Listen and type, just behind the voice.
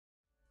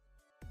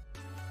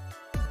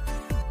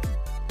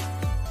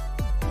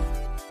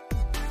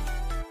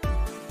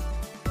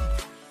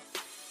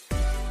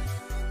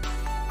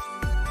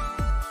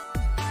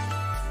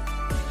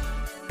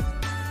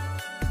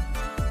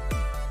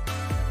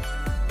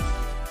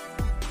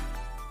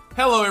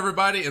Hello,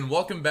 everybody, and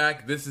welcome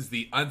back. This is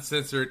the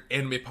Uncensored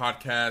Anime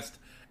Podcast,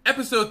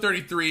 episode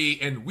 33,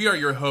 and we are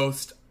your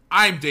hosts.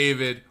 I'm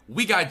David,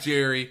 we got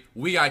Jerry,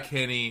 we got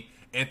Kenny,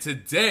 and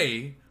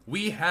today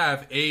we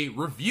have a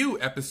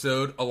review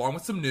episode along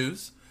with some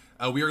news.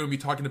 We are going to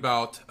be talking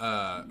about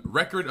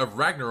Record of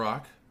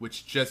Ragnarok,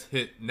 which just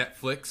hit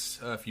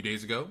Netflix a few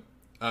days ago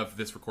of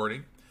this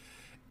recording.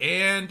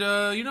 And,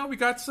 we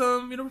got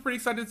some, we're pretty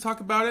excited to talk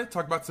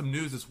about some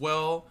news as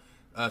well.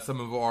 Some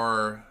of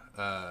our...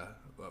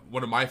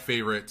 one of my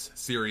favorite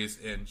series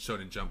in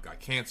Shonen Jump got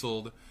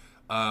canceled.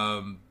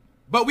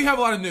 But we have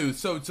a lot of news.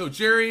 So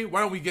Jerry,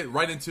 why don't we get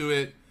right into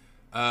it?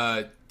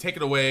 Take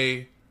it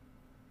away.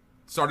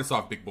 Start us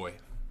off, big boy.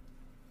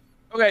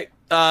 Okay,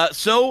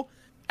 so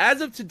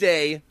as of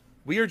today,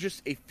 we are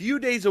just a few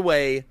days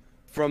away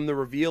from the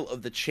reveal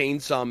of the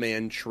Chainsaw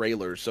Man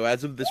trailer. So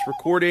as of this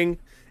recording,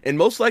 and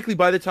most likely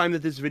by the time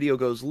that this video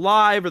goes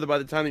live, or by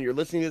the time that you're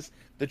listening to this,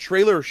 the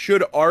trailer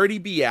should already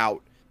be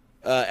out.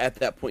 At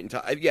that point in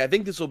time. Yeah, I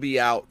think this will be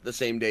out the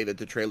same day that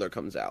the trailer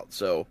comes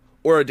out,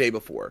 or a day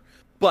before.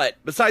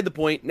 But beside the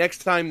point,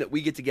 next time that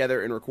we get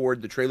together and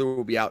record, the trailer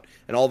will be out,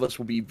 and all of us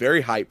will be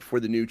very hyped for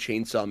the new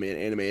Chainsaw Man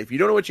anime. If you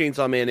don't know what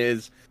Chainsaw Man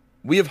is,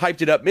 we have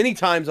hyped it up many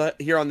times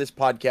here on this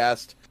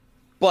podcast,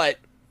 but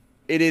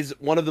it is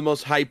one of the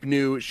most hyped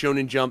new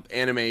Shonen Jump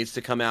animes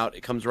to come out.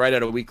 It comes right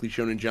out of Weekly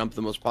Shonen Jump,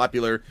 the most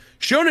popular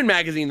shonen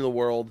magazine in the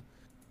world.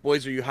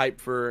 Boys, are you hyped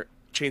for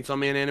Chainsaw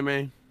Man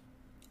anime?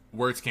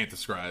 Words can't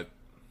describe.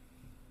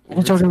 Are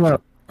you talking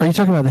about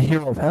the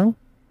Hero of Hell?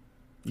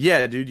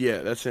 Yeah, dude. Yeah,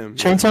 that's him.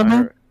 Chainsaw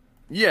Man?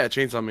 Yeah,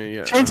 Chainsaw Man.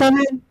 Yeah. Chainsaw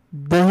Man?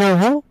 The Hero of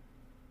Hell?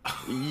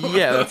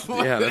 Yeah,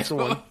 that's the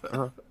one.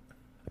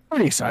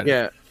 Pretty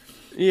excited.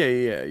 Yeah.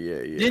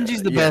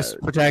 Denji's the best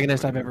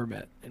protagonist I've ever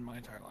met in my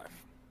entire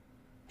life.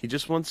 He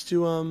just wants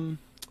to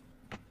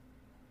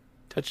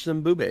touch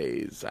some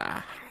boobies.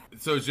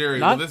 So Jerry,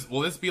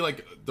 will this be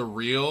like the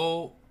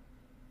real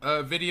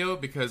video?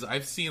 Because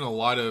I've seen a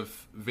lot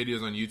of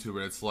videos on YouTube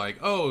where it's like,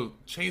 oh,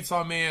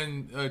 Chainsaw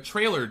Man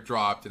trailer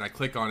dropped, and I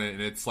click on it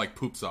and it's like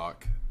poop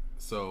sock.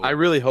 So I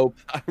really hope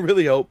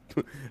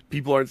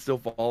people aren't still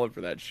falling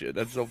for that shit.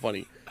 That's so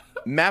funny.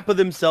 Mappa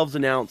themselves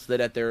announced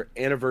that at their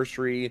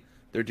anniversary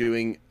they're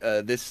doing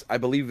this. I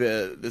believe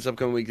this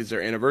upcoming week is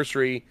their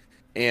anniversary,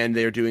 and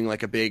they're doing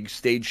like a big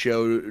stage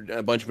show,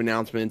 a bunch of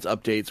announcements,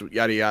 updates,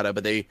 yada yada.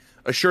 But they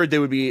assured they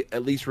would be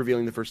at least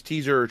revealing the first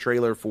teaser or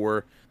trailer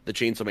for the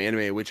Chainsaw Man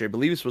anime, which I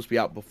believe is supposed to be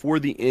out before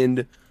the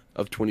end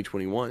of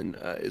 2021,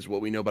 is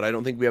what we know. But I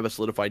don't think we have a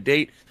solidified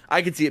date.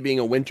 I could see it being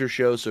a winter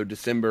show, so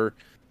December.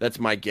 That's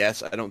my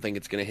guess. I don't think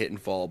it's going to hit in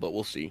fall, but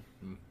we'll see.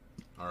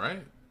 All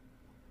right.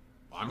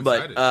 Well, I'm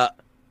excited. But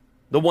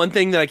the one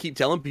thing that I keep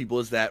telling people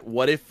is that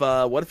what if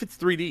it's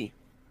 3D?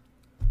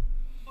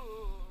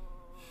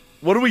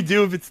 What do we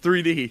do if it's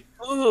 3D?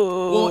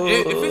 Well,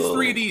 if it's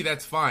 3D,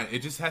 that's fine. It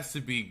just has to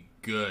be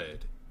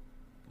good.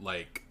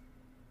 Like...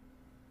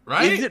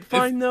 Right? Is it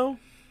fine though?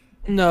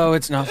 No,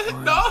 it's not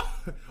fine. No.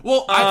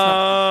 Well,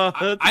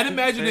 I'd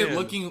imagine it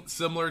looking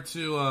similar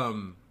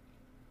to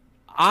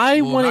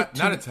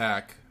not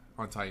Attack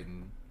on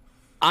Titan.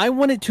 I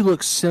want it to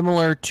look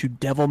similar to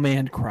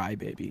Devilman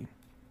Crybaby.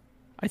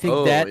 I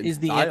think that is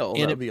the style.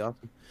 That'd be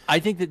awesome. I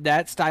think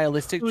that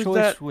stylistic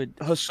choice would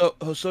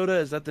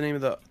Hosoda, is that the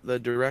name of the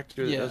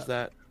director that does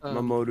that?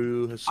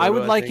 Mamoru Hosoda. I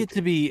would like it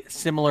to be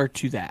similar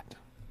to that.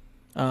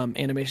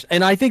 Animation,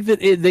 and I think that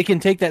they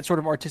can take that sort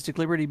of artistic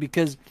liberty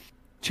because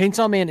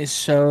Chainsaw Man is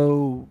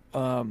so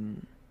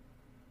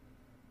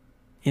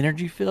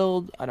energy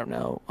filled. I don't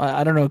know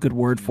a good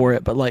word for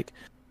it, but like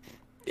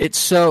it's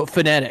so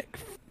frenetic.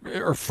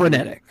 It's so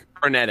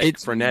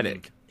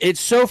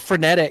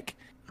frenetic.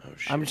 Oh,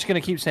 I'm just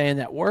gonna keep saying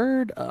that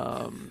word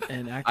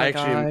and act like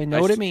I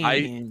know what it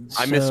means.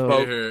 I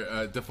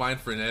misspoke. Define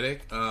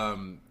frenetic.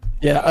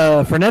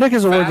 Frenetic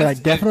is a word that I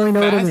definitely know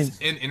what it means.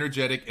 And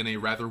energetic in a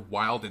rather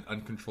wild and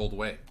uncontrolled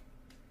way.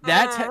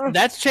 That's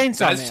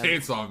Chainsaw Man. That's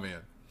Chainsaw Man.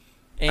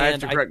 And I have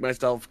to correct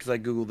myself because I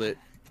googled it.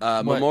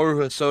 Mamoru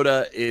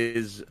Hosoda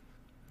is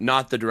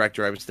not the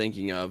director I was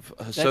thinking of.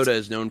 Hosoda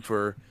is known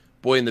for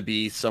Boy and the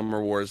Beast,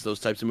 Summer Wars, those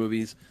types of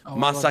movies.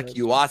 Masaki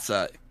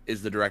Yuasa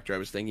is the director I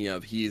was thinking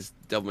of. He's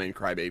Devilman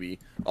Crybaby.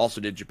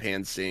 Also did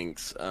Japan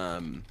Sinks.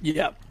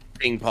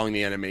 Ping Pong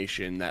the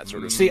animation, that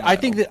sort of. See, style.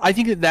 I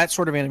think that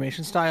sort of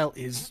animation style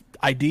is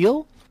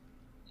ideal.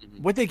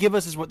 Mm-hmm. What they give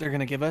us is what they're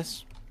going to give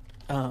us.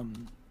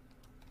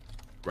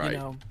 Right. You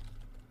know,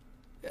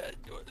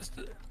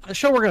 a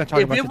show we're going to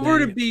talk about. If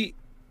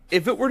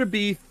it were to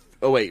be,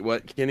 oh wait,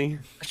 what, Kenny?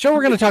 A show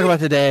we're going to talk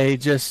about today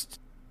just,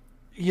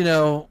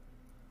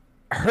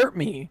 hurt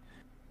me.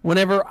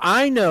 Whenever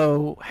I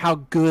know how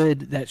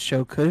good that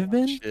show could have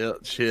been.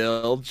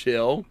 Chill.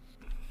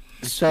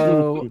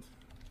 So.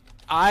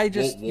 I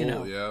just,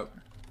 yeah.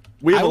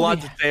 We have a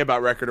lot to say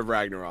about Record of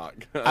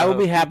Ragnarok. I will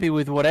be happy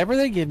with whatever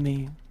they give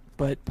me,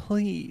 but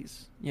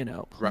please,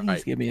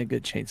 give me a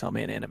good Chainsaw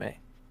Man anime.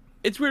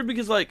 It's weird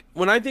because, like,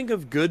 when I think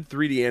of good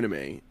 3D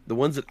anime, the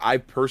ones that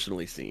I've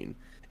personally seen,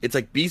 it's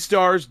like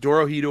Beastars,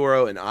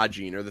 Dorohedoro, and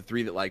Ajin are the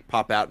three that, like,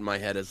 pop out in my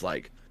head as,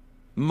 like,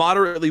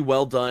 moderately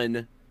well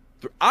done.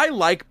 I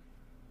like,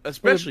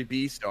 especially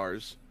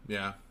Beastars.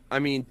 Yeah. I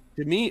mean,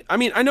 to me,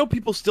 I know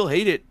people still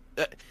hate it.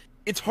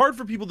 It's hard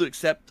for people to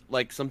accept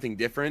like something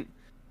different,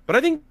 but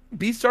I think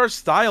Beastar's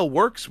style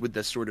works with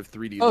this sort of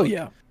 3D look. Oh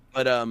yeah.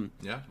 But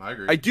yeah, I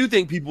agree. I do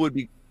think people would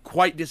be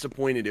quite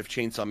disappointed if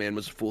Chainsaw Man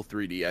was full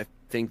 3D. I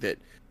think that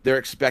they're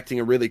expecting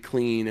a really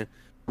clean,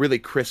 really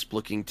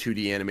crisp-looking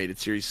 2D animated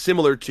series,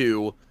 similar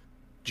to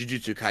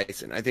Jujutsu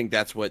Kaisen. I think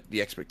that's what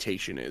the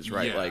expectation is,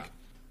 right? Yeah. Like,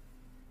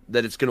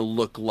 that it's going to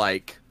look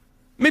like,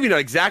 maybe not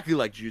exactly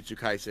like Jujutsu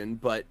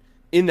Kaisen, but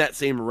in that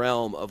same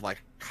realm of,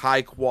 like,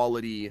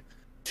 high-quality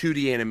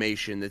 2D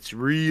animation that's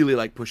really,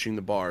 like, pushing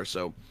the bar.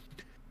 So,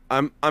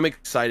 I'm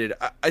excited.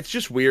 It's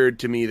just weird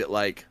to me that,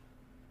 like,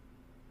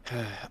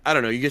 I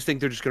don't know. You guys think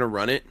they're just going to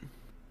run it?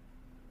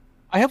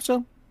 I hope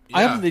so. Yeah.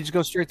 I hope they just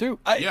go straight through.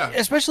 Yeah.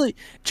 Especially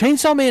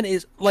Chainsaw Man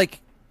is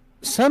like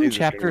some Things are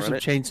gonna chapters run of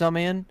it. Chainsaw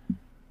Man.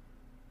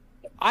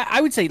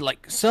 I would say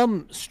like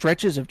some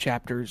stretches of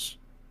chapters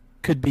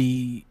could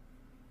be,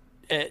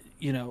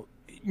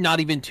 not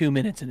even 2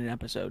 minutes in an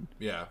episode.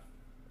 Yeah.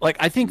 Like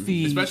I think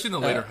Especially in the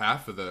later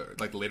half of the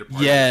later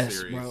part of Yes, the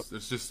series. bro.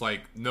 It's just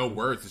like no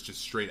words, it's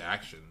just straight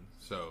action.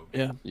 So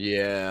Yeah.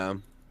 Yeah.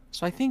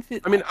 So I think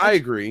that. I mean, I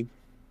agree.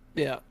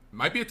 Yeah.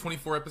 might be a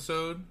 24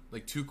 episode,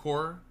 like 2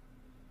 core.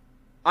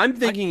 I'm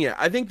thinking,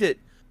 I think that,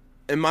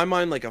 in my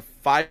mind, like a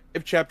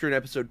 5-chapter an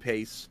episode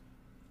pace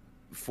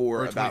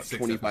for Or about 26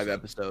 25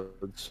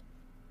 episodes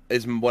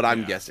is what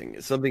I'm Yeah. guessing.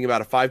 It's something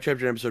about a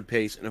 5-chapter an episode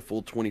pace and a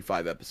full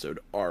 25 episode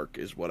arc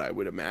is what I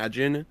would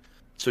imagine.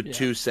 So Yeah.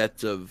 2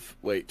 sets of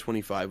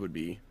 25 would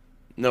be,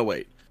 no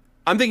wait,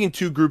 I'm thinking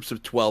 2 groups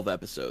of 12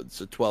 episodes,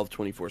 so 12,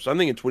 24. So I'm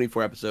thinking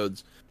 24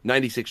 episodes,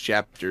 96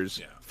 chapters,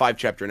 Yeah.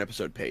 5-chapter an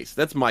episode pace.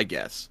 That's my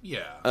guess.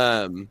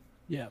 Yeah.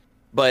 Yeah.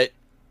 But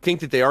think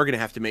that they are going to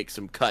have to make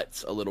some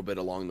cuts a little bit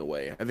along the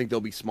way. I think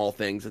there'll be small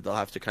things that they'll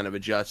have to kind of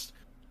adjust.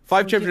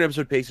 5-chapter an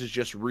episode pace is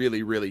just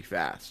really, really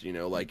fast.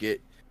 Like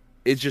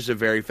it's just a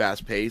very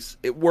fast pace.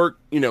 It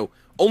worked.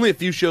 Only a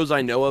few shows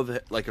I know of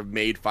like have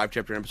made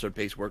 5-chapter an episode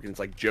pace work, and it's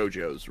like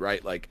JoJo's,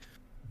 right? Like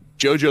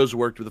JoJo's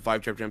worked with a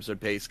 5-chapter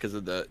episode pace because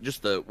of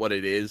the what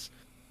it is.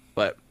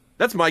 But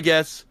that's my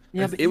guess.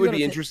 Yeah, but it you would gotta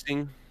be thi-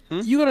 interesting.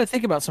 You got to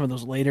think about some of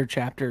those later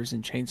chapters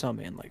in Chainsaw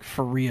Man, like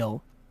for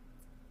real.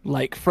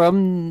 Like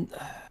from.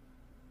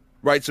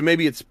 Right, so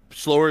maybe it's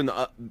slower in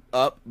the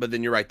up, but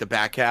then you're right, the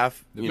back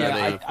half. The Yeah,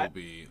 back half I- will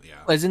be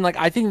As in, like,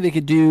 I think they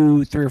could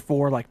do 3 or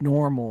 4 like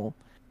normal,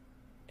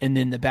 and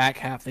then the back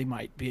half they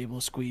might be able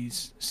to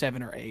squeeze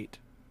 7 or 8.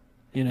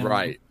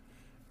 right.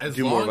 As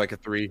Do long, more like a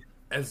 3.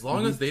 as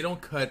long as they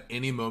don't cut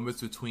any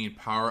moments between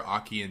Power,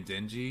 Aki, and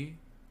Denji,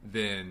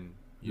 then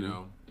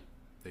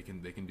they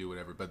can do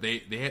whatever. But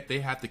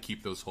they have to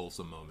keep those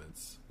wholesome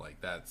moments. Like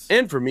that's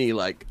And for me,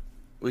 like,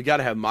 we got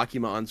to have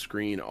Makima on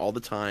screen all the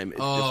time. It's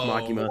just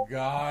Makima.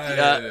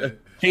 God.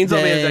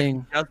 Chainsaw Man Dang.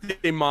 is actually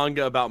just a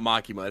manga about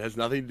Makima. It has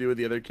nothing to do with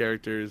the other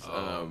characters.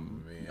 Oh,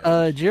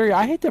 man. Jerry,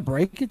 I hate to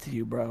break it to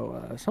you,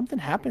 bro. Something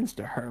happens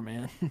to her,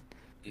 man.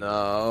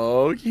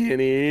 No,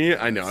 Kenny.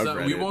 I know. So- I've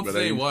read we it, won't but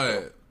say I'm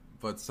what,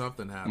 but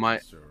something happens. My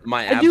to her.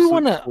 my I do absolute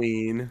wanna-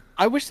 queen.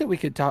 I wish that we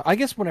could talk. I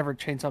guess whenever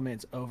Chainsaw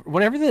Man's over,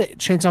 whenever the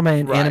Chainsaw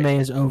Man Right. anime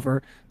is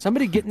over,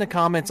 somebody get in the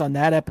comments on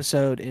that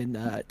episode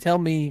and tell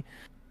me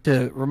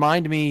to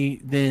remind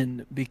me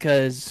then,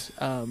 because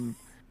I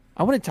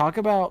want to talk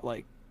about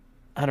like,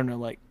 I don't know,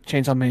 like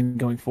Chainsaw Man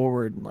going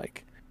forward,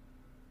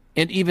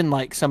 and even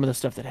like some of the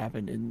stuff that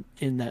happened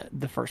in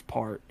the first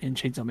part in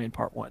Chainsaw Man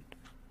Part 1.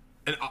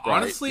 And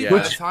honestly, yeah. by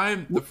the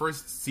time the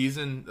first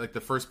season, like the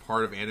first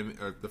part of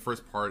the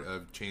first part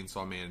of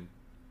Chainsaw Man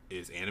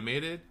is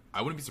animated,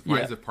 I wouldn't be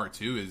surprised Yeah. if Part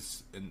 2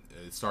 is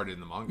started in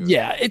the manga.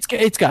 Yeah, it's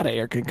got to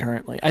air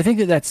concurrently. I think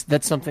that's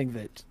something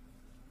that,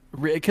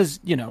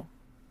 because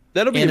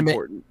That'll be Anime-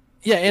 important.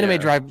 yeah, anime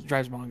Yeah.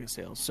 drives manga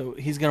sales, so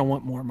he's gonna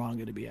want more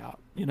manga to be out.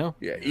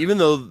 Yeah, even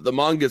though the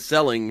manga's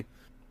selling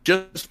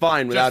just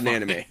fine without Just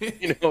an fine.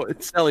 anime.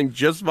 It's selling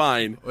just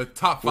fine With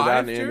top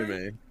without 5, an Jerry?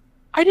 anime.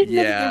 I didn't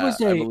know that Yeah, there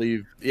was I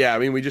believe. Yeah, I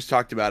mean, we just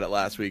talked about it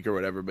last week or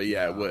whatever, but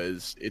yeah,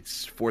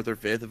 it's 4th or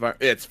 5th.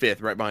 It's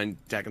 5th, right behind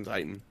Attack on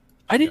Titan.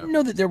 I didn't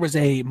know that there was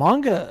a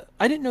manga.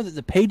 I didn't know that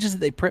the pages that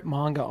they print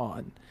manga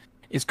on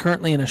is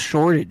currently in a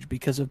shortage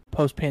because of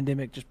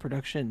post-pandemic just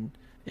production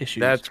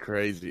issues. That's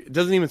crazy. It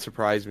doesn't even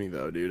surprise me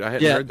though, dude. I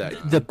hadn't heard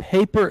that. The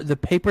paper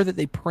that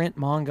they print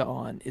manga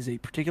on is a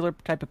particular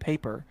type of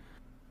paper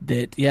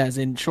that is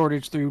in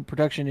shortage through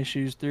production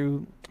issues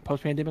through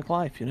post-pandemic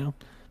life.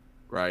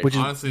 Right. Which is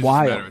Honestly, it's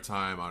wild. just a matter of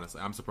time.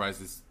 Honestly, I'm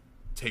surprised it's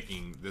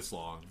taking this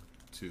long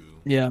to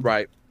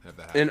right. have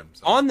that happen. And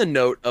on the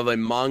note of a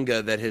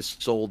manga that has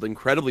sold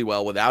incredibly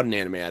well without an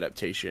anime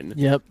adaptation.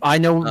 Yep, I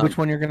know which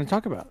one you're going to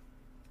talk about.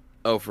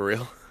 Oh, for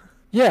real?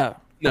 Yeah.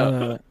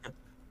 No.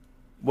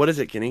 What is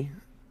it, Kenny?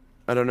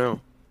 I don't know.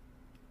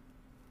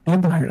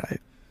 Vampire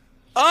Night.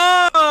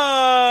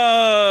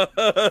 Oh!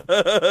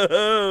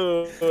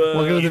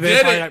 Welcome to the You did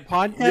Vampire it. Night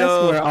podcast,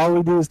 Yo. where all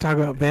we do is talk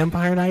about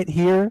Vampire Night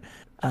here.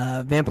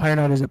 Vampire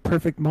Night is a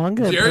perfect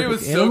manga. a Jerry perfect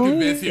was so anime.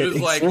 convinced. He It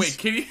was like,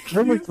 exists "Wait, can you?"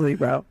 perfectly,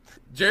 bro.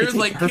 Jerry It's was a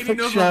like, Kenny perfect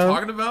knows what I'm show.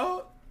 talking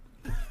about?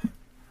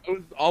 I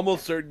was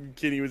almost certain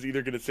Kenny was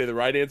either going to say the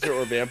right answer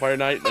or Vampire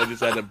Night,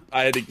 and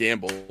I had to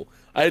gamble.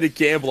 I had to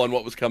gamble on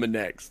what was coming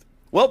next.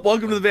 Well,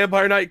 welcome to the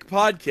Vampire Night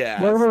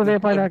podcast. Welcome to the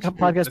Vampire Night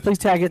Podcast. Please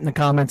tag it in the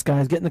comments,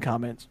 guys. Get in the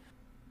comments.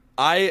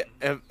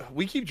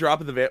 We keep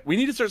dropping we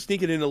need to start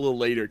sneaking in a little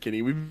later,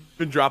 Kenny. We've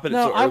been dropping it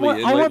No, so I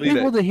early. want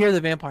people to hear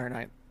the Vampire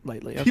Night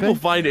lately. Okay? People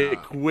find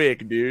it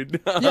quick, dude.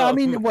 Yeah, I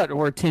mean, what?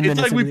 We're 10 It's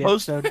minutes like into the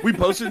episode. we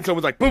posted and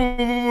someone's like, boom,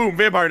 boom, boom, boom,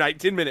 Vampire Night,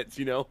 10 minutes,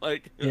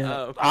 like.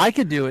 Yeah, I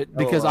could do it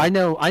because I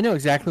know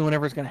exactly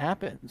whenever it's going to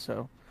happen.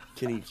 So,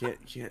 Kenny, you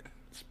can't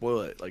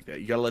spoil it like that.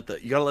 You gotta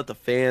let the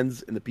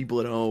fans and the people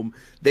at home,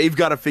 they've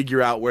got to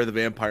figure out where the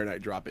Vampire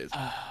Night drop is.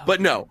 But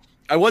no,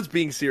 I was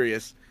being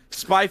serious.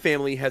 Spy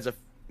Family has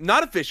still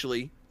not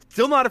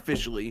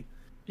officially,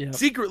 yeah.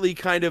 secretly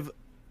kind of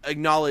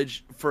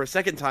acknowledged for a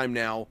second time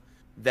now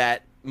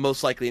that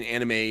most likely an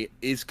anime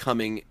is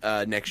coming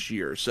next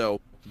year.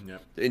 So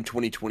in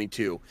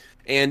 2022.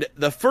 And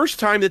the first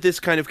time that this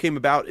kind of came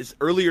about is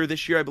earlier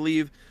this year, I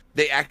believe.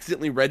 They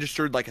accidentally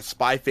registered like a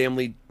Spy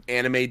Family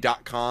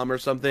anime.com or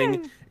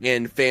something,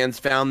 and fans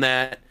found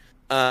that.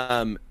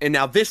 And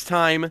now this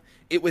time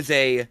it was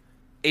a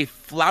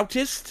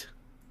flautist.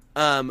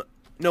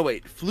 No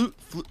wait, flute.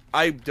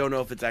 I don't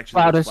know if it's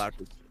actually a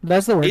flautist.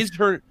 That's the word. Is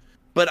her?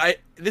 But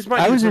this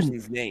might be the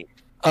person's name.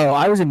 Oh,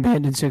 I was in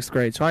band in 6th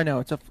grade, so I know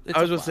it's a.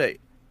 I was going to say.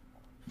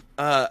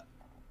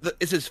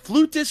 It says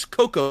Flutist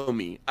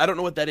Kokomi. I don't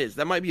know what that is.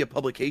 That might be a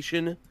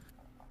publication.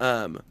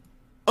 Oh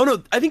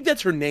no, I think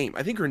that's her name.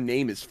 I think her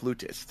name is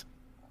Flutist.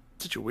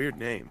 Such a weird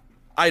name.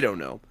 I don't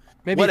know.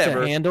 Maybe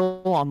Whatever. It's a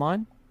handle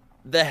online.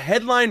 The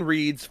headline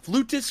reads,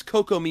 Flutist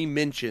Kokomi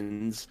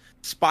mentions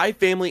Spy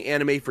Family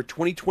anime for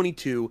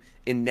 2022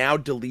 in now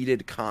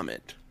deleted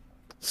comment.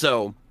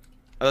 So,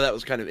 I thought that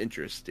was kind of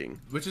interesting.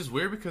 Which is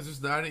weird because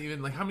there's not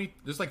even, like, how many,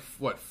 there's like,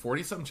 what,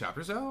 40-something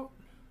chapters out?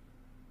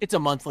 It's a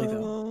monthly,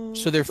 though.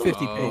 So they're 50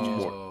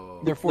 pages.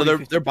 They're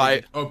 40, they're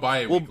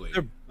bi-weekly. Well,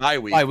 they're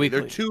bi-weekly.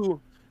 They're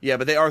yeah,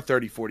 but they are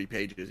 30, 40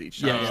 pages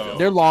each time. Yeah,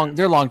 they're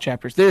long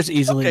chapters. There's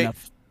easily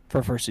enough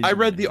for first season. I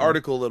read the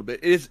article a little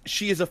bit.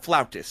 She is a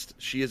flautist.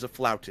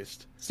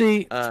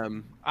 See,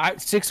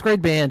 6th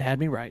grade band had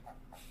me right.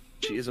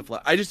 She is a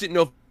flautist. I just didn't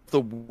know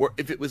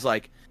if it was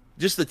like,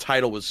 just the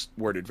title was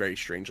worded very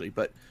strangely,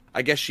 but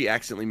I guess she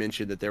accidentally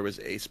mentioned that there was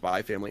a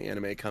Spy Family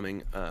anime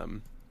coming.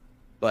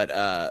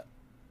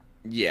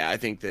 Yeah, I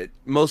think that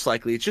most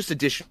likely it's just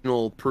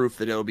additional proof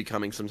that it'll be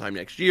coming sometime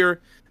next year.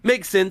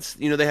 Makes sense.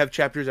 They have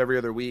chapters every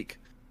other week,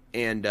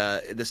 and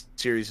this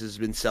series has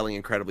been selling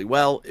incredibly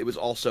well. It was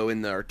also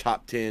in our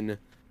top 10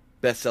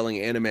 best-selling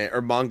anime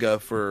or manga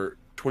for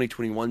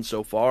 2021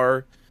 so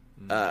far.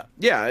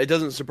 Yeah, it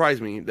doesn't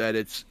surprise me that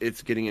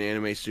it's getting an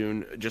anime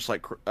soon, just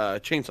like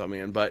Chainsaw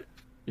Man. But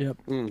yep.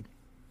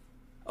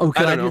 Oh,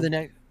 can I do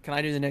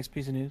the next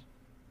piece of news?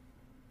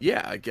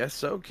 Yeah, I guess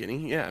so,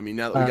 Kenny. Yeah, I mean,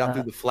 now that we got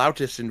through the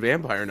Flautist and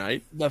Vampire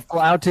Night. The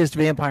Flautist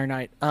Vampire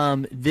Night.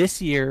 This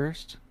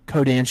year's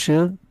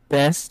Kodansha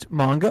Best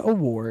Manga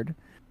Award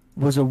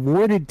was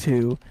awarded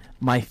to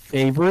my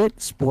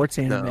favorite sports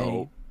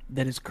anime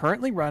that is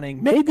currently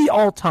running, maybe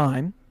all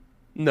time.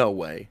 No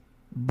way.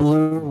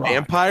 Blue Rock.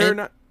 Vampire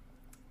Night?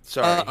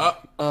 Sorry.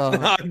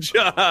 You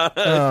got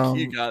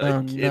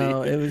it, Kenny.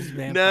 No, it was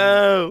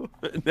Vampire.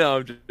 No,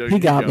 I'm just joking. He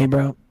got me,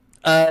 bro.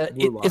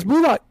 It's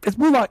Blue Lock. It's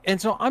Blue Lock,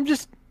 and so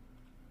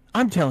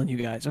I'm telling you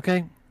guys,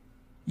 okay?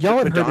 Y'all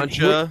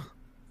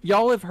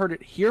have heard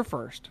it here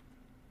first.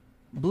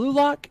 Blue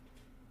Lock,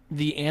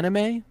 the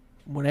anime,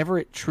 whenever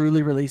it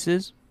truly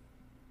releases,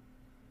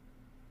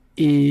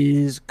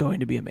 is going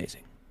to be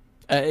amazing.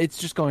 It's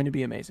just going to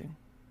be amazing.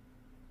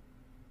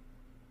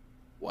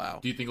 Wow.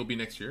 Do you think it'll be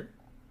next year?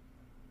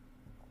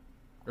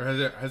 Or has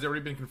it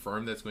already been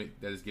confirmed that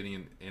is getting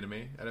an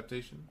anime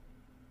adaptation?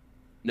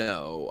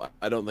 No,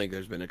 I don't think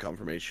there's been a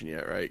confirmation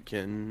yet, right,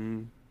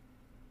 Ken?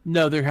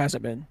 No, there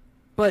hasn't been.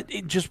 But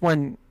it just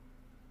when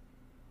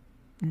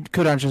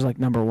Kodansha's like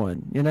number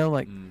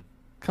one,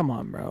 come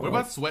on, bro. What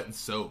about Sweat and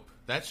Soap?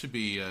 That should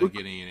be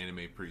getting an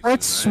anime pretty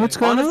soon. What's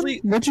going on?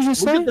 What'd you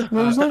just say? What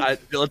was that?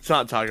 Let's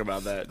not talk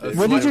about that.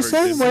 What did you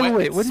say?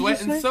 Wait. What did you say?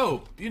 Sweat and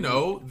Soap.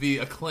 The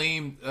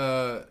acclaimed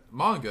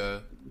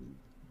manga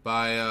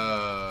by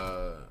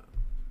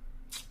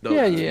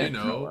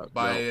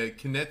by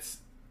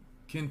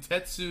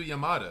Kintetsu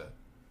Yamada.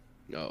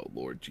 Oh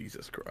Lord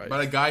Jesus Christ!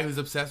 By a guy who's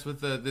obsessed with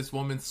this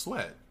woman's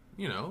sweat.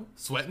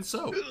 Sweat and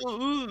Soap.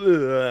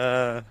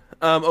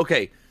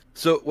 Okay.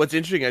 So what's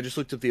interesting? I just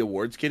looked up the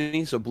awards,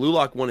 Kenny. So Blue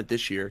Lock won it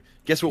this year.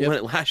 Guess what won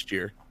it last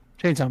year?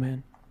 Chainsaw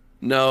Man.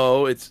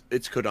 No, it's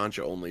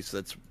Kodansha only.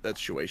 So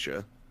that's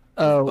Shueisha.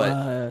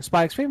 Oh,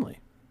 Spy X Family.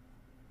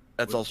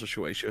 That's also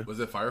Shueisha. Was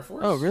it Fire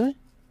Force? Oh, really?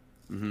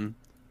 Mm-hmm.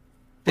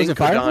 Was it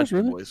Fire Force?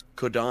 Really? Was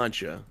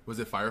Kodansha. Was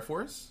it Fire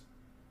Force?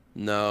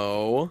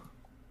 No.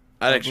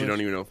 I actually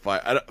don't even know if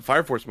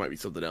Fire Force might be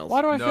something else.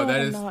 Why do I no, feel that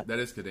like is not? that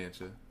is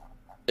Kodansha.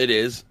 It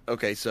is?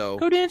 Okay, so...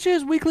 Kodansha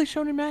is Weekly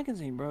Shonen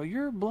Magazine, bro.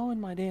 You're blowing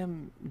my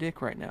damn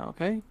dick right now,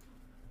 okay?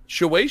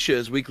 Shueisha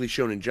is Weekly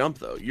Shonen Jump,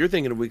 though. You're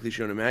thinking of Weekly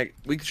Shonen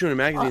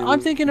Magazine. I'm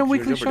thinking of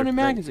Weekly Shonen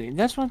Magazine.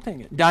 That's what I'm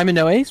thinking. Diamond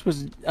No Ace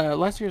was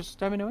last year's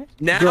Diamond No Ace.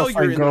 Now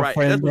you're in the right.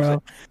 That's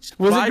bro.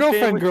 Was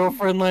it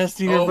girlfriend last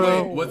year,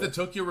 bro? Wait, was it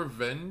Tokyo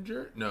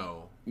Revenger?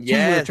 No.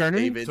 Yes,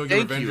 Eternity? David. Tokyo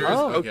Thank Revengers? you.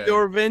 Okay. Tokyo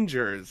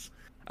Revengers.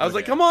 I was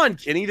like, come on,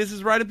 Kenny. This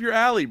is right up your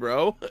alley,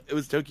 bro. It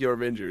was Tokyo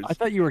Revengers. I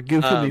thought you were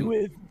goofing me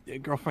with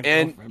girlfriend.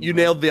 And you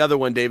nailed the other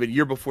one, David.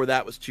 Year before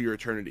that was To Your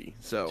Eternity.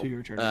 So, To Your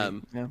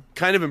Eternity. Yeah.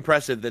 Kind of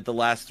impressive that the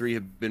last three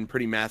have been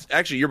pretty massive.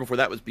 Actually, year before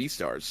that was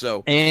Beastars.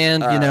 So,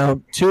 and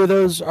two of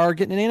those are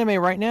getting an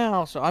anime right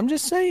now. So I'm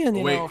just saying,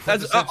 you know,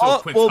 that's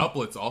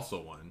Quintuplets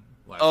also won.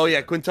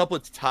 Yeah,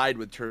 Quintuplets tied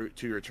with To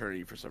Your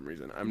Eternity for some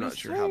reason. I'm not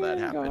sure how that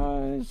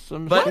happened.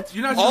 But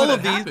you're not sure all how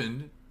of that these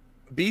happened.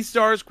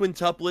 Beastars,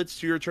 Quintuplets,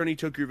 To Your Eternity,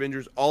 Tokyo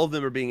Revengers, all of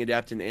them are being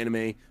adapted in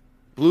anime.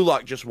 Blue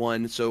Lock just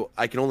won, so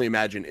I can only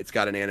imagine it's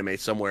got an anime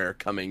somewhere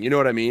coming. You know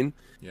what I mean?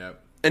 Yep.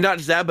 And not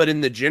just that, but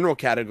in the general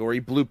category,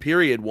 Blue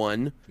Period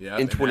won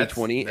in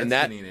 2020, and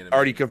that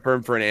already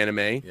confirmed for an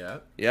anime.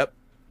 Yep.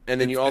 And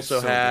then you also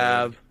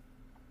have...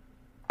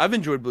 I've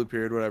enjoyed Blue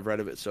Period, what I've read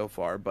of it so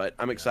far, but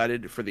I'm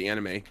excited for the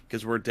anime,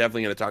 because we're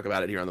definitely going to talk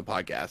about it here on the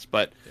podcast.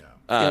 But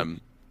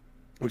I'm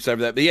excited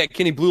for that. But yeah,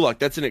 Kenny, Blue Lock,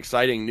 that's an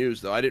exciting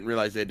news, though. I didn't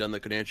realize they had done the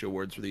Kodansha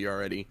Awards for the year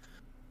already.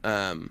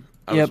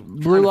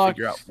 Blue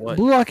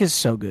Lock is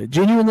so good.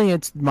 Genuinely,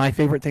 it's my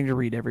favorite thing to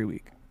read every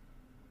week.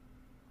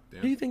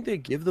 How do you think they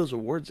give those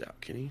awards out,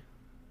 Kenny?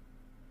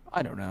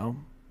 I don't know.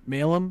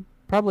 Mail them?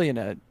 Probably in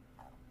a...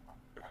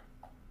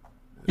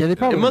 Yeah, they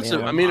probably it must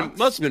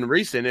have been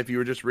recent if you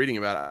were just reading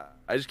about it.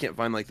 I just can't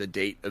find, like, the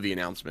date of the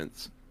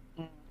announcements.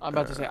 I'm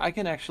about to say, I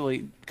can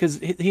actually... Because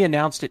he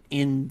announced it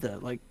in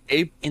the,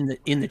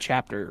 in the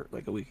chapter,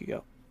 like, a week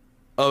ago.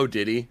 Oh,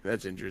 did he?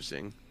 That's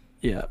interesting.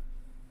 Yeah.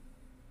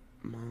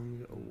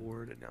 Manga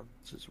Award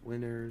announces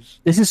winners.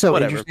 This is so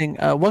interesting.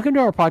 Welcome to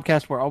our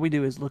podcast where all we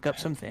do is look up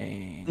some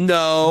things.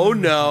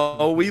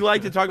 No. We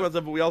like to talk about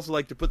stuff, but we also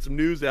like to put some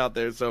news out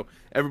there, so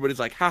everybody's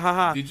like, ha ha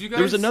ha. Did you guys...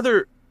 There was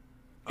another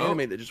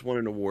anime that just won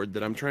an award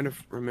that I'm trying to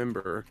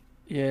remember.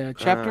 Yeah,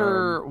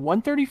 chapter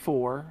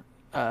 134,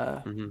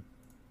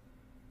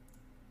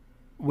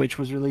 which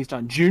was released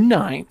on June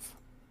 9th.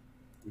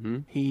 Mm-hmm.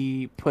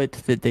 He put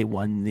that they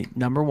won the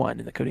number one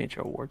in the Kodansha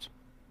Awards.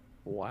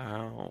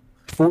 Wow.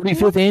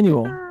 45th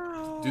annual.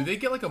 Do they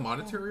get like a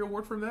monetary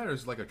award from that, or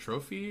is it like a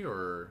trophy,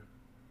 or?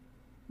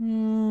 I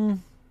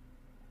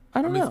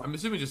don't know. I'm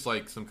assuming just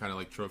like some kind of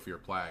like trophy or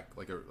plaque,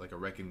 like a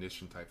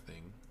recognition type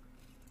thing.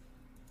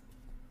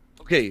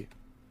 Okay,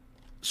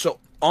 so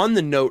on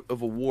the note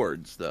of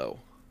awards, though,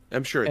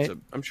 I'm sure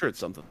it's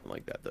something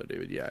like that, though,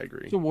 David. Yeah, I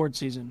agree. It's award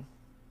season.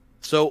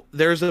 So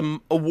there's an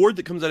award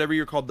that comes out every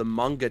year called the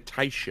Manga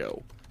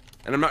Taisho,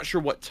 and I'm not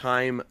sure what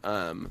time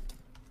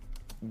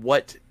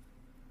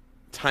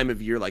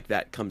of year like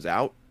that comes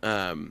out.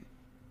 But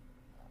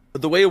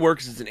the way it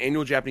works is it's an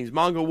annual Japanese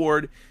manga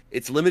award.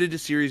 It's limited to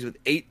series with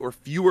 8 or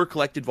fewer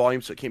collected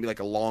volumes, so it can't be like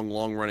a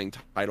long running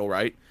title,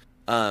 right?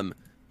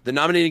 The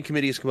nominating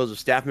committee is composed of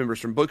staff members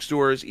from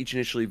bookstores. Each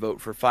initially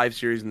vote for 5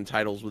 series, and the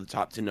titles with the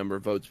top 10 number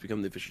of votes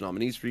become the official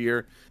nominees for the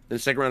year. Then the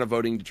second round of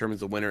voting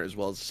determines the winner, as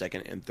well as the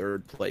second and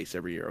third place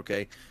every year.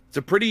 Okay, it's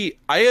a pretty,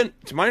 to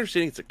my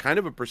understanding, it's a kind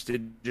of a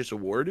prestigious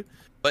award,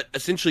 but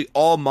essentially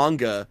all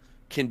manga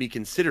can be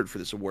considered for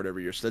this award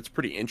every year, so that's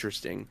pretty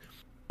interesting.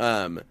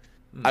 I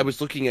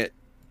was looking at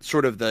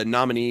sort of the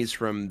nominees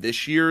from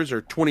this year's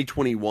or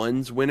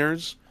 2021's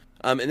winners,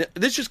 and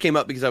this just came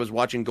up because I was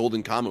watching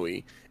Golden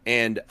Kamui,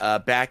 and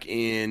back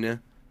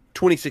in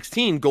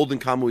 2016, Golden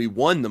Kamui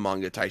won the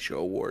Manga Taisho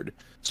Award,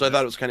 so I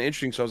thought it was kind of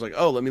interesting, so I was like,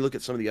 oh, let me look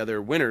at some of the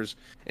other winners,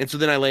 and so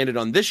then I landed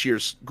on this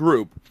year's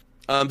group.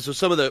 So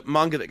some of the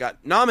manga that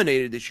got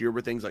nominated this year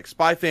were things like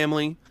Spy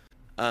Family,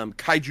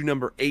 Kaiju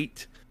Number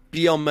 8,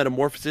 BL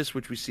Metamorphosis,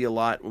 which we see a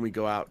lot when we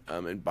go out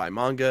and buy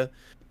manga.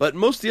 But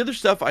most of the other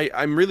stuff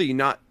I'm really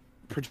not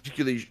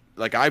particularly,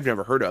 like, I've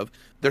never heard of.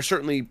 There's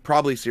certainly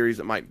probably series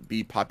that might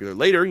be popular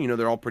later. You know,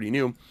 they're all pretty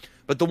new.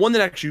 But the one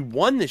that actually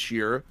won this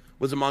year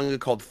was a manga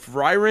called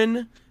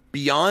Frieren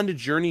Beyond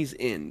Journey's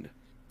End.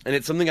 And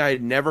it's something I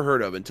had never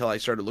heard of until I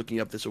started looking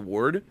up this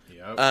award.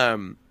 Yep.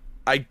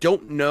 I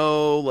don't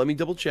know. Let me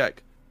double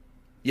check.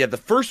 Yeah, the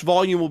first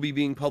volume will be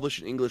being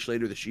published in English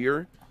later this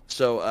year.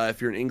 So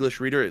if you're an English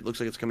reader, it looks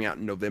like it's coming out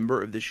in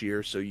November of this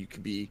year, so you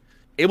could be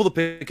able to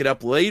pick it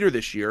up later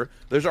this year.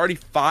 There's already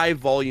 5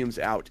 volumes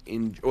out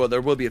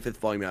there will be a 5th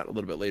volume out a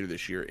little bit later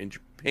this year in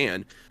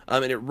Japan,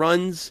 and it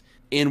runs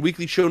in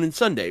Weekly Shonen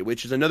Sunday,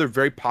 which is another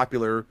very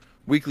popular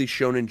Weekly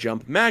Shonen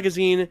Jump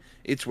magazine.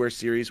 It's where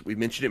series, we've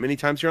mentioned it many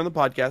times here on the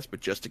podcast, but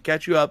just to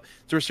catch you up,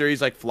 it's where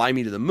series like Fly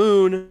Me to the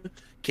Moon,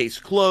 Case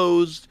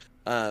Closed,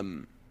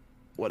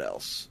 what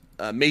else?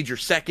 Major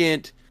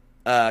Second,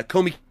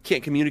 Komi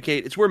Can't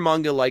Communicate. It's where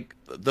manga like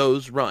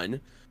those run.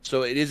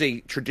 So it is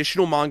a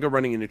traditional manga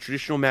running in a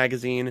traditional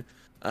magazine.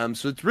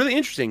 So it's really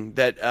interesting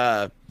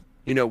that,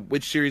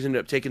 which series ended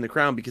up taking the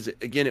crown, because,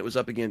 it was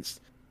up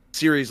against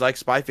series like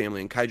Spy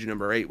Family and Kaiju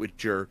Number 8,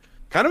 which are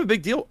kind of a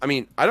big deal. I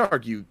mean, I'd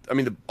argue,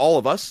 all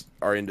of us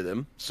are into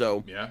them.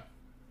 So, yeah.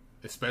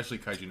 especially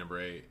Kaiju number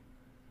 8.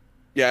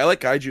 Yeah, I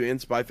like Kaiju and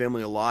Spy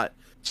Family a lot.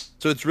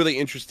 So it's really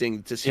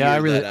interesting to see. Yeah,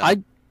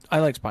 I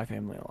like Spy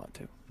Family a lot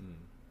too.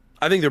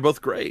 I think they're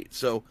both great.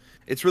 So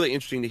it's really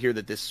interesting to hear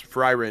that this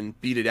Frieren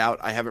beat it out.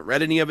 I haven't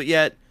read any of it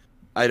yet.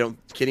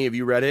 Kenny, have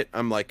you read it?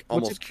 I'm like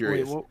almost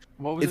curious. Wait,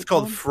 what was it's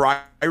called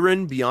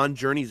Frieren Beyond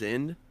Journey's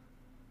End.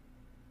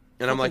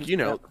 And I'm like,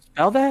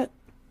 spell that?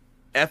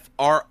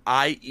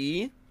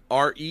 Frieren.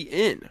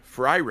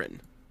 Frieren.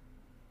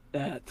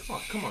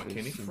 Come on,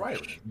 Kenny.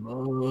 Frieren.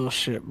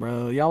 Bullshit,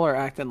 bro. Y'all are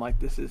acting like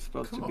this is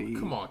supposed to be.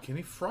 Come on,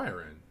 Kenny.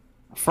 Frieren.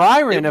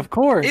 Frieren, of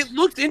course. It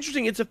looks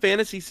interesting. It's a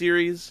fantasy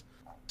series.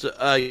 So,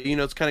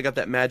 it's kind of got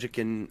that magic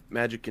and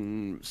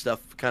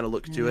stuff kind of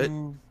look to it.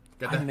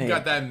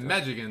 Got that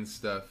magic and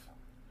stuff.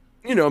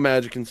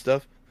 Magic and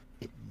stuff.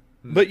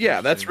 But yeah,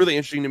 that's really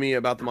interesting to me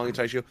about the Manga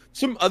Taisho.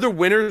 Some other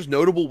winners,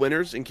 notable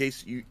winners, in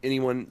case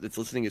anyone that's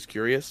listening is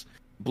curious.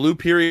 Blue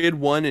Period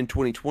won in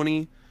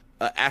 2020.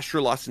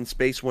 Astra Lost in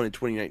Space won in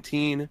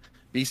 2019.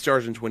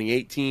 Beastars in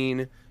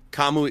 2018.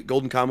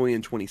 Golden Kamui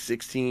in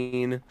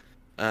 2016.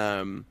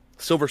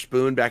 Silver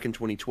Spoon back in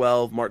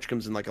 2012. March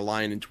Comes in Like a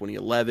Lion in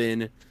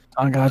 2011.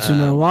 Angatsu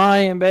no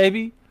Lion,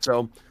 baby.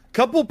 So,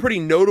 couple pretty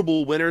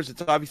notable winners.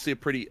 It's obviously a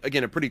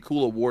pretty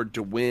cool award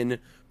to win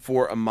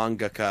for a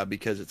mangaka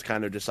because it's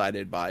kind of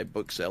decided by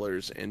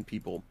booksellers and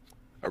people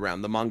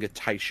around the Manga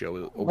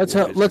Taisho. Let's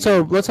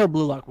hope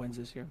Blue Lock wins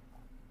this year.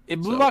 If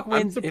Blue Lock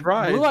wins, if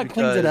Blue Lock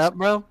cleans it up,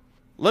 bro.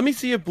 Let me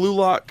see if Blue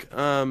Lock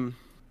can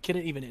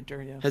it even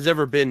enter? Yeah. Has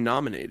ever been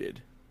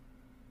nominated.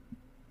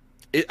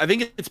 I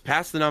think it's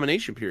past the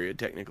nomination period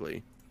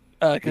technically.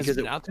 Because it's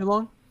been out too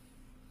long.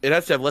 It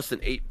has to have less than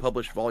 8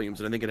 published volumes,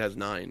 and I think it has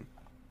 9.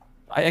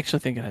 I actually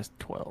think it has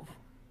 12.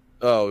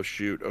 Oh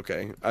shoot!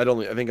 Okay, I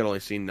think I'd only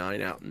seen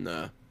 9 out and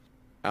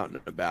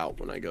about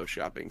when I go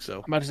shopping.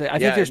 So I'm about to say I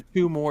think there's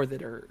 2 more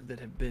that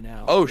have been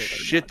out. Oh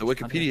shit! The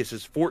Wikipedia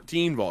says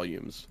 14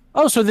 volumes.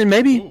 Oh, so then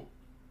maybe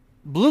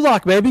Blue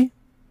Lock, baby.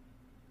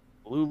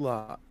 Blue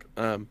Lock.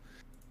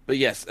 But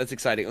yes, that's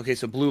exciting. Okay,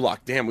 so Blue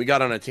Lock. Damn, we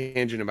got on a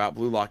tangent about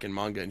Blue Lock and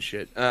manga and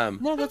shit.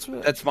 No, that's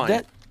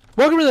fine.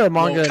 Welcome to the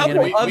manga.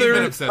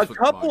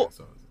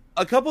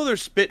 A couple other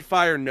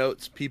Spitfire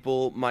notes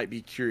people might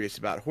be curious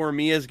about.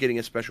 Horimiya is getting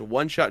a special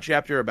one-shot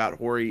chapter about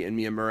Hori and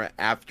Miyamura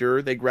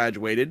after they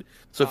graduated.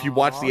 So if you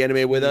watched the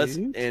anime with us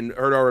and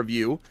heard our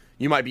review,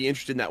 you might be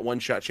interested in that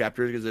one-shot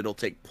chapter because it'll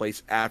take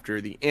place after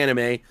the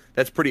anime.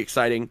 That's pretty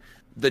exciting.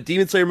 The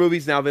Demon Slayer movie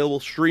is now available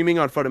streaming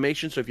on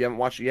Funimation, so if you haven't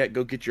watched it yet,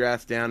 go get your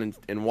ass down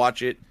and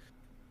watch it.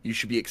 You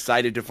should be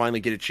excited to finally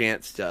get a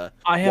chance to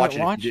I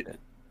haven't watched it.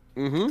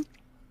 Mm-hmm.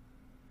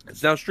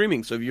 It's now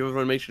streaming, so if you have a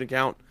Funimation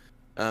account,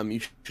 you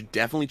should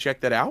definitely check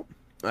that out.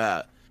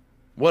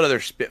 What other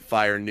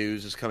Spitfire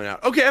news is coming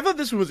out? Okay, I thought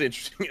this one was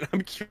interesting, and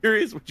I'm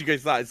curious what you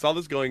guys thought. I saw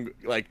this going,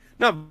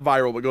 not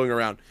viral, but going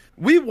around.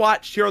 We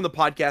watched here on the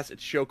podcast a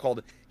show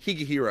called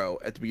Higehiro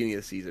at the beginning of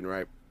the season,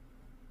 right?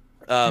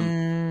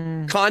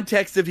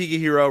 Context of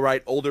Higehiro,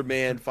 right? Older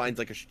man finds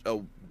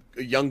a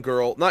young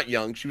girl, not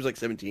young, she was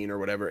 17 or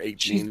whatever,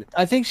 18.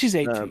 I think she's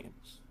 18.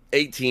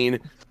 18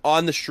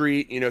 on the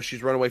street,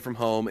 she's run away from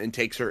home and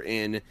takes her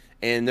in,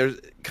 and there's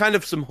kind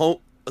of some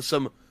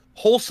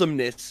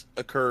wholesomeness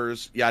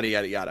occurs, yada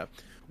yada yada.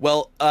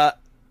 Well,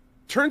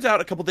 turns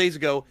out a couple days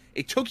ago,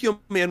 a Tokyo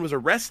man was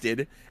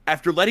arrested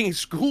after letting a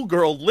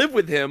schoolgirl live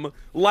with him,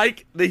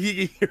 like the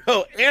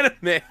Higehiro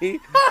anime.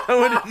 I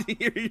wanted to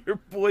hear your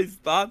boys'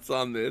 thoughts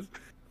on this.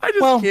 I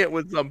just can't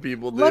with some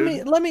people,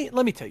 dude. Let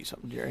me tell you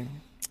something, Jerry.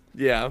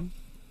 Yeah.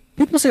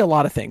 People say a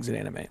lot of things in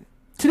anime.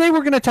 Today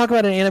we're going to talk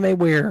about an anime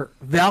where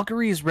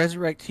Valkyries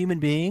resurrect human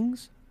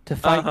beings to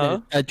fight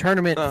in a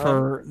tournament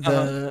for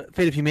the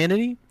fate of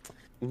humanity.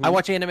 Mm-hmm. I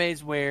watch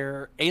animes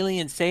where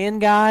alien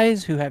Saiyan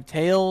guys who have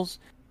tails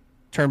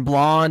turn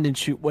blonde and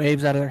shoot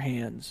waves out of their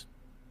hands.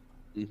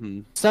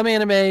 Mm-hmm. Some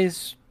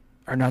animes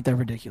are not that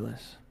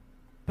ridiculous,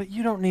 but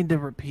you don't need to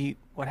repeat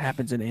what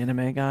happens in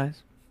anime,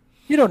 guys.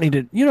 You don't need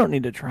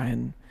to try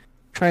and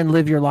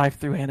live your life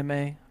through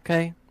anime.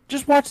 Okay,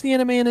 just watch the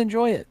anime and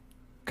enjoy it.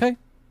 Okay,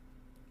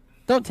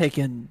 don't take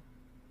in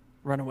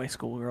runaway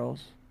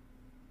schoolgirls.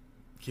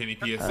 Kenny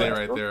PSA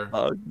right there.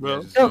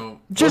 Bro. Don't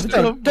do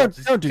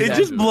that. It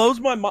just blows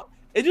my mind.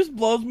 It just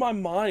blows my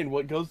mind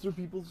what goes through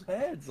people's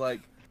heads.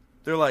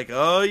 They're like,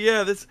 oh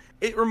yeah, this.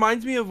 It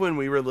reminds me of when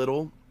we were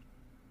little,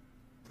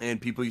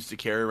 and people used to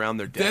carry around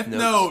their Death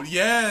Notes. Note,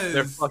 yes,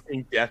 their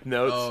fucking Death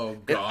Notes. Oh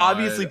God. And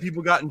obviously,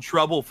 people got in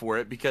trouble for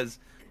it because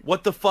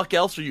what the fuck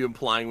else are you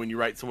implying when you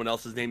write someone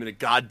else's name in a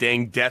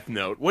goddamn Death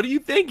Note? What are you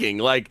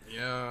thinking?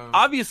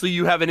 Obviously,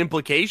 you have an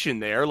implication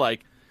there.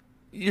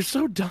 You're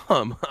so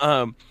dumb.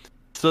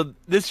 So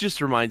this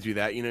just reminds me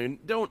that,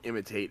 don't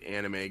imitate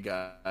anime,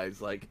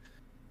 guys.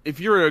 If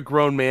you're a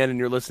grown man and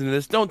you're listening to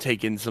this, don't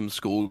take in some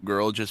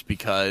schoolgirl just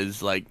because,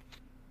 that's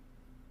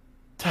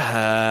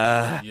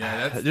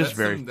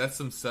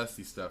some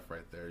sussy stuff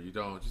right there.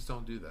 Just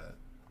don't do that.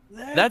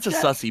 That's a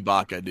sussy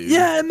baka, dude.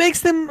 Yeah, it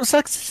makes them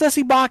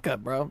sussy baka,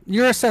 bro.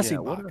 You're a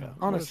sussy baka,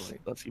 honestly.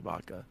 Sussy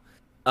baka.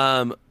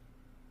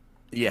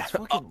 Yeah. It's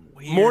fucking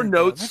weird, More bro.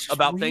 notes That's just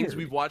about things weird.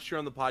 we've watched here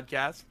on the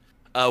podcast.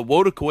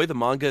 Wodakoi, the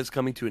manga, is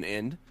coming to an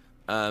end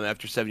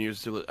after 7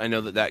 years. I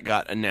know that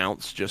got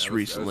announced just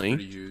recently. That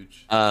was pretty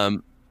huge.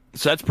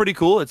 So that's pretty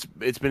cool. It's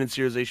been in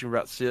serialization for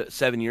about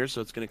 7 years,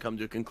 so it's going to come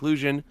to a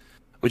conclusion,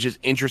 which is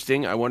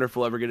interesting. I wonder if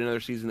we'll ever get another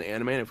season of the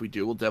anime, and if we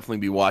do, we'll definitely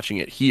be watching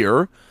it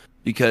here,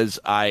 because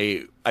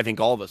I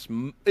think all of us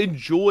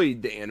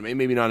enjoyed the anime.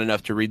 Maybe not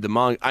enough to read the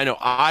manga. I know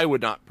I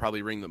would not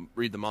probably read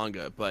the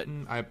manga, but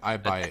I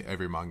buy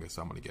every manga,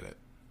 so I'm gonna get it.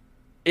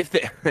 if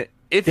they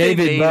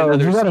David, made bro,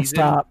 another you gotta season,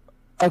 stop.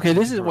 Okay,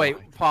 wait,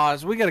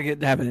 pause. We gotta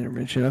have an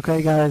intervention,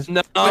 okay, guys?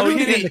 No,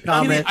 Everybody Kenny, in the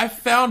comment. I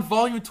found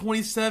volume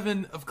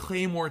 27 of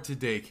Claymore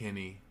today,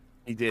 Kenny.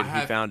 he did. He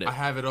found it. I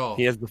have it all.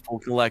 He has the full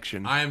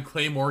collection. I am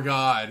Claymore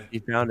God. He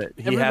found it.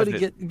 He Everybody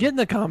has it. get in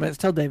the comments.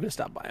 Tell David to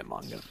stop buying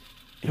manga.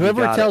 He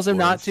Whoever got tells it, him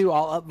not boys. to,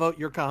 I'll upvote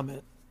your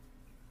comment.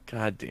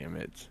 God damn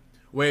it.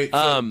 Wait,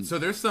 so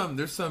there's some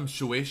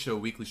Shueisha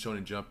Weekly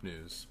Shonen Jump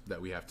news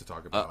that we have to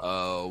talk about.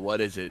 Uh-oh. What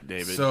is it,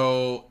 David?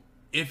 So,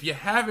 if you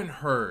haven't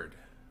heard,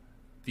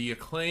 the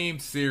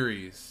acclaimed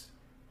series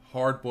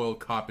Hard-Boiled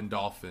Cop and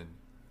Dolphin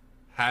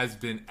has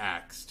been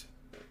axed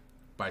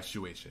by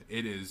Shueisha.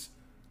 It is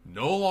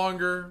no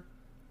longer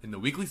in the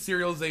weekly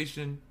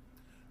serialization.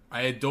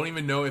 I don't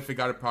even know if it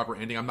got a proper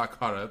ending. I'm not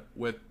caught up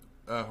with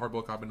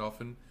Hard-Boiled Cop and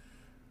Dolphin.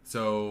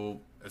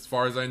 So, as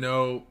far as I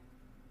know,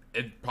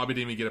 it probably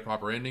didn't even get a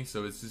proper ending,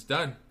 so it's just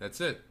done. That's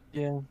it.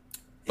 Yeah.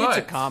 But-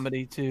 It's a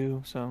comedy,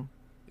 too, so.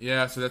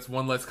 Yeah, so that's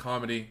one less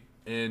comedy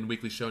in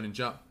Weekly Shonen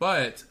Jump.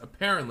 But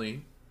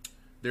apparently,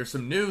 there's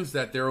some news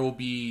that there will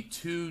be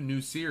 2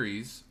 new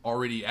series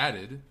already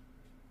added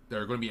that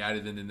are going to be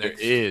added in the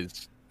next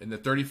in the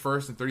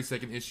 31st and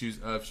 32nd issues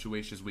of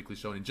Shueisha's Weekly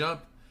Shonen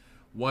Jump.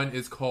 One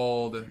is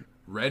called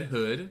Red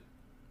Hood,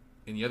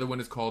 and the other one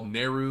is called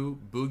Neru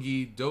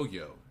Boogie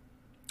Dogyo,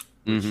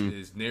 which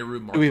is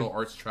Neru Martial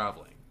Arts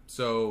Traveling.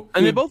 So,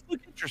 And they both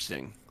look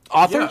interesting.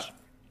 Authors?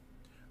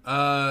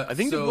 I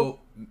think they're so. both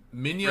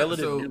Minya,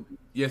 relative so new.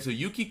 yeah, so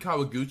Yuki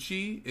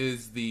Kawaguchi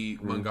is the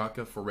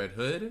mangaka for Red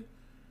Hood.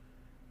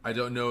 I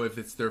don't know if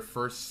it's their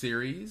first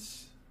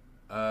series.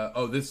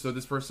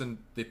 This person,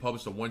 they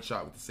published a one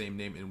shot with the same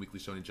name in Weekly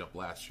Shonen Jump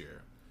last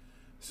year.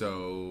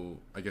 So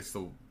I guess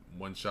the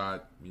one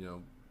shot,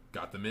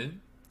 got them in.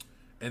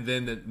 And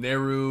then the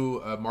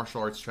Neru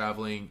Martial Arts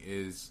Traveling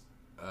is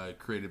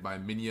created by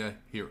Minya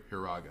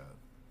Hiraga,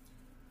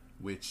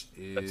 which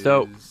is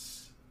dope.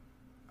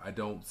 I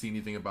don't see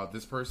anything about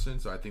this person,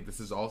 so I think this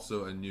is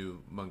also a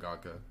new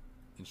mangaka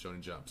in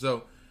Shonen Jump.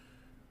 So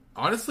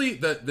honestly,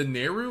 the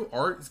Neru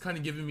art is kind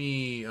of giving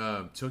me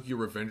Tokyo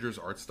Revengers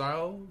art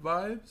style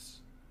vibes,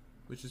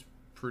 which is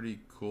pretty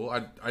cool.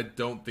 I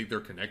don't think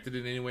they're connected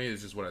in any way.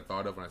 It's just what I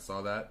thought of when I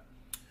saw that.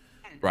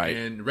 Right.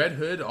 And Red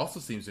Hood also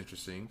seems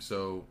interesting.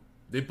 So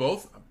they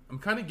both, I'm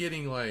kind of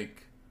getting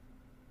like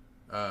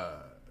the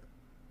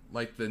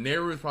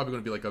Neru is probably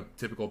going to be like a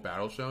typical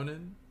battle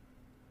shonen.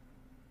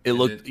 It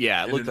looked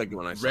And like then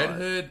when I saw Red it.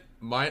 Hood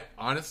might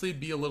honestly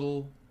be a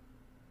little.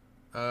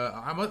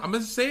 I'm gonna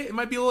say it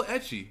might be a little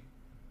etchy.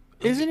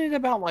 Isn't it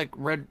about, like,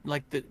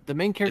 the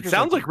main character? It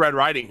sounds like Red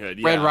Riding Hood.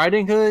 Yeah. Red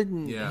Riding Hood,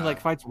 and Yeah. he,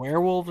 like, fights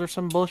werewolves or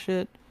some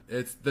bullshit?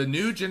 It's the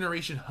new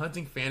generation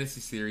hunting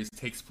fantasy series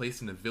takes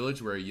place in a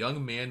village where a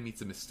young man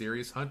meets a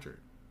mysterious hunter.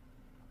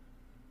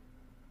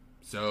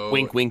 So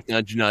Wink, wink,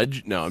 nudge,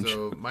 nudge. No, I'm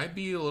so might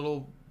be a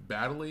little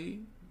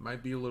battly.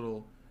 Might be a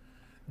little.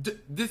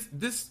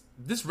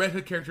 This Red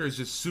Hood character is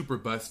just super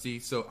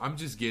busty. So I'm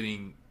just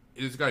getting.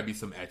 There's got to be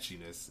some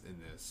etchiness in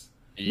this.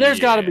 There's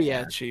got to be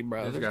etchy,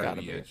 bro. There's There's got got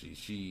to to be be.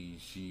 etchy.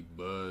 She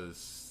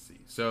busty.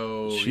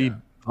 So She yeah.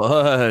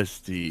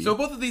 busty. So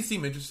both of these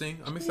seem interesting.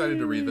 I'm excited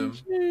to read them.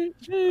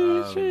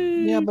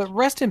 Yeah, but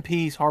rest in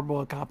peace,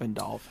 Hardboiled Cop and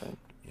Dolphin.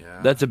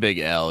 Yeah, That's a big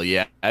L.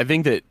 Yeah, I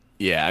think that.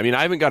 Yeah, I mean,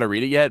 I haven't got to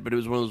read it yet, but it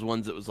was one of those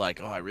ones that was like,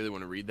 oh, I really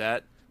want to read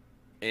that.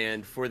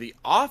 And for the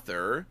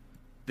author,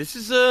 this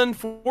is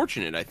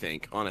unfortunate. I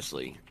think,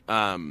 honestly.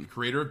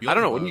 creator of I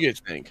don't know. What do you guys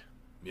think?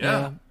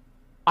 Yeah.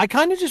 I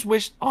kind of just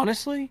wish,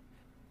 honestly,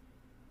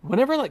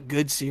 whenever like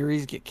good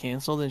series get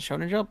canceled in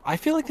Shonen Jump, I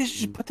feel like they should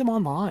just put them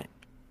online.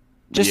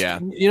 Just Yeah.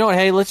 you know what?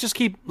 Hey, let's just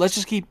keep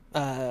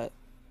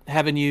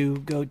having you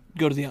go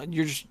to the.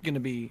 You're just gonna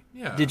be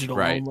digital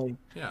Right. only,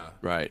 Yeah.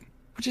 Right.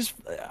 which is.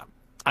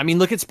 I mean,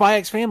 look at Spy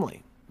X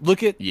Family.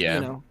 Look at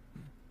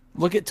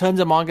look at tons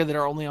of manga that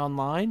are only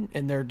online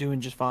and they're doing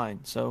just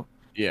fine. So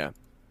Yeah.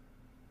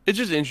 It's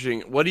just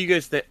interesting. What do you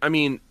guys think? I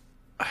mean,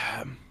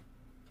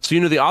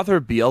 so the author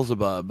of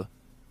Beelzebub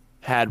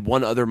had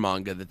one other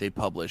manga that they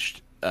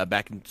published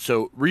back in.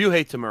 So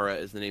Ryuhei Tamura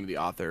is the name of the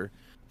author.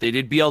 They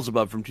did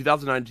Beelzebub from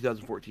 2009 to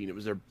 2014. It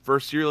was their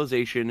first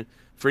serialization.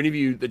 For any of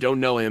you that don't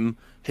know him,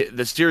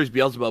 the series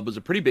Beelzebub was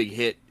a pretty big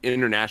hit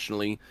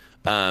internationally.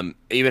 It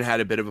even had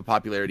a bit of a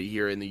popularity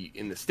here in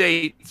the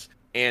States.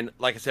 And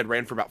like I said,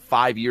 ran for about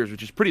 5 years,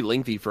 which is pretty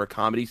lengthy for a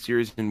comedy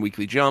series in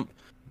Weekly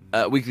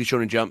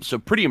Shonen Jump. So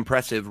pretty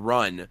impressive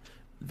run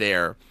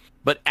there.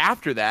 But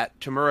after that,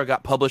 Tamura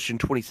got published in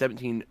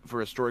 2017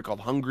 for a story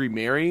called Hungry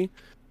Mary.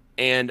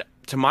 and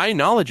to my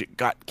knowledge, it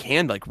got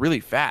canned like really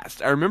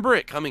fast. I remember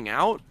it coming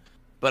out,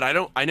 but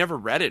I never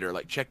read it or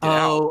like checked it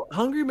out. Oh,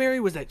 Hungry Mary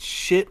was that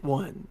shit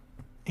one.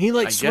 He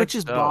like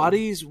switches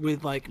bodies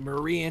with like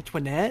Marie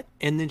Antoinette,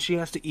 and then she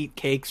has to eat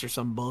cakes or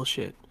some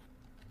bullshit.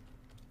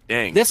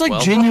 Dang, that's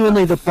like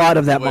genuinely the plot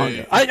of that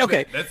manga.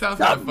 That sounds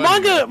kind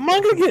of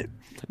funny.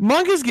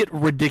 Mangas get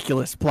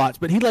ridiculous plots,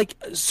 but he's like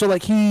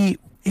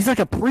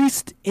a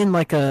priest in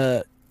like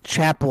a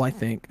chapel, I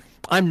think.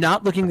 I'm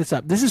not looking this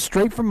up. This is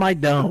straight from my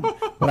dome,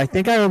 but I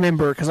think I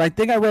remember because I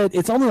think I read.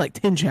 It's only like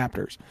 10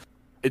 chapters.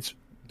 It's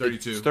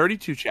 32. It's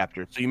 32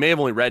 chapters, so you may have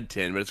only read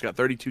 10, but it's got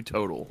 32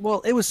 total. Well,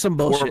 it was some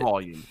bullshit. 4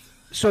 volumes.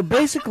 So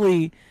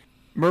basically,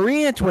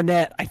 Marie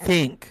Antoinette, I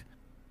think,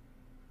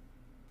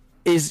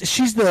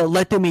 she's the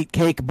let them eat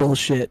cake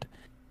bullshit.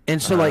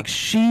 And so, like,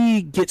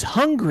 she gets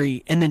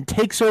hungry and then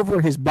takes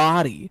over his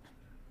body.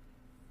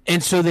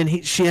 And so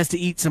then she has to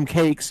eat some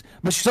cakes.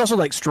 But she's also,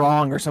 like,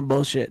 strong or some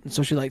bullshit. And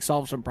so she, like,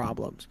 solves some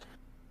problems.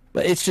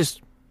 But it's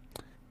just...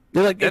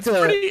 They're like, that's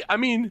pretty... I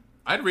mean...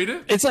 I'd read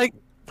it. It's like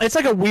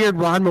a weird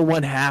Ranma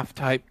 1/2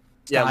 type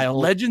style. Yeah,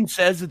 legend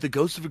says that the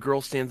ghost of a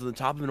girl stands on the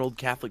top of an old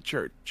Catholic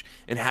church,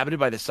 inhabited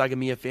by the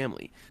Sagamiya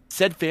family.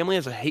 Said family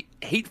has a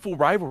hateful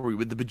rivalry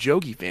with the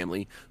Bajogi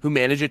family, who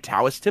manage a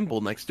Taoist temple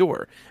next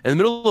door. In the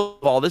middle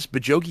of all this,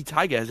 Bajogi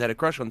Taiga has had a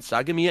crush on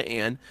Sagamiya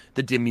Anne,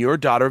 the demure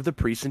daughter of the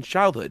priest since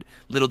childhood.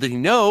 Little did he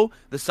know,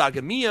 the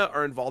Sagamiya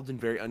are involved in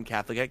very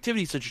un-Catholic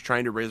activities, such as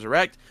trying to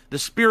resurrect the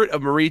spirit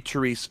of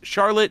Marie-Therese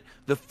Charlotte,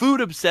 the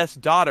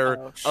food-obsessed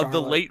daughter of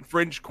the late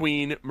French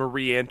queen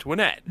Marie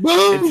Antoinette.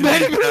 Boom,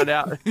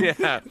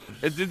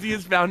 and since he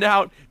has found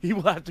out, he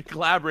will have to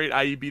collaborate,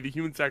 i.e. be the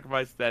human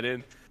sacrifice to that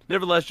end.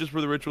 Nevertheless, just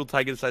for the ritual,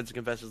 Taiga decides to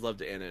confess his love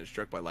to Anna and is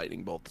struck by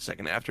lightning bolt the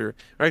second after.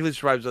 Miraculously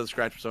survives without a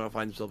scratch, but somehow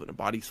finds himself in a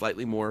body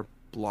slightly more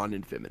blonde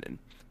and feminine.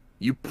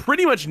 You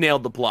pretty much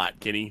nailed the plot,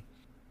 Kenny.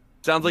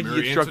 Sounds like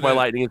you get struck by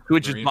lightning and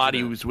switches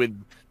body was with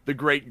the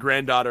great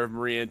granddaughter of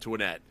Marie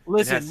Antoinette.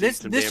 Listen,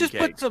 this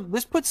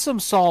just puts some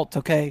salt,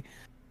 okay?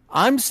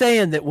 I'm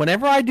saying that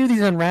whenever I do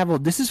these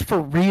Unraveled, this is for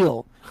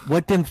real.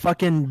 What them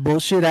fucking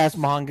bullshit ass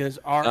mangas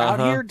are out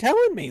here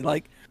telling me,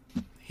 like.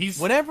 He's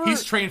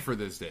trained for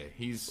this day.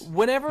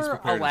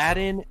 Whenever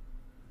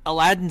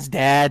Aladdin's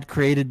dad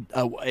created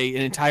an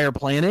entire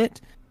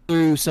planet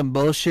through some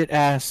bullshit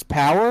ass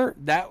power,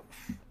 that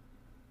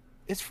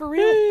it's for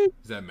real. Is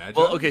that magic?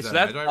 Well, okay, so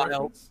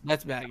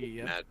that's Maggie.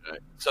 Yeah. Magi.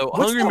 So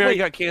Hungry Mary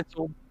got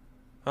canceled.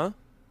 Huh?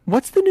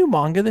 What's the new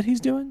manga that he's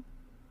doing?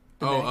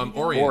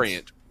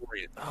 Orient.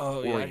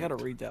 Oh yeah, I gotta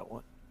read that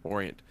one.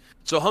 Orient.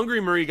 So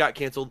Hungry Mary got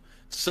canceled.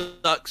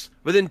 Sucks.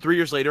 But then 3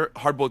 years later,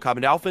 Hardboiled Cop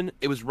and Dolphin,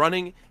 it was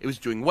running, it was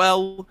doing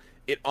well.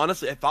 It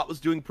honestly, I thought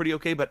was doing pretty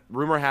okay, but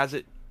rumor has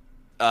it,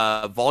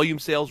 volume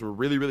sales were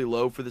really, really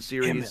low for the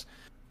series.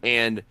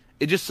 And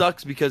it just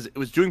sucks because it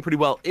was doing pretty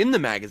well in the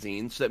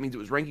magazine, so that means it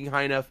was ranking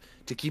high enough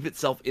to keep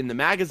itself in the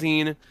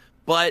magazine,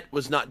 but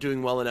was not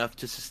doing well enough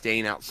to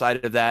sustain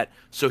outside of that.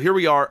 So here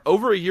we are,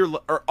 over a year,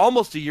 or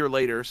almost a year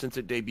later since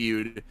it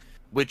debuted,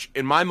 which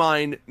in my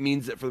mind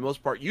means that for the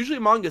most part, usually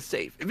manga's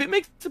safe. If it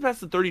makes it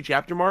past the 30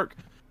 chapter mark,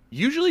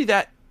 usually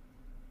that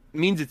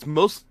means it's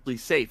mostly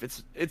safe.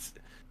 It's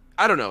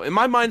I don't know. In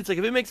my mind, it's like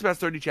if it makes it past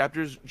 30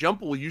 chapters,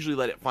 Jump will usually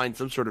let it find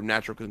some sort of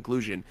natural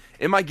conclusion.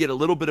 It might get a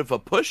little bit of a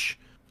push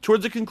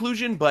towards a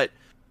conclusion, but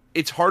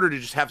it's harder to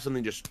just have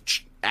something just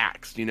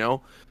axed, you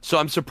know? So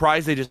I'm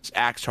surprised they just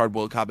axed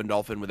Hardboiled Cop and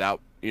Dolphin without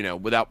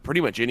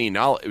pretty much any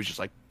knowledge. It was just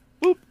like,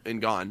 boop,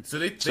 and gone. So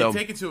they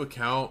take into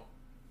account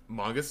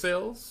manga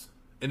sales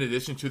in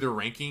addition to their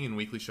ranking in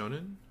Weekly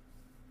Shonen?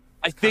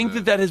 I think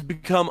that has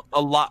become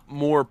a lot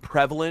more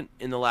prevalent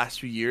in the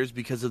last few years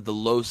because of the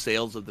low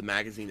sales of the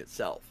magazine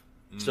itself.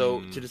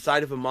 So to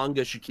decide if a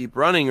manga should keep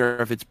running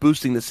or if it's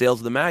boosting the sales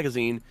of the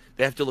magazine,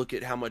 they have to look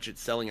at how much it's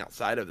selling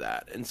outside of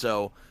that. And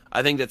so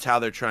I think that's how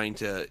they're trying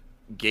to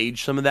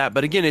gauge some of that.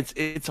 But again,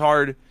 it's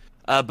hard.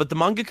 But the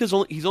mangaka's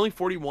he's only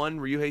 41,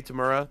 Ryuhei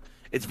Tamura.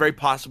 It's very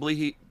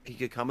possibly he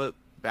could come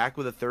back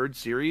with a third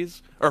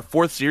series or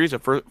fourth series,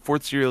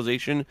 fourth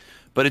serialization.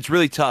 But it's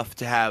really tough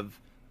to have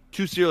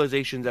 2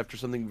 serializations after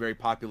something very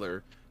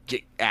popular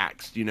get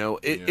axed, you know?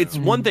 It's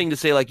one thing to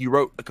say, like, you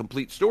wrote a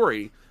complete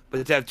story,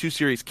 but to have 2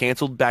 series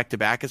canceled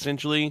back-to-back,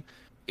 essentially,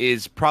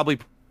 is probably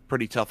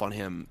pretty tough on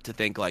him to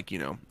think, like,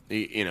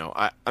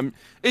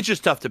 it's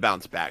just tough to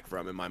bounce back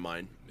from, in my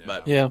mind. Yeah.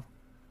 But yeah.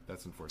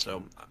 That's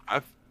unfortunate.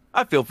 So,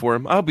 I feel for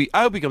him. I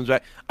hope he comes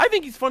back. I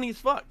think he's funny as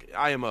fuck,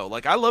 IMO.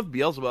 Like, I love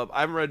Beelzebub.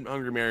 I haven't read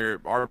Hungry Mary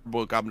or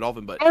Hardboiled Cop and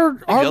Dolphin, but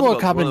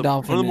Hardboiled Cop and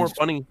Dolphin one of the more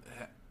funny...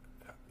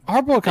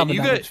 Hardboiled Cop and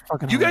Dolphin is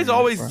fucking You guys hilarious,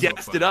 always bro.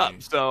 guessed it up,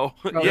 so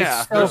Bro,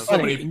 yeah. There's so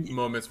many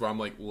moments where I'm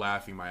like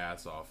laughing my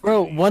ass off.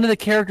 Bro, one of the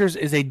characters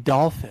is a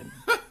dolphin.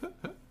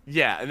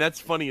 Yeah, and that's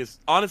funny. Is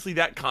honestly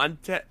that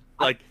content,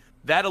 like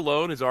that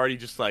alone, is already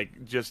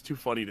just too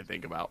funny to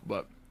think about.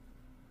 But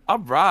all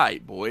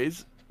right,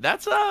 boys,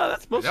 that's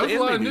most that of the was a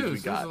lot of anime news. we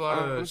got. That was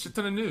a lot of shit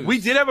ton of news. We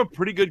did have a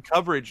pretty good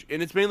coverage,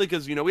 and it's mainly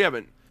because we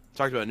haven't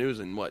talked about news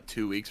in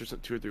 2 weeks or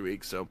 2 or 3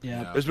 weeks. So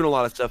Yeah. there's been a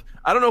lot of stuff.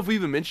 I don't know if we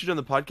even mentioned on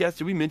the podcast.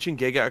 Did we mention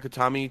Gege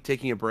Akutami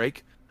taking a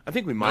break? I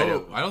think we might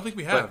have. I don't think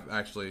we have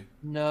actually.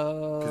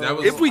 No. That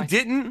was, If we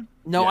didn't,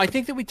 No, Yeah. I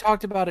think that we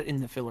talked about it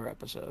in the filler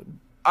episode.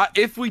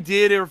 if we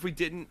did or if we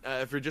didn't,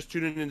 if you're just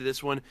tuning into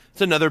this one,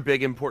 it's another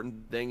big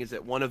important thing is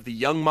that one of the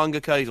young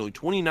mangaka, he's only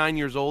 29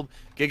 years old,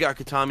 Gege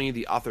Akutami,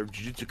 the author of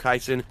Jujutsu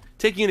Kaisen,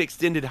 taking an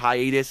extended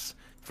hiatus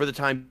for the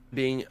time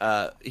being.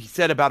 He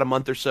said about a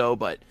month or so,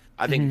 but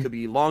I think it could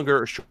be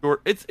longer or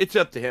short. It's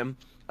up to him.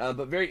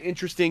 But very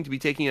interesting to be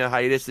taking a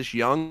hiatus this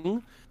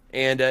young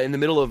and in the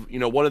middle of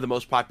one of the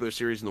most popular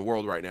series in the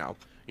world right now.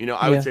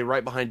 I would say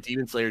right behind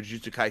Demon Slayer,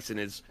 Jujutsu Kaisen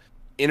is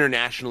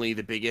internationally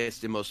the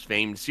biggest and most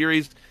famed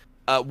series.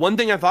 One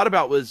thing I thought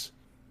about was,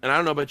 and I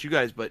don't know about you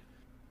guys, but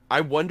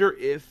I wonder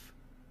if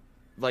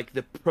like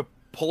the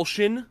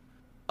propulsion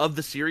of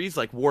the series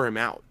like wore him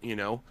out.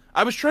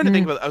 I was trying to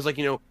think about it. I was like,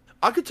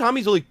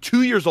 Akutami's only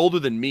 2 years older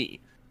than me,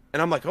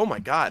 and I'm like, oh my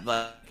god,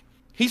 like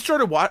he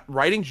started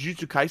writing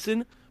Jujutsu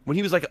Kaisen when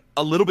he was like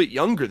a little bit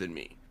younger than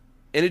me.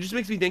 And it just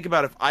makes me think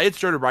about if I had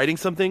started writing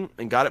something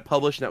and got it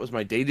published and that was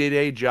my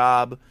day-to-day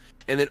job,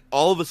 and then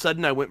all of a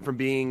sudden I went from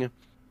being,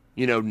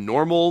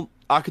 normal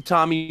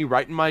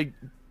Akutami,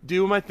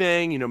 doing my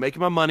thing, making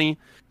my money,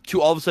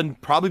 to all of a sudden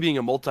probably being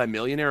a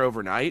multi-millionaire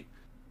overnight.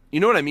 You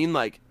know what I mean?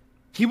 Like,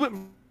 he went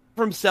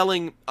from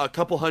selling a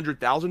couple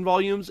 100,000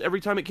 volumes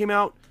every time it came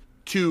out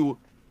to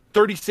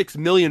 36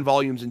 million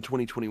volumes in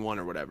 2021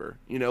 or whatever.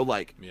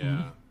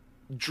 Yeah.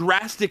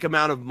 Drastic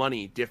amount of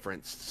money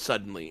difference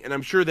suddenly. And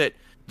I'm sure that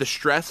the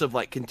stress of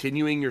like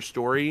continuing your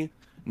story,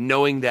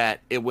 knowing that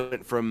it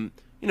went from,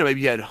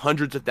 maybe you had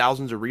hundreds of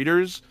thousands of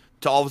readers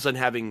to all of a sudden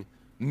having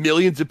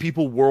millions of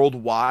people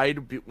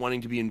worldwide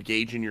wanting to be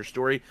engaged in your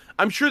story.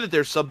 I'm sure that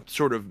there's some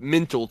sort of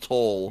mental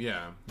toll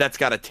that's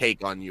got to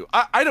take on you.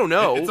 I don't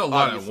know. It's a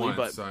lot at once.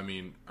 But... So,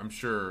 I'm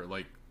sure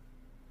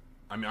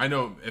I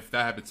know if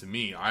that happened to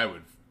me, I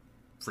would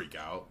freak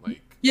out.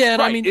 Yeah,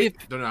 and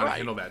don't know how to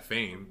handle that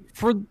fame.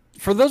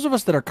 For those of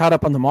us that are caught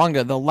up on the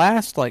manga, the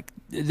last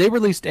they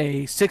released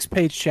a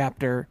 6-page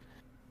chapter,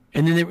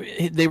 and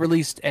then they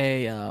released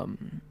a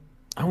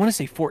I want to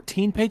say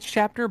 14-page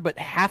chapter, but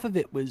half of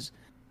it was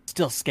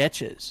still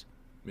sketches.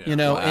 Yeah.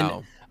 Wow.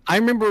 And I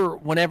remember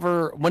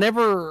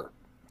whenever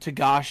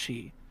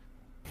Togashi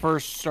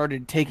first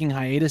started taking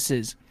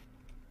hiatuses,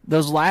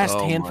 those last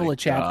handful of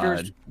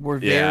chapters were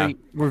very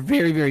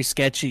very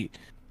sketchy.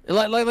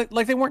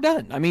 Like they weren't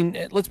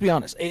done. Let's be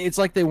honest. It's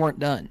like they weren't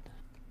done.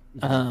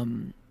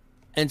 And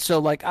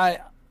so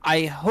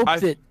I hope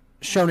that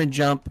Shonen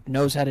Jump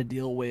knows how to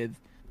deal with,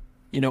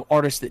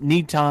 artists that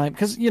need time.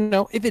 Because,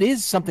 if it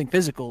is something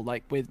physical,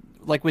 like with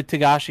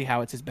Togashi,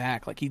 how it's his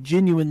back, like he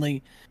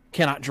genuinely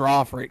cannot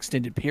draw for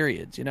extended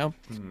periods,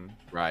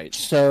 Right.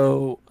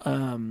 So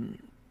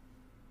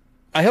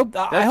I hope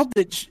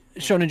that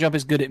Shonen Jump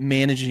is good at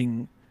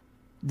managing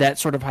that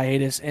sort of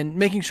hiatus and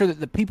making sure that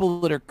the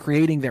people that are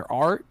creating their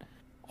art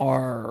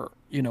are,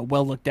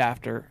 well looked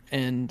after.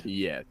 And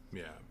yeah.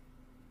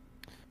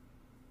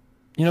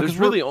 There's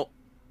really... Oh,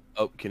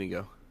 can you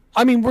go?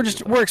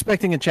 We're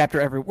expecting a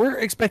chapter we're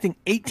expecting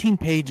 18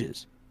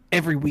 pages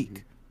every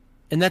week.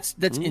 And that's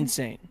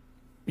insane,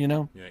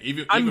 Yeah,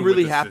 even I'm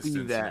really happy that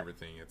and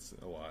everything, it's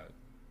a lot.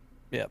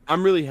 Yeah.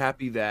 I'm really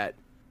happy that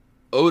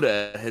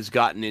Oda has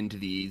gotten into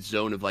the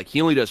zone of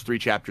he only does 3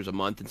 chapters a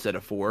month instead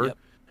of 4. Yep.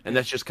 And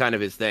that's just kind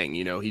of his thing,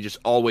 he just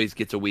always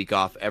gets a week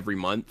off every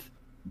month.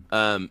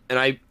 And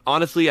I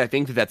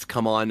think that's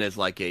come on as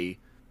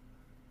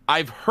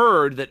I've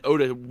heard that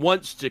Oda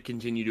wants to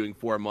continue doing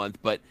 4 a month,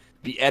 but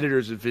the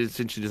editors have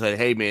essentially decided,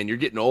 hey man, you're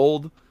getting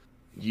old.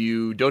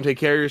 You don't take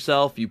care of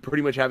yourself. You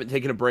pretty much haven't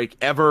taken a break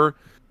ever.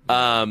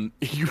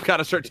 You've got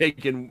to start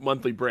taking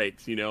monthly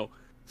breaks, So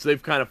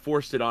they've kind of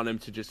forced it on him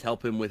to just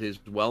help him with his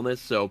wellness.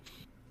 So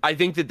I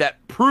think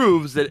that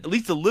proves that at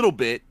least a little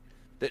bit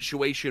that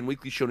Shueisha and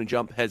Weekly Shonen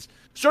Jump has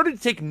started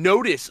to take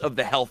notice of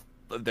the health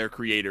of their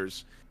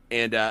creators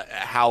and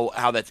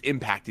how that's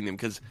impacting them.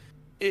 Because,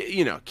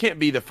 can't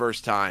be the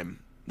first time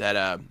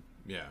that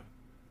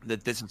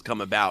that this has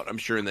come about. I'm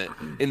sure in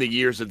the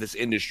years of this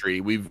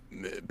industry,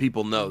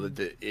 people know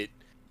that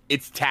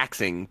it's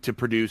taxing to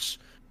produce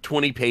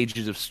 20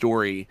 pages of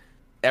story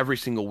every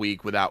single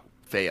week without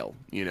fail,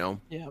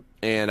 Yeah.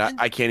 And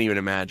I can't even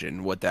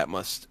imagine what that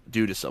must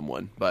do to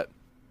someone.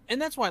 And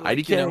that's why,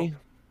 IDK.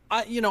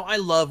 I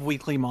love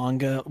weekly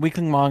manga.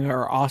 Weekly manga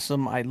are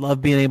awesome. I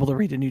love being able to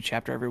read a new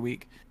chapter every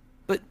week.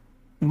 But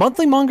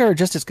monthly manga are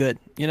just as good.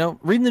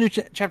 Reading the new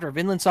chapter of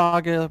Vinland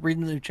Saga,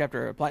 reading the new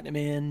chapter of Platinum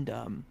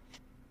End,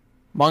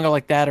 manga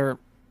like that are,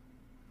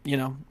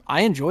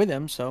 I enjoy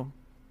them. So,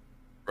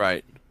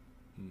 right.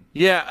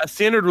 Yeah, a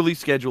standard release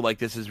schedule like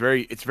this is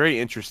very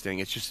interesting.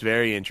 It's just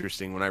very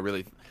interesting when I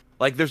really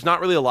there's not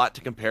really a lot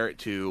to compare it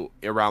to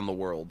around the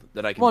world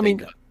that I can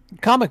think of.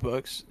 Comic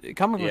books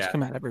come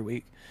out every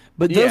week,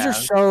 but those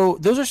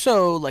are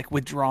so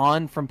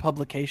withdrawn from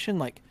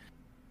publication.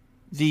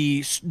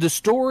 The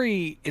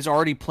story is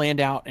already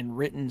planned out and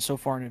written so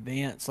far in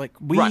advance.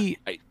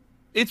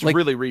 It's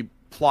really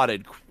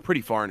plotted pretty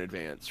far in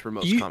advance for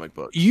most comic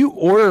books. You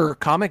order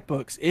comic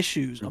books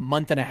issues a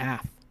month and a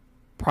half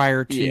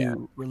prior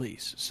to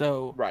release.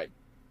 So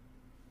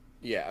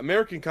Yeah,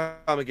 American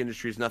comic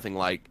industry is nothing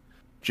like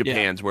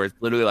Japan's, where it's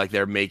literally like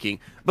they're making.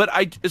 But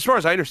as far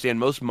as I understand,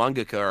 most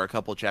mangaka are a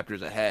couple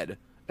chapters ahead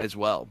as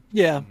well.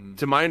 Yeah.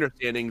 To my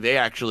understanding, they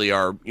actually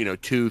are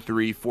 2,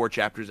 3, 4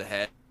 chapters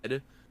ahead,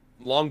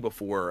 long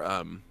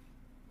before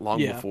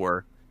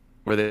before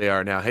where they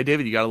are now. Hey,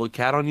 David, you got a little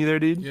cat on you there,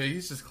 dude? Yeah,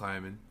 he's just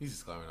climbing. He's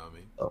just climbing on me.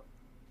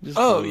 He's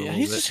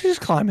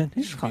just climbing.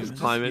 He's He's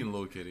just being a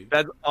little kitty.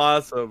 That's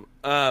awesome.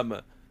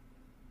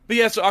 But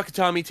yeah, so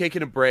Akutami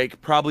taking a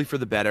break, probably for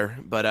the better.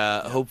 But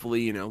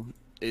hopefully,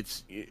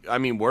 it's. I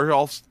mean,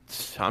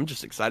 I'm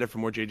just excited for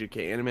more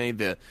JJK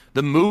anime.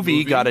 The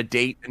movie got a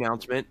date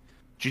announcement.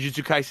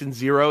 Jujutsu Kaisen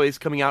 0 is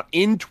coming out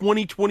in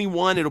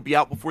 2021. It'll be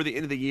out before the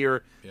end of the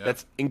year. Yeah.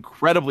 That's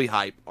incredibly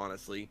hype,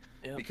 honestly,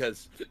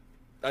 because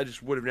I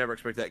just would have never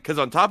expected that. Because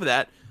on top of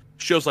that,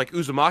 shows like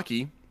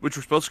Uzumaki, which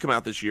were supposed to come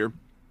out this year,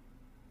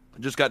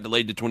 just got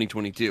delayed to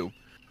 2022,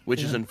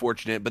 which is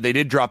unfortunate. But they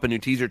did drop a new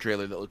teaser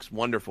trailer that looks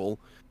wonderful.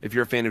 If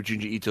you're a fan of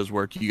Junji Ito's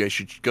work, you guys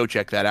should go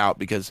check that out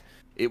because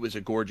it was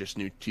a gorgeous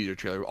new teaser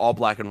trailer, all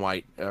black and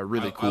white,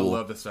 really cool. I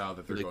love the style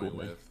that they're going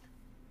with.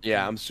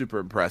 Yeah, I'm super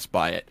impressed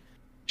by it.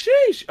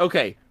 Sheesh.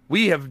 Okay,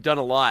 we have done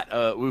a lot.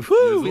 There's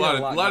a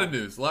lot of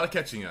news, a lot of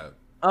catching up.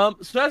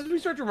 So as we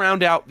start to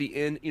round out the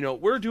end,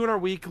 we're doing our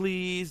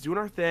weeklies, doing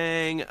our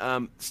thing.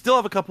 Still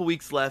have a couple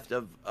weeks left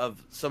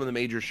of some of the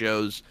major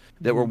shows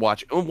that we're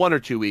watching. 1 or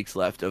 2 weeks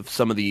left of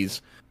some of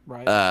these.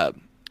 Right.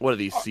 What are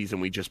these season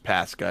we just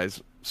passed,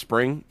 guys?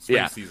 Spring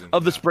season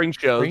of the spring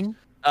shows.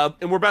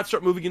 And we're about to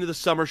start moving into the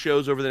summer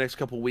shows over the next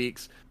couple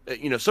weeks.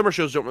 Summer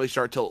shows don't really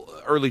start till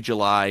early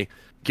July,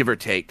 give or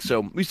take.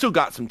 So we still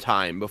got some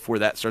time before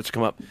that starts to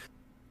come up.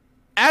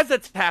 As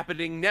that's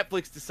happening,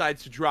 Netflix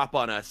decides to drop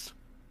on us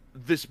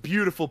this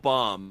beautiful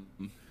bomb,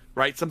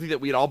 right? Something that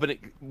we had all been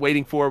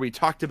waiting for. We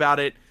talked about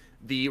it.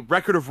 The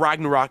Record of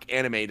Ragnarok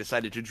anime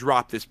decided to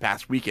drop this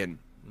past weekend.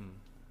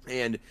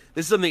 And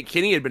this is something that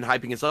Kenny had been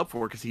hyping us up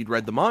for because he'd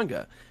read the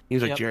manga. He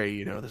was like,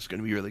 Jerry, this is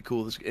going to be really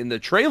cool. And the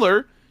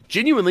trailer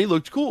genuinely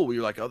looked cool. We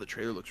were like, oh, the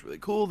trailer looks really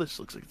cool. This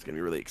looks like it's going to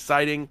be really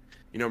exciting.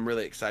 I'm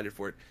really excited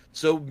for it.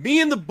 So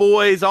me and the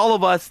boys, all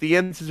of us, the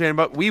Uncensored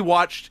Anime Podcast, we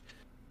watched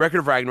Record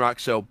of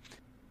Ragnarok. So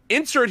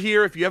insert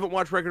here, if you haven't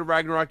watched Record of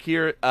Ragnarok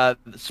here,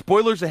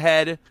 spoilers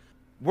ahead.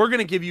 We're going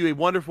to give you a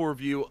wonderful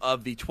review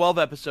of the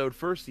 12-episode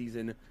first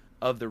season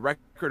of the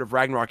Record of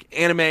Ragnarok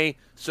anime.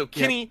 So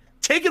Kenny,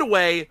 take it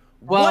away.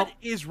 What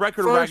is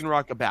Record of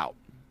Ragnarok about?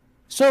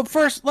 So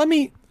first,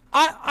 I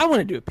want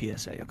to do a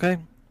PSA, okay?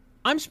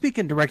 I'm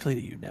speaking directly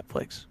to you,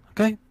 Netflix,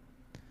 okay?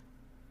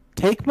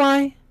 Take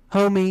my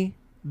homie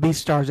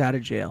Beastars out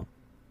of jail.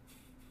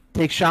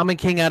 Take Shaman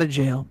King out of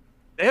jail.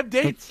 They have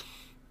dates.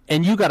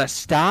 And you gotta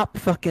stop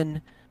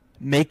fucking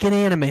making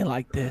anime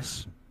like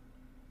this,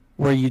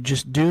 where you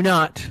just do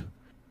not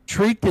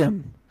treat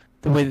them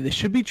the way that they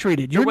should be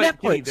treated. You're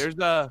Netflix.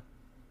 Kenny,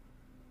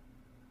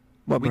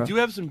 we do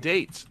have some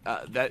dates.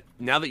 That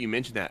now that you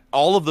mention that,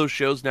 all of those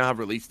shows now have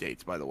release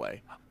dates. By the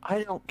way,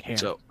 I don't care.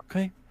 So,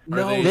 okay,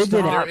 they've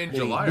been out in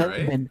July,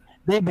 right?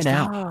 They've been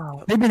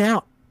out. They've been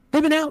out. They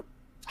have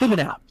been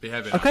out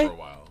for a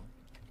while.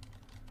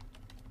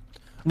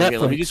 Netflix. Okay,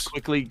 let me just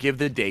quickly give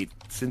the date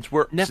since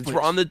we're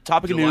on the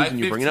topic of news and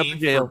you're bringing up the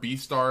jail. For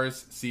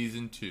Beastars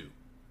season 2.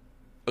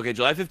 Okay,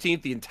 July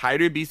 15th, the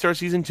entirety of Beastars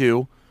season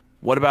 2.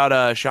 What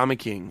about Shaman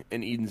King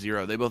and Eden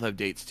Zero? They both have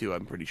dates too.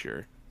 I'm pretty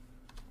sure.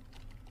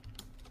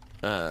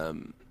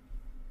 Shaman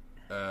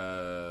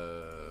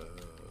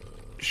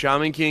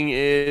King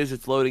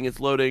it's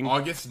loading.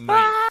 August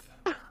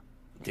 9th.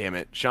 Damn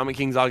it. Shaman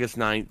King's August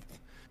 9th.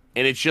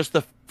 And it's just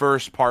the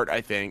first part,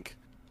 I think.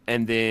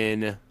 And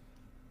then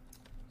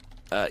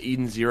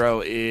Eden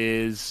Zero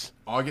is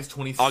August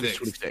 26th. August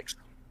 26th.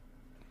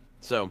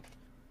 So,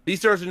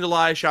 Beastars in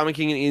July, Shaman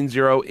King and Eden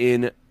Zero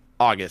in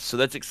August. So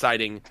that's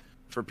exciting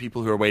for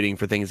people who are waiting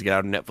for things to get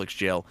out of Netflix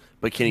jail.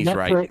 But Kenny's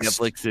right.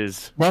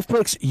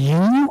 Netflix,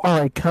 you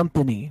are a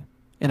company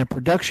and a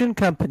production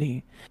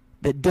company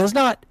that does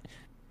not...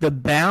 The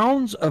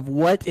bounds of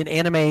what an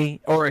anime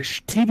or a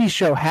TV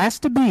show has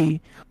to be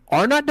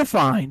are not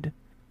defined.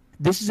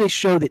 This is a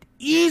show that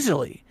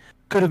easily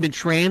could have been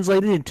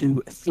translated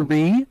into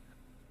 3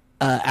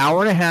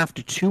 hour and a half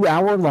to 2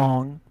 hour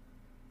long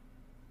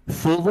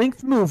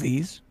full-length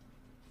movies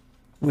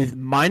with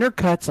minor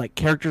cuts like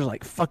characters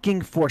like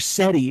fucking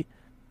Forsetti,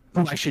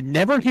 who I should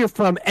never hear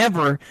from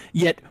ever,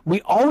 yet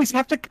we always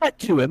have to cut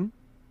to him.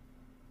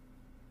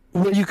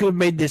 Where you could have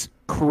made this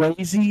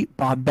crazy,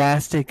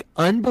 bombastic,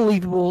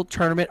 unbelievable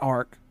tournament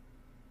arc,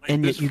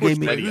 and yet you gave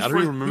me... I don't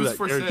even remember that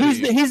character.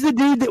 He's the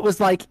dude that was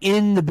like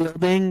in the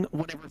building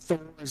whenever Thor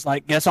was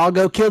like, guess I'll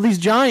go kill these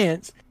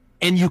giants,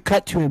 and you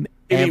cut to him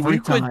every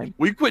time.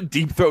 We quit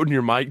deep throating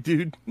your mic,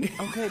 dude.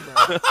 Okay,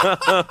 bro.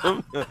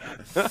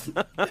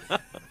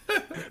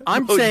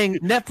 I'm saying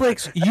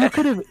Netflix, you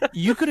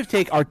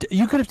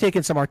could have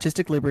taken some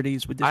artistic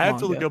liberties with this manga. I have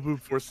to look up who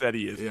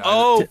Forsetti is. Yeah,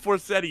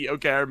 Forsetti.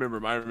 Okay, I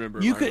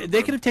remember.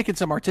 They could have taken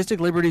some artistic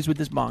liberties with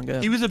this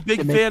manga. He was a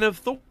big fan of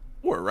Thor,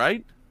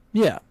 right?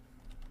 Yeah.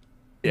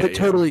 But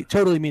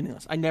totally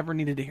meaningless. I never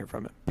needed to hear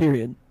from it.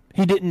 Period.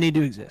 He didn't need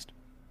to exist.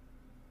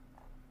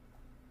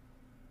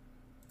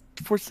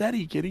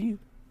 Forseti, kitty.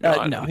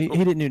 No, he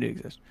didn't need to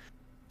exist.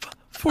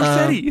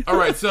 Forseti. All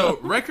right, so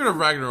Record of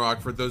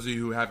Ragnarok, for those of you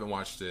who haven't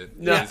watched it.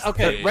 No, is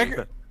okay, a- Record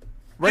of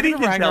Kenny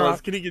can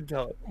Ragnarok.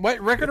 tell us.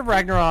 Record of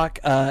Ragnarok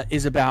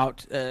is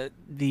about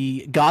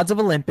the gods of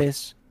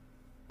Olympus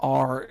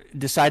are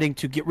deciding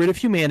to get rid of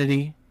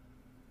humanity,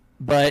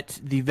 but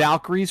the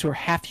Valkyries, who are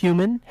half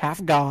human,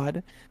 half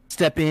god,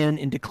 step in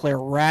and declare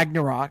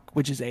Ragnarok,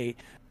 which is a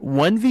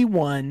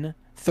 1v1,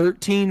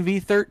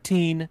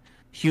 13v13,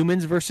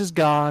 humans versus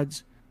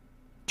gods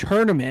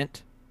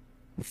tournament.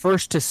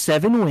 First to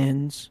 7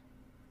 wins,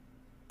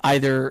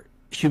 either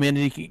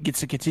humanity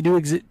gets to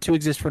continue to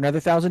exist for another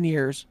 1,000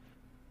 years,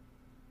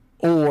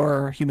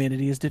 or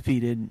humanity is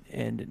defeated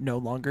and no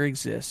longer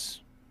exists.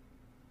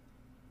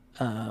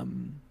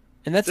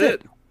 And that's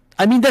it.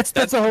 I mean, that's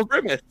the whole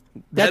premise.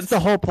 That's the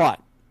whole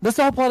plot. That's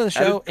the whole plot of the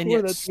show, and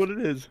yet that's what it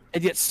is.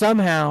 And yet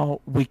somehow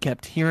we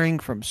kept hearing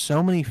from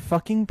so many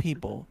fucking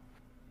people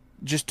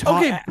just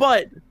talk. Okay,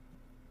 but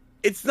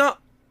it's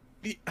not.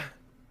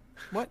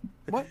 What?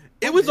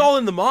 It was all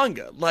in the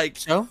manga. Like,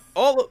 So?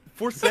 all of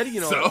Forseti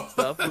and all that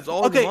stuff was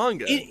all in the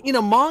manga. In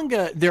a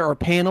manga, there are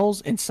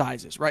panels and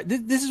sizes, right?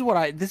 This is what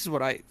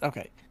I.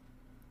 Okay.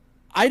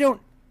 I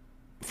don't.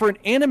 For an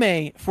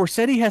anime,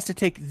 Forseti has to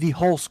take the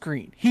whole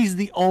screen. He's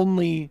the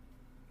only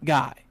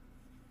guy.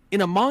 In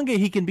a manga,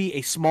 he can be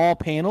a small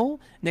panel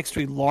next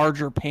to a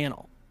larger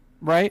panel,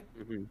 right?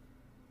 Mm-hmm.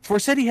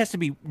 Forseti has to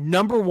be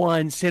number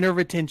one, center of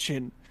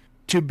attention,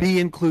 to be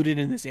included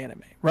in this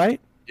anime,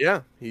 right?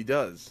 Yeah, he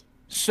does.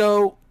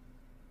 So,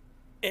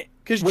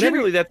 Because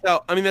generally, that's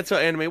how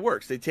anime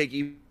works. They take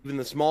even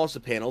the smallest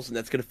of panels, and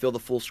that's going to fill the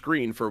full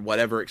screen for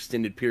whatever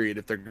extended period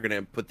if they're going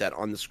to put that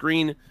on the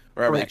screen,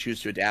 or however they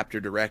choose to adapt or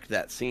direct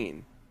that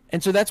scene.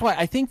 And so that's why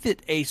I think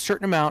that a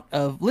certain amount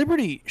of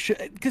liberty should,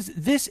 because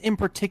this in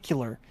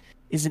particular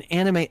is an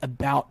anime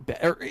about,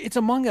 or it's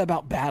a manga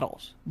about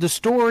battles. The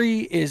story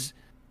is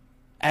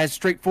as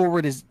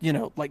straightforward as,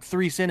 like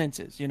 3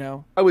 sentences,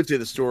 I would say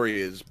the story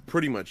is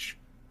pretty much.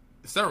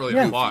 It's not really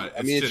a plot.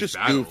 I mean, it's just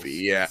battles. goofy.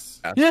 Yeah.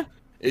 Yeah.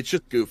 It's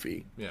just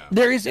goofy. Yeah.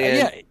 There is,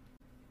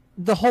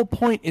 the whole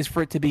point is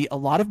for it to be a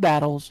lot of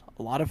battles,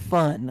 a lot of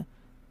fun,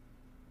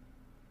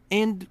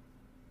 and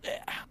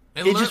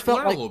And it learn, just felt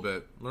learn like a little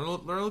bit. Learn a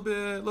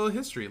little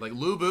history. Like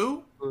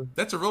Lubu,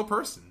 that's a real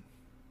person.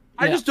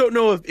 I just don't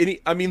know if any.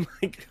 I mean,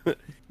 like,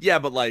 yeah,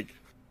 but like,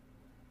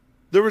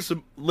 there were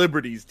some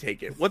liberties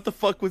taken. What the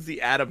fuck was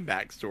the Adam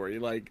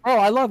backstory? Like, oh,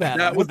 I love Adam.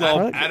 that was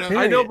all. Adam,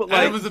 I know, but like,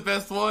 Adam was the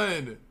best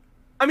one.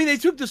 I mean, they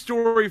took the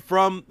story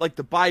from like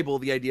the Bible,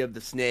 the idea of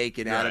the snake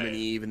and Adam Right. and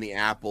Eve and the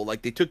apple.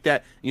 Like, they took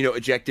that,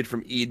 ejected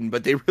from Eden,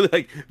 but they really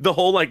like the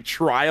whole like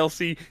trial.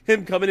 See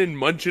him coming in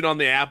munching on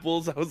the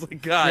apples. I was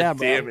like, God Yeah,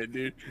 bro. damn it,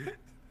 dude.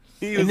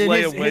 He was And then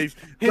laying waste.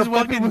 His The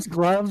weapon fucking- was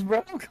gloves,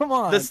 bro. Come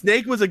on. The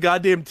snake was a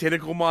goddamn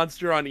tentacle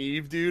monster on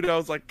Eve, dude. I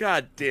was like,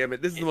 God damn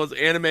it, this is the most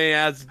anime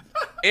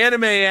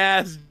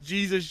ass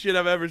Jesus shit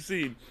I've ever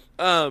seen.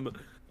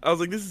 I was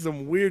like, this is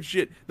some weird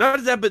shit. Not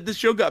just that, but this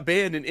show got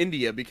banned in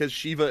India because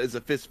Shiva is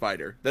a fist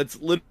fighter.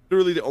 That's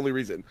literally the only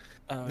reason.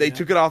 They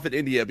took it off in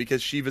India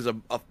because Shiva's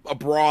a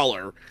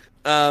brawler.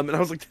 And I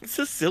was like, that's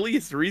the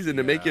silliest reason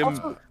to make him.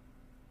 Also,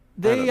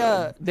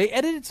 they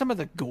edited some of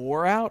the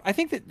gore out. I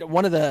think that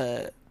one of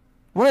the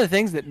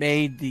things that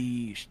made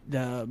the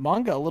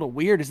manga a little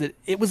weird is that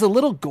it was a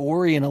little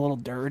gory and a little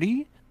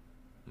dirty.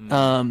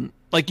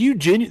 Like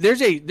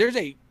there's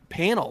a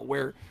panel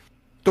where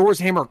Thor's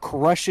hammer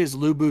crushes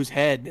Lubu's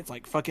head, and it's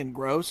like fucking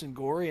gross and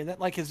gory, and that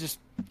like is just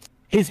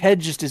his head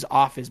just is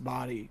off his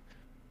body.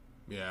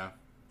 Yeah.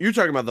 You're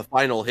talking about the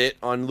final hit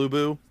on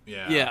Lubu?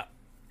 Yeah. Yeah,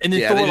 and then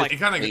Yeah, Thor they like It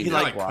kind of He,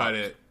 like like, cut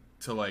it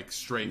to like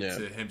straight Yeah.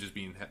 to him just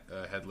being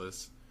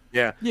headless.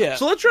 Yeah. Yeah.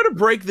 So let's try to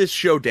break this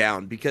show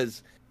down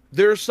because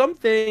there are some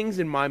things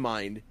in my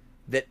mind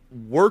that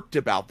worked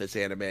about this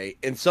anime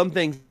and some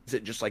things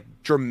that just like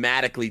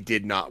dramatically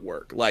did not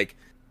work. Like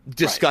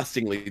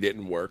disgustingly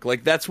didn't work.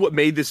 Like that's what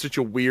made this such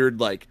a weird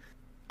like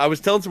I was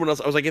telling someone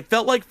else, I was like, it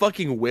felt like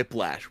fucking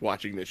Whiplash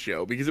watching this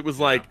show because it was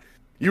like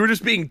you were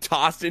just being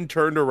tossed and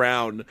turned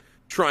around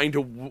trying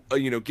to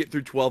get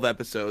through 12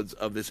 episodes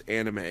of this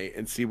anime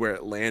and see where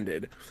it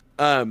landed.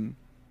 So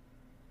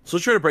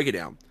let's try to break it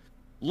down.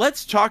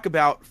 Let's talk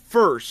about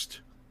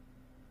first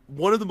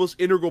one of the most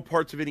integral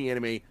parts of any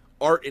anime,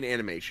 art and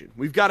animation.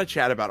 We've got to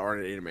chat about art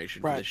and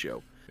animation for this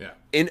show. Yeah.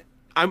 And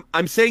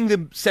I'm saying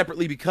them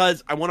separately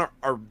because I want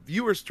our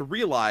viewers to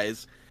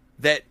realize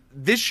that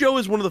this show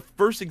is one of the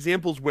first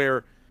examples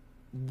where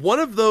one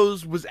of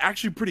those was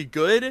actually pretty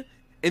good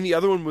and the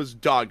other one was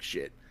dog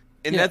shit.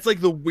 And that's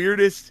like the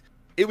weirdest.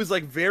 It was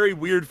like very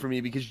weird for me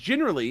because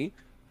generally,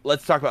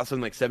 let's talk about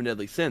something like Seven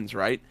Deadly Sins,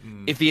 right?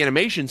 If the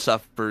animation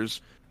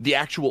suffers, the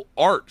actual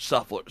art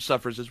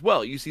suffers as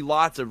well. You see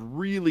lots of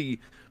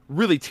really,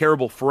 really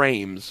terrible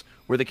frames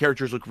where the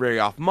characters look very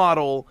off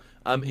model.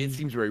 It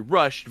seems very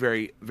rushed,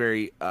 very,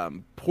 very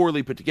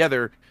poorly put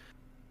together.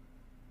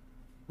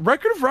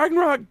 Record of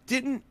Ragnarok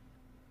didn't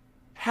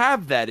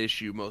have that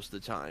issue most of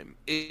the time.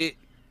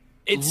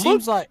 it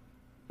seems like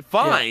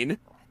fine.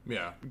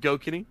 Yeah. Go,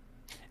 Kenny.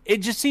 It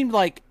just seemed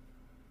like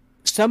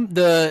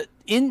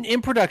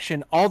in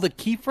production, all the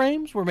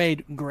keyframes were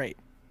made great,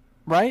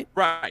 right?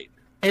 Right.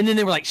 And then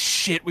they were like,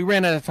 "Shit, we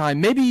ran out of time.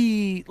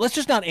 Maybe let's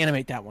just not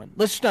animate that one.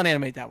 Let's just not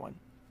animate that one.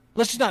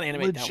 Let's just not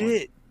animate that one.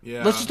 Legit.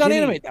 Yeah. Let's just not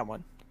animate that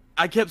one."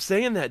 I kept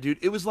saying that, dude.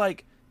 It was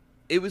like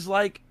the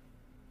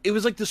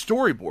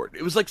storyboard.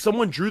 It was like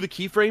someone drew the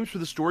keyframes for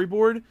the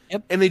storyboard,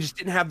 Yep. and they just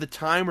didn't have the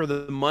time or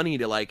the money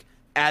to like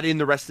add in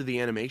the rest of the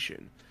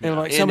animation. They were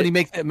like, And somebody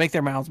make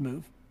their mouths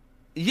move.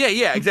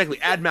 Yeah, exactly.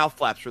 Add mouth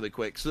flaps really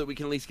quick so that we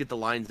can at least get the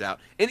lines out.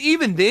 And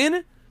even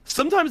then,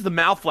 sometimes the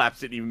mouth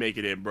flaps didn't even make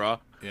it in, bro.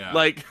 Yeah.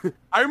 Like,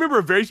 I remember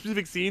a very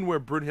specific scene where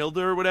Brunhilde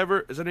or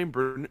whatever, is her name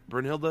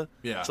Brunhilde?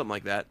 Yeah. Something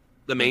like that.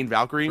 The main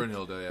Valkyrie.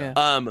 Brunhilde,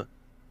 yeah.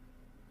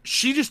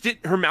 She just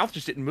her mouth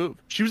just didn't move.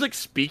 She was like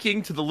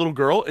speaking to the little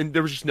girl and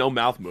there was just no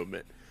mouth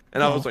movement.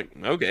 And I was like,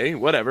 okay,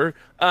 whatever.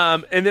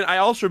 And then I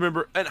also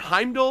remember, and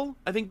Heimdall,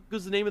 I think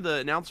was the name of the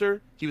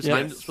announcer. He was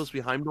supposed to be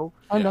Heimdall.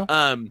 I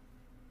know.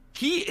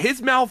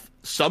 His mouth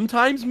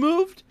sometimes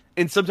moved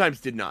and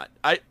sometimes did not.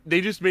 They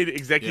just made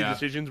executive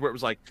decisions where it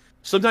was like,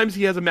 sometimes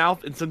he has a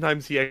mouth and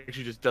sometimes he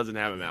actually just doesn't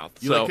have a mouth.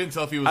 You so couldn't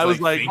tell if he was, I was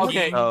thinking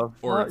okay,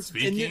 or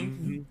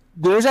speaking.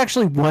 There's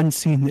actually one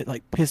scene that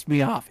like pissed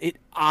me off. It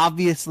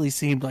obviously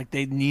seemed like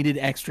they needed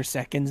extra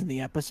seconds in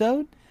the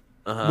episode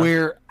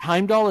where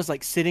Heimdall is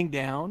like sitting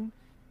down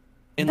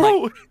and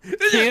like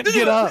can't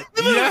get up.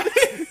 Yeah.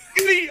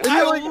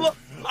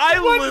 I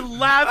would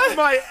laugh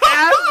my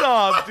ass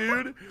off,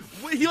 dude.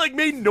 He like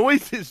made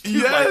noises. Too,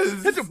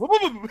 Yes. Like,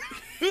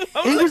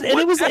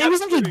 It was like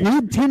a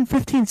good 10,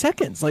 15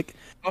 seconds. Like,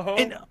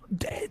 and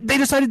they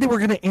decided they were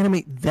going to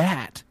animate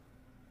that.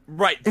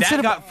 Right. Instead That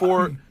of- got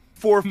four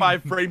or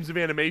 5 frames of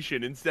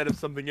animation instead of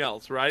something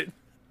else, right?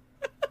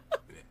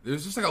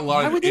 There's just like a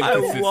lot of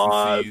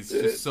inconsistencies.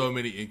 Just so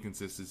many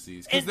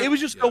inconsistencies. And it was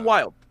just so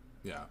wild.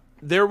 Yeah.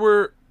 There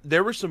were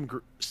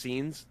some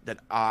scenes that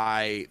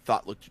I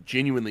thought looked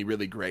genuinely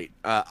really great.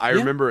 I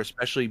remember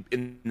especially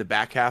in the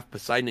back half,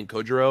 Poseidon and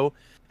Kojiro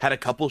had a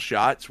couple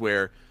shots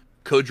where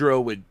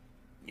Kojiro would,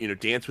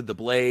 dance with the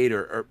blade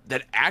or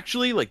that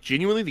actually like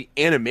genuinely the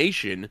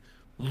animation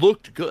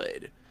looked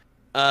good.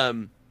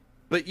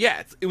 But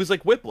yeah, it was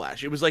like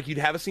Whiplash. It was like you'd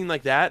have a scene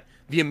like that.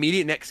 The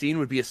immediate next scene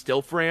would be a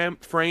still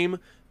frame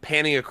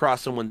panning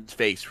across someone's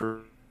face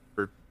for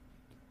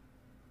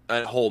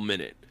a whole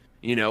minute,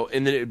 and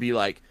then it would be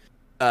like,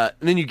 and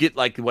then you get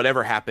like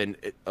whatever happened.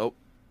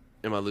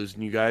 Am I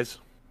losing you guys?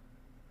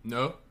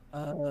 No.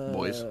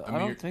 Boys. I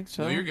don't think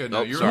so. No, you're good. No,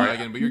 Oh, you're sorry.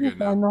 lagging, but you're good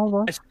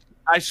now.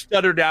 I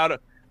stuttered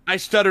out. I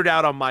stuttered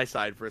out on my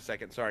side for a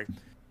second. Sorry,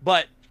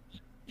 but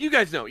you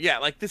guys know, yeah,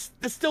 like the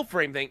still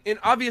frame thing, and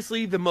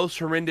obviously the most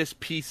horrendous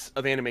piece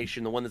of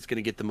animation, the one that's going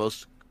to get the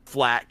most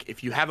flack.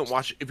 If you haven't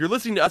watched, if you're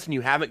listening to us and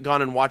you haven't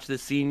gone and watched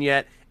this scene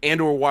yet,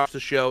 and/or watched the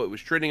show, it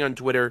was trending on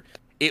Twitter.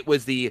 It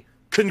was the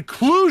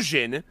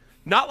conclusion,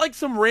 not like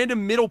some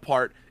random middle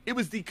part. It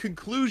was the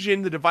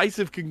conclusion, the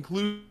divisive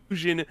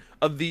conclusion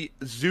of the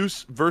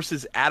Zeus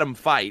versus Adam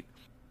fight.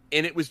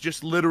 And it was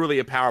just literally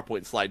a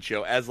PowerPoint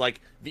slideshow as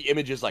like the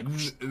images like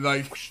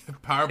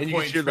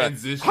PowerPoint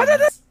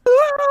transitions.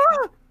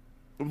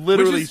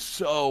 Literally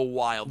so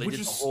wild. They which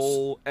did is- the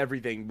whole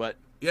everything, but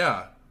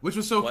Yeah, which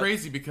was so What?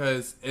 crazy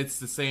because it's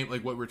the same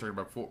like what we were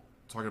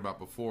talking about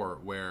before,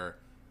 where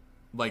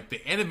like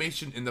the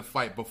animation in the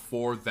fight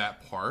before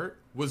that part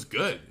was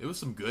good. It was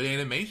some good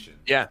animation.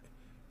 yeah,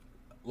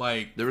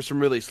 Like there were some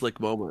really slick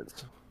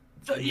moments.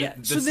 Yeah.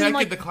 the So then, second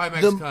like, the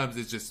climax comes,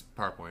 it's just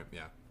PowerPoint.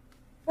 Yeah,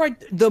 Right.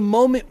 The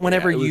moment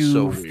whenever Yeah, it was you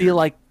so feel weird.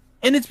 like,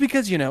 and it's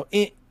because,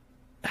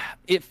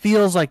 it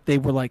feels like they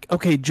were like,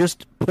 okay,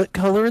 just put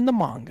color in the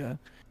manga,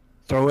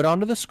 throw it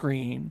onto the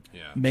screen,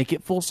 Yeah. make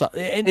it full size.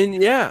 And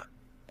And yeah,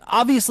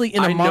 obviously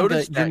in a I manga,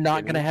 noticed you're that,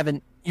 not Kenny. going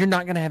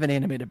to have an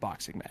animated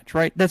boxing match,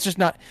 right? That's just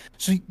not.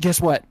 So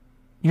guess what?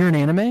 You're an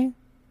anime.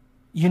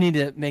 You need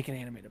to make an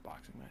animated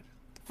boxing match.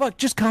 Fuck,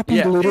 just copy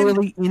Yeah,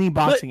 literally any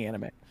boxing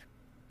anime.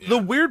 the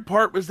weird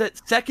part was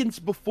that seconds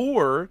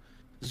before,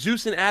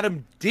 Zeus and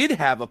Adam did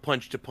have a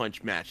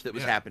punch-to-punch match that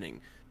was happening.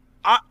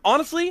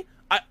 Honestly,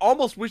 I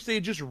almost wish they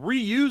had just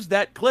reused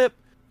that clip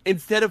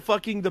instead of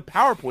fucking the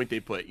PowerPoint they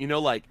put.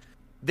 Like,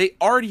 they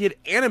already had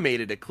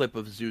animated a clip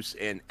of Zeus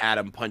and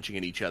Adam punching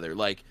at each other.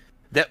 Like,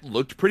 that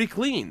looked pretty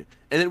clean.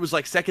 And it was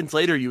like seconds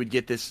later you would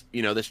get this,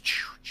 this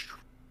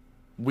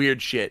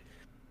weird shit.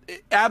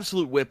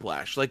 Absolute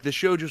whiplash. Like, the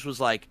show just was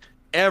like,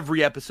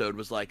 every episode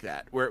was like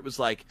that, where it was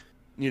like,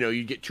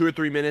 you get 2 or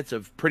 3 minutes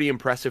of pretty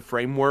impressive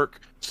framework,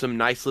 some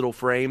nice little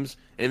frames,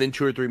 and then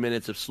 2 or 3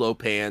 minutes of slow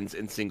pans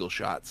and single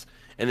shots.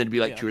 And then it'd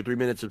be like 2 or 3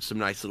 minutes of some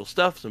nice little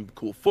stuff, some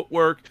cool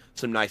footwork,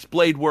 some nice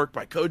blade work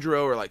by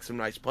Kojiro, or like some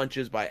nice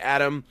punches by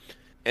Adam.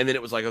 And then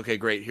it was like, okay,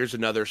 great, here's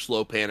another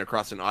slow pan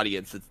across an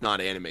audience that's not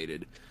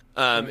animated.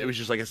 It was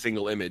just like a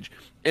single image.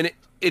 And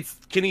it's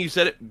Kenny, you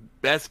said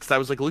it best, because I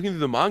was like looking through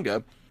the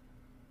manga.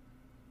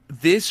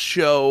 This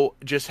show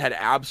just had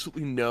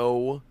absolutely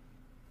no...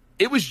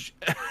 It was...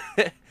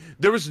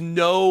 there was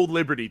no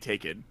liberty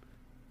taken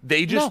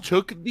They just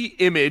took the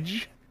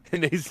image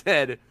and they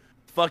said,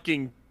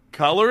 fucking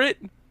color it,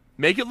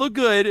 make it look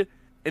good,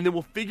 and then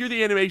we'll figure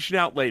the animation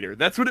out later.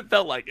 That's what it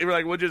felt like. They were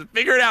like, we'll just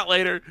figure it out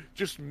later.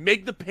 Just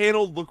make the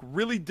panel look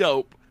really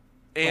dope.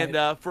 And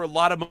for a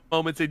lot of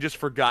moments, they just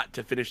forgot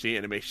to finish the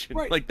animation.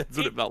 Right. Like, that's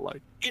what it felt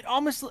like. It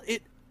almost,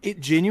 it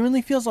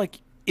genuinely feels like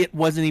it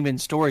wasn't even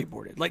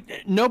storyboarded.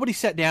 Like, nobody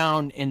sat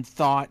down and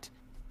thought,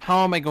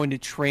 how am I going to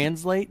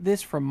translate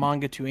this from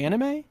manga to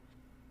anime?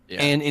 Yeah.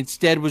 And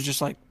instead was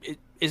just like,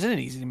 isn't it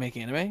easy to make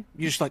anime?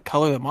 You just like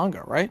color the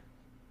manga, right?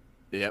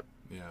 Yep.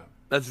 Yeah.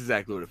 That's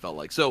exactly what it felt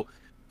like. So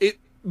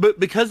but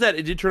because that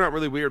it did turn out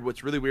really weird,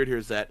 what's really weird here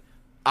is that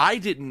I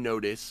didn't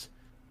notice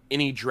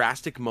any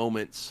drastic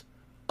moments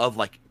of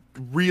like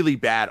really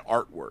bad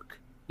artwork.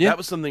 Yeah. That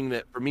was something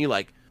that for me,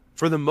 like,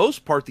 for the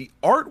most part, the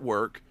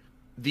artwork,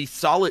 the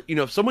solid,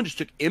 if someone just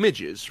took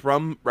images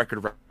from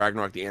Record of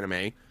Ragnarok, the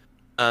anime,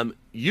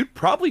 you'd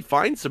probably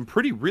find some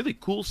really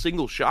cool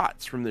single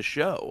shots from the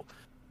show.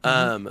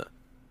 Mm-hmm.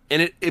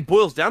 And it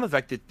boils down to the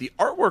fact that the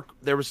artwork,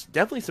 there was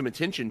definitely some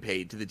attention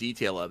paid to the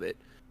detail of it,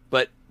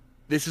 but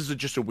this is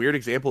just a weird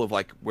example of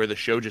like where the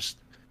show just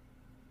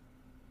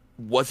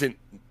wasn't,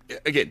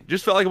 again,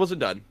 just felt like it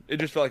wasn't done. It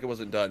just felt like it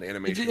wasn't done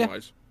animation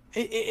wise.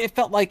 It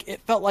felt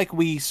like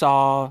we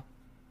saw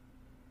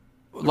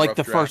like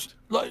the first,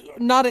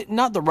 not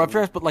the rough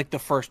draft, but like the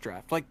first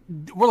draft. Like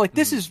we're like,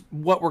 this is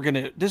what we're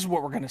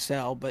gonna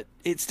sell, but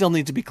it still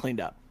needs to be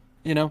cleaned up.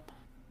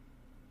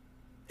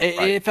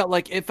 It felt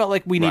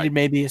like we needed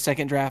maybe a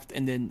second draft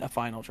and then a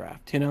final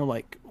draft. We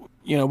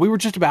were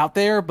just about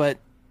there, but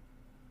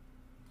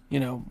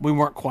we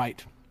weren't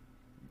quite.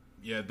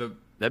 Yeah,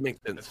 that makes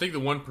sense. I think the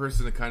one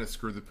person that kind of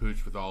screwed the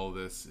pooch with all of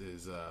this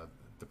is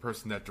the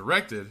person that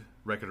directed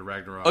Record of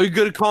Ragnarok. Oh, you're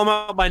going to call him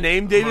out by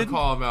name, David? I'm going to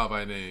call him out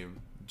by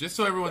name. Just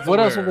so everyone's aware.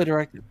 What else have they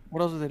directed?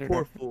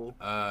 Poor fool.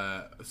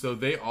 So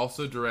they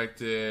also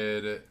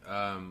directed...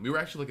 we were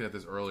actually looking at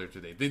this earlier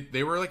today.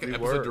 They were like an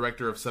episode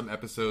director of some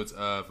episodes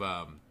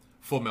of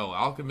Full Metal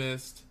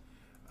Alchemist.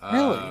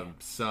 Really?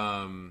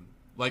 Some...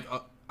 like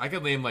I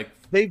could name like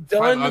they've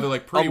done 5 other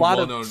like pretty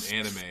well-known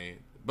anime.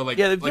 But like,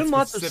 they've done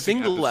lots of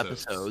single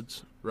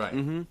episodes. Right.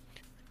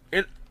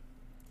 Mm-hmm.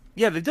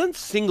 Yeah, they've done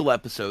single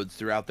episodes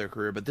throughout their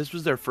career, but this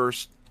was their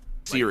first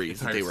series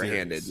that they were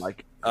handed.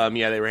 Like,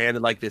 they were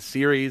handed like this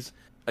series.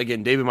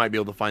 Again, David might be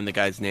able to find the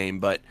guy's name,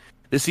 but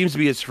this seems to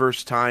be his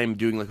first time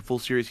doing like a full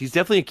series. He's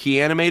definitely a key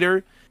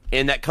animator,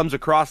 and that comes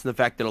across in the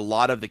fact that a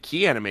lot of the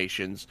key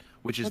animations,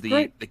 which is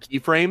the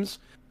keyframes,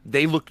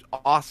 they looked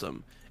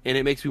awesome. And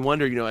it makes me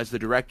wonder, as the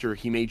director,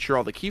 he made sure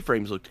all the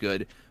keyframes looked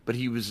good, but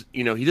he was,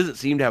 he doesn't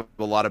seem to have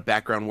a lot of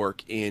background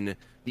work in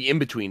the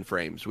in-between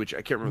frames, which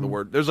I can't remember the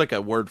word. There's like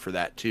a word for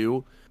that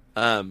too,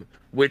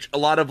 which a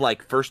lot of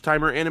like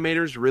first-timer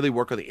animators really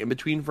work on the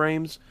in-between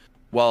frames,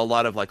 while a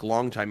lot of like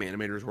long-time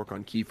animators work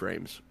on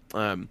keyframes.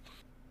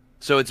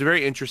 So it's a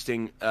very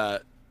interesting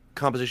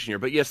composition here.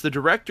 But yes, the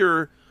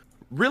director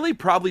really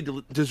probably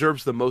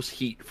deserves the most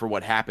heat for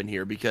what happened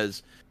here,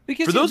 because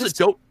for those that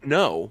don't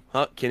know,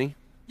 Kenny?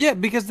 Yeah,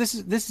 because this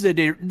is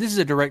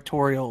a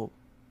directorial.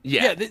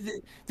 Yeah,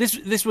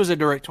 this was a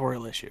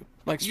directorial issue.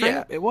 Like straight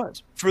up, it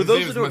was. For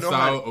those that don't know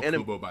how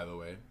Okubo, by the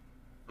way,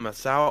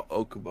 Masao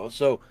Okubo.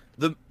 So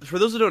for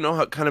those that don't know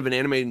how kind of an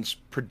animating's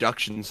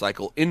production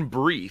cycle, in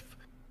brief,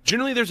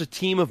 generally there's a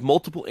team of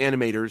multiple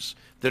animators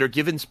that are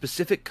given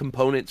specific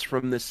components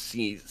from this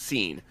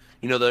scene.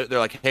 They're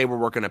like, hey, we're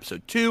working on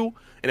episode 2.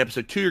 In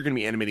episode 2, you're going to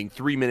be animating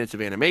 3 minutes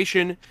of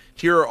animation.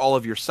 Here are all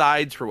of your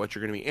sides for what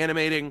you're going to be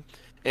animating.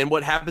 And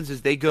what happens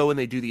is they go and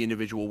they do the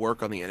individual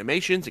work on the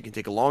animations. It can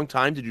take a long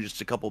time to do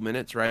just a couple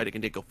minutes, right? It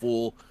can take a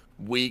full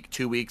week,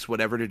 2 weeks,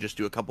 whatever, to just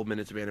do a couple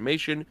minutes of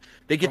animation.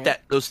 They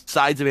get those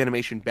sides of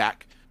animation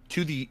back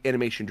to the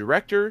animation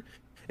director.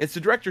 It's the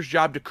director's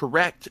job to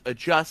correct,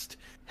 adjust,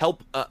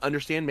 help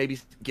understand, maybe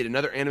get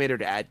another animator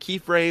to add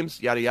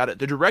keyframes, yada, yada.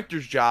 The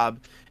director's job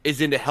is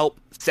then to help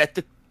set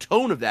the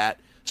tone of that,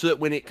 so that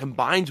when it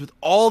combines with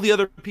all the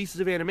other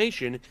pieces of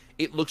animation,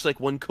 it looks like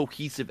one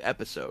cohesive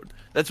episode.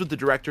 That's what the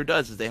director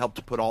does, is they help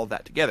to put all of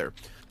that together.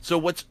 So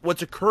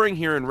what's occurring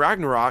here in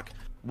Ragnarok,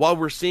 while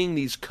we're seeing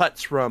these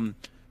cuts from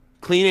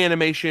clean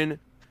animation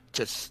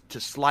to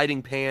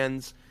sliding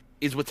pans,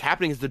 is what's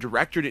happening is the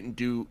director didn't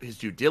do his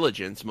due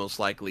diligence, most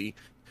likely,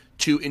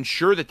 to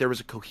ensure that there was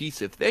a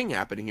cohesive thing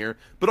happening here,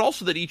 but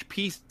also that each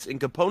piece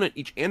and component,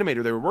 each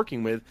animator they were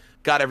working with,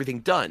 got everything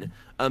done.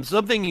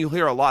 Something you'll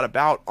hear a lot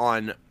about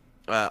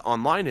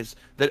online is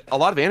that a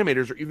lot of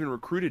animators are even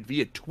recruited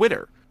via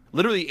Twitter.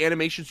 Literally,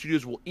 animation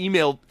studios will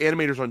email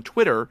animators on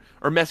Twitter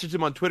or message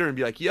them on Twitter and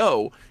be like,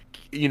 yo,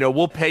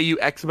 we'll pay you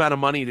X amount of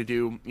money to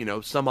do,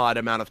 some odd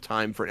amount of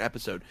time for an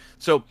episode.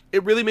 So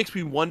it really makes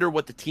me wonder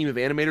what the team of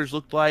animators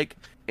looked like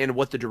and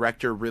what the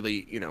director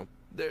really,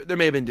 there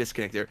may have been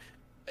disconnect there.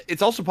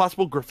 It's also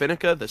possible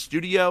Graphinica, the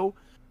studio,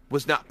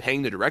 was not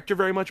paying the director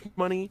very much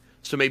money,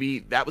 so maybe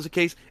that was the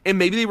case. And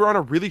maybe they were on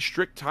a really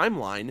strict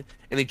timeline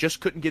and they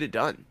just couldn't get it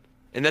done.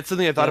 And that's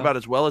something I thought about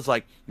as well, is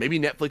like, maybe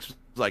Netflix was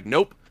like,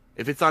 nope,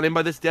 if it's not in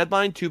by this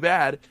deadline, too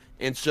bad.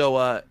 And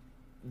so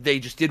they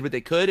just did what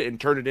they could and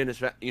turned it in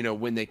as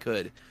when they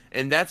could.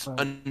 And that's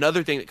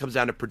another thing that comes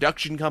down to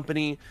production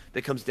company,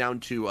 that comes down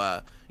to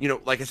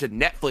like I said,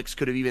 Netflix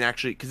could have even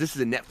actually, because this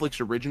is a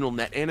Netflix original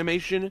net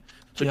animation,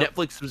 so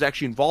Netflix was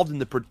actually involved in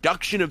the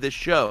production of this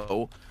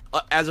show,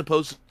 as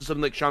opposed to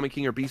something like Shaman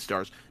King or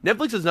Beastars.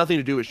 Netflix has nothing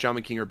to do with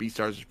Shaman King or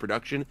Beastars'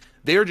 production.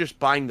 They are just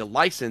buying the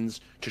license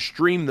to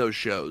stream those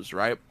shows,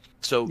 right?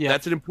 So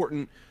that's an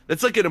important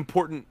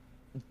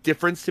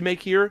difference to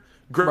make here.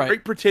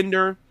 Great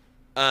Pretender,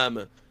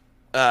 High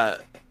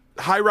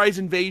Rise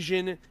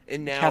Invasion,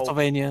 and now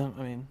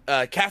Castlevania.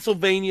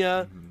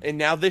 Castlevania, and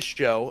now this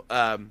show,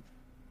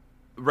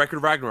 Record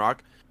of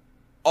Ragnarok,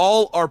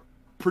 all are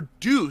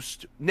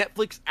produced.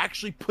 Netflix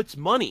actually puts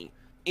money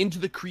into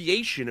the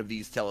creation of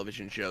these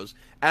television shows,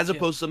 as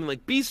opposed to something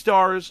like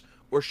Beastars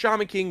or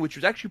Shaman King, which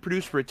was actually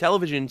produced for a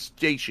television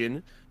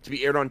station to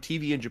be aired on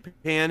TV in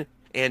Japan,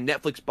 and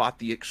Netflix bought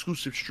the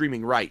exclusive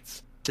streaming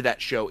rights to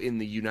that show in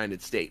the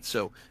United States.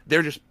 So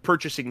they're just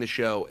purchasing the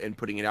show and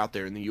putting it out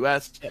there in the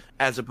US,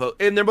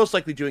 and they're most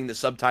likely doing the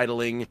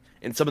subtitling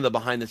and some of the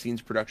behind the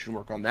scenes production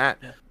work on that.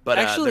 But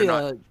actually,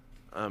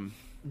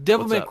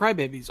 Devil May up? Cry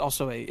Babies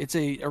also it's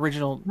a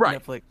original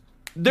Netflix.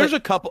 There's a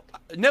couple.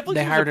 Netflix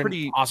they hired a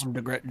pretty an awesome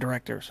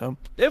director, so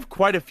they have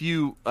quite a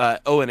few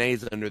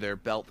O&As under their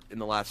belt in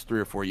the last 3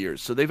 or 4 years.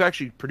 So they've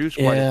actually produced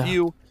quite a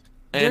few,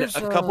 and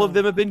a couple of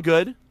them have been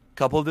good. A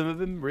couple of them have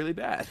been really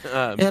bad.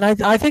 And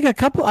I think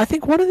I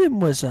think one of them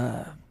was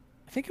I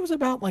think it was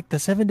about like the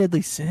 7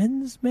 deadly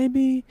sins,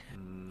 maybe.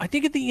 I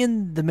think at the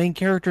end the main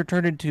character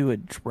turned into a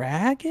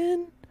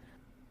dragon.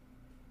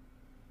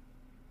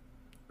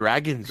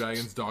 Dragon's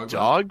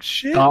dog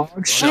shit.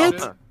 Dog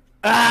shit.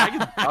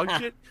 Dragon's dog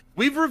shit.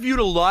 We've reviewed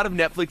a lot of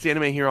Netflix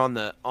anime here on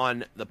the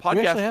podcast.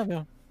 We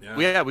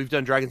actually have, We've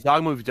done Dragon's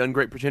Dogma, we've done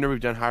Great Pretender, we've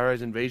done High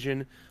Rise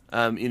Invasion.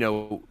 We've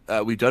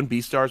done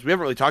Beastars. We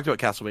haven't really talked about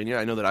Castlevania.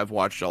 I know that I've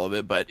watched all of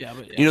it, but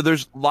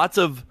there's lots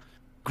of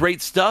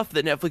great stuff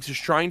that Netflix is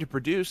trying to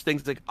produce.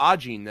 Things like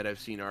Ajin that I've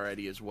seen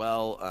already as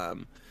well.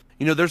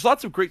 There's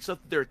lots of great stuff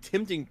that they're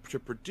attempting to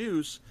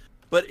produce,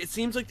 but it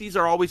seems like these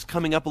are always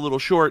coming up a little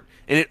short,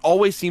 and it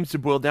always seems to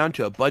boil down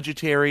to a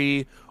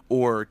budgetary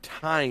or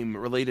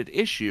time-related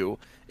issue.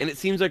 And it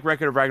seems like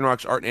Record of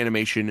Ragnarok's art and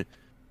animation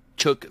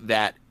took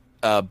that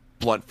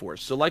blunt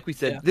force. So like we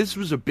said, this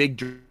was a big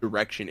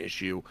direction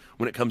issue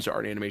when it comes to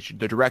art animation.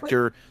 The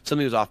director,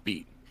 something was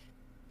offbeat.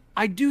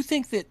 I do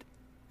think that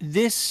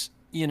this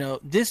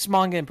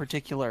manga in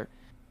particular,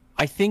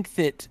 I think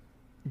that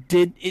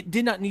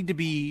did not need to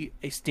be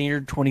a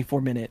standard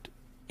 24-minute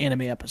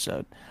anime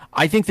episode.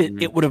 I think that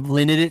it would have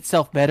lended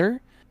itself better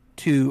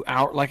to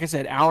like I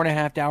said, hour and a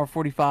half to hour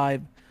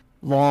 45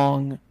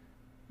 long,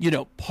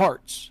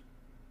 parts.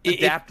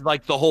 Adapt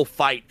like the whole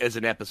fight as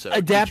an episode.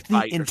 Adapt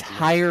the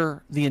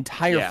entire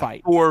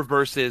fight. Or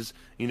versus,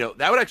 that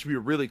would actually be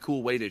a really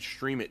cool way to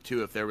stream it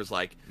too. If there was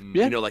like,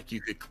 like you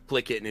could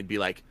click it and it'd be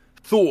like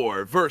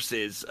Thor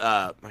versus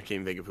I can't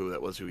even think of who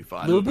that was who he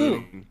fought. Lu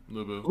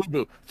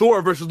Bu.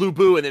 Thor versus Lu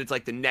Bu, and then it's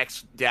like the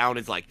next down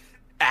is like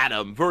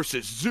Adam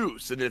versus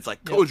Zeus, and then it's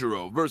like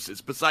Kojiro versus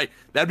Poseidon.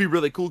 That'd be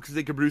really cool because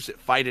they could produce it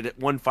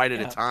one fight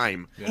at a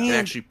time and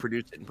actually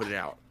produce it and put it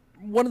out.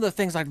 One of the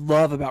things I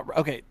love about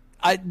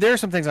there are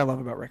some things I love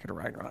about Record of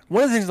Ragnarok.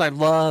 One of the things I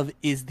love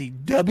is the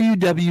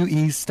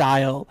WWE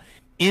style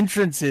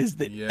entrances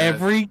that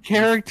every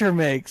character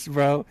makes,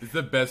 bro. It's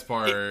the best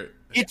part.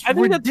 It's I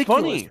think ridiculous, that's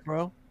funny,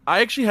 bro.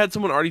 I actually had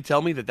someone already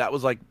tell me that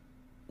was like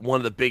one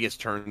of the biggest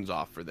turns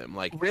off for them.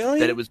 Like, really?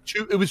 That it was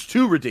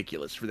too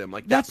ridiculous for them.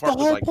 Like, that's that part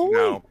the whole was like, point.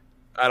 No,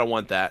 I don't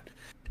want that.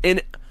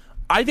 And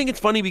I think it's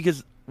funny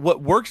because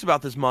what works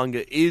about this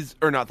manga is,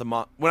 or not the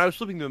manga, when I was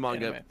flipping through the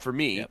manga, for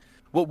me,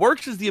 what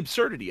works is the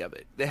absurdity of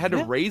it. They had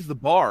to raise the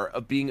bar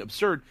of being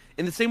absurd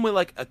in the same way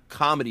like a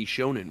comedy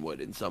shonen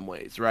would in some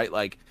ways, right?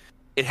 Like,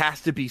 it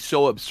has to be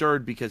so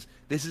absurd because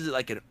this is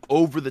like an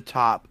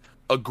over-the-top,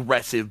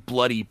 aggressive,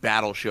 bloody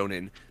battle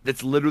shonen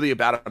that's literally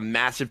about a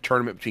massive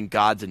tournament between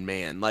gods and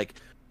man. Like,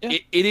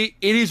 it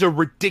is a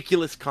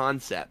ridiculous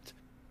concept.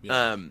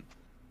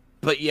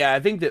 But yeah,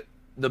 I think that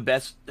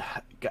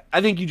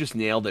I think you just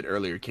nailed it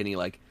earlier, Kenny.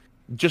 Like,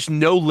 just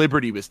no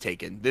liberty was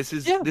taken. This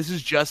is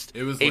just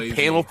a lazy.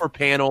 panel for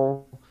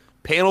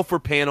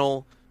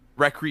panel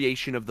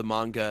recreation of the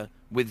manga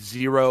with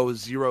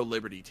zero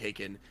liberty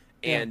taken.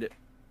 And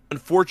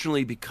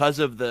unfortunately, because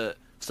of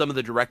some of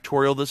the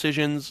directorial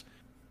decisions,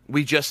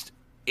 we just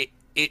I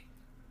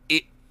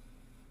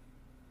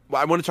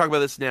want to talk about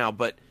this now,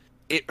 but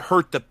it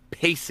hurt the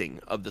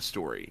pacing of the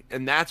story,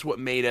 and that's what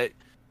made it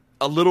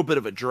a little bit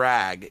of a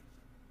drag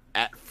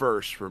at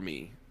first for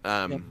me.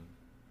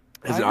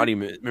 As an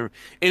audience member.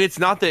 And it's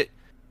not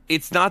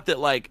that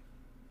like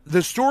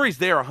the story's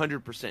there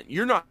 100%.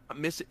 You're not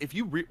missing. If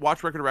you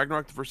watch Record of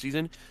Ragnarok the first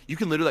season, you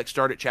can literally like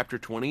start at chapter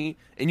 20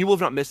 and you will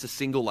have not missed a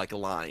single like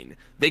line.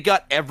 They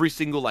got every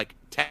single like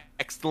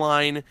text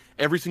line,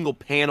 every single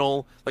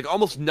panel, like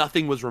almost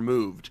nothing was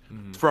removed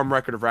from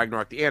Record of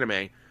Ragnarok the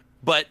anime.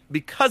 But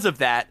because of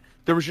that,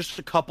 there was just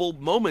a couple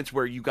moments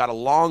where you got a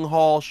long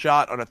haul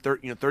shot on a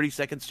 30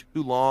 seconds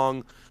too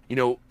long,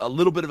 a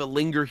little bit of a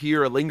linger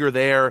here, a linger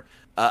there,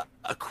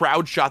 a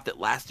crowd shot that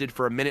lasted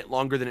for a minute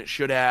longer than it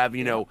should have,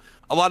 a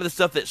lot of the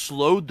stuff that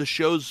slowed the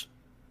show's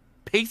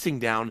pacing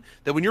down,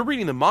 that when you're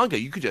reading the manga,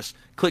 you could just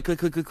click, click,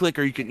 click, click, click,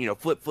 or you can,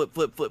 flip, flip,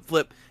 flip, flip,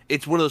 flip.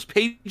 It's one of those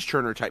page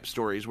turner type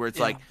stories where it's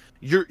like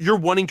you're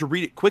wanting to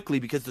read it quickly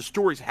because the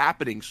story's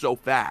happening so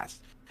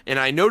fast. And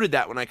I noted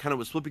that when I kind of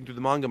was flipping through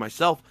the manga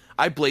myself.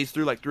 I blazed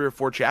through like 3 or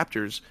 4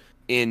 chapters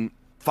in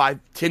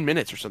 5-10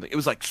 minutes or something. It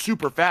was like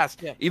super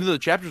fast. Yeah. Even though the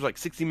chapters are like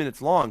 60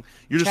 minutes long,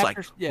 you're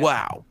just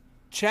wow.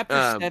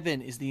 Chapter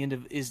 7 is the end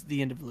of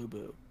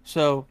Lubu.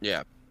 So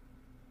yeah,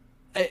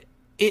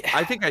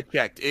 I think I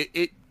checked.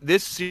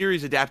 This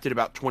series adapted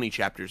about 20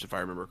 chapters, if I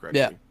remember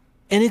correctly. Yeah,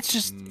 and it's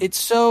just it's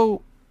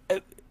so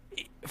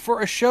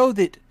for a show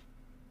that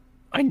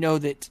I know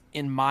that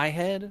in my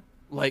head,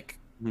 like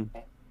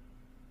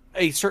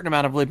a certain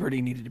amount of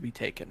liberty needed to be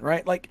taken,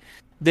 right? Like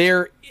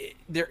there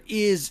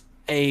is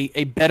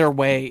a better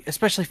way,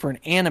 especially for an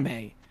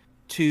anime,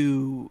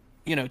 to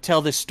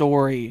tell this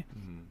story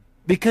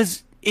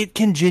because it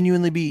can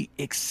genuinely be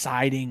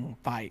exciting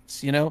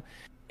fights,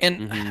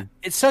 And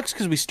it sucks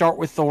because we start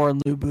with Thor and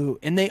Lubu,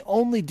 and they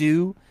only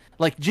do,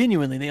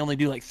 genuinely, they only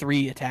do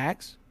 3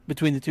 attacks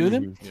between the two of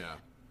them. Yeah.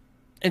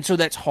 And so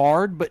that's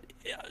hard, but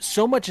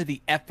so much of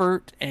the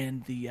effort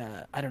and the,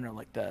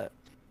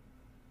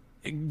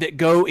 that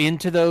go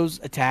into those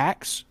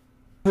attacks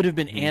could have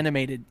been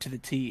animated to the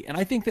T. And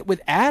I think that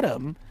with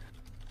Adam,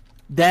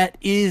 that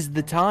is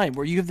the time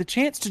where you have the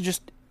chance to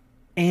just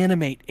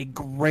animate a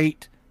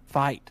great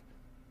fight.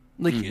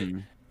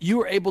 You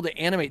were able to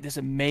animate this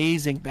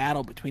amazing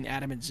battle between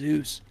Adam and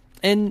Zeus,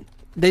 and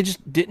they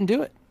just didn't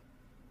do it.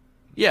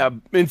 Yeah,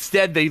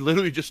 instead they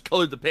literally just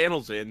colored the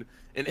panels in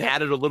and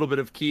added a little bit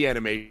of key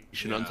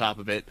animation on top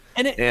of it,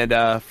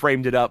 and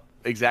framed it up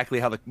exactly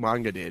how the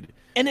manga did.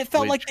 And it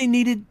felt like they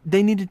needed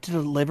to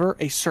deliver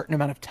a certain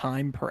amount of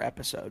time per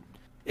episode,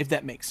 if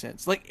that makes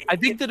sense. I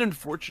think that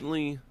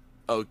unfortunately,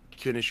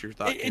 finish your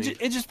thought.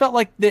 It just felt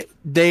like that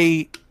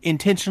they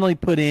intentionally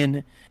put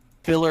in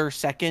filler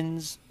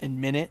seconds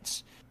and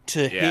minutes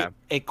to hit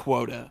a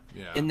quota,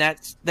 and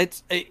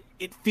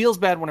it feels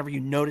bad whenever you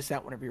notice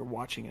that whenever you're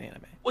watching an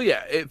anime. Well,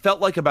 yeah, it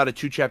felt like about a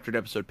 2-chapter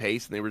episode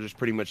pace, and they were just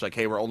pretty much like,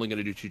 hey, we're only going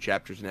to do 2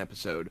 chapters an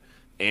episode,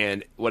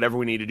 and whatever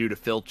we need to do to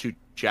fill 2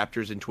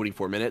 chapters in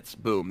 24 minutes,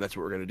 boom, that's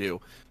what we're going to do.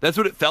 That's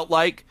what it felt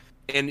like,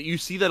 and you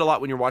see that a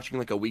lot when you're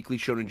watching a weekly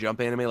Shonen Jump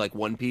anime like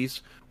One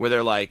Piece, where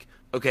they're like,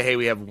 okay, hey,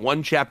 we have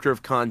 1 chapter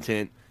of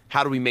content.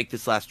 How do we make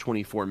this last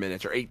 24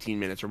 minutes or 18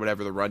 minutes or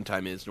whatever the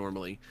runtime is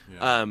normally?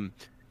 Yeah.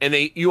 And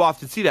you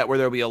often see that where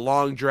there'll be a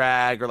long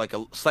drag or a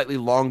slightly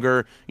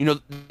longer,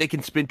 they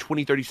can spend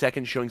 20, 30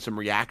 seconds showing some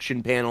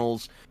reaction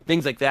panels,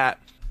 things like that,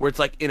 where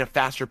it's in a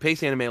faster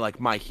paced anime like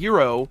My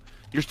Hero,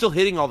 you're still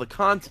hitting all the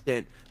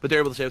content, but they're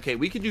able to say, okay,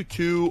 we can do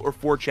 2 or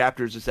 4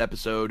 chapters this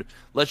episode.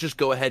 Let's just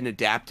go ahead and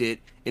adapt it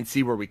and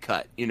see where we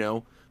cut,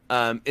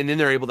 and then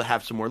they're able to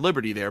have some more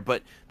liberty there.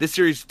 But this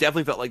series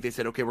definitely felt like they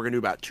said, okay, we're going to do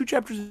about 2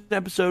 chapters an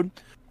episode.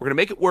 We're going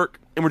to make it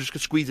work, and we're just going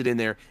to squeeze it in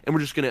there, and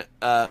we're just going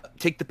to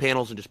take the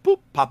panels and just, boop,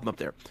 pop them up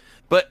there.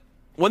 But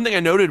one thing I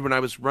noted when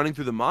I was running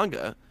through the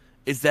manga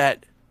is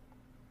that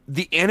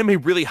the anime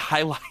really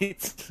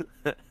highlights...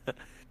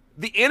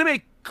 the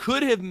anime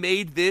could have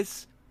made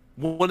this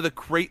one of the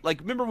great...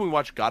 remember when we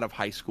watched God of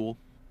High School?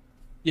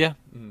 Yeah.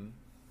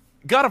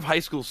 God of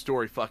High School's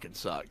story fucking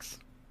sucks.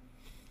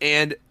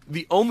 And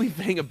the only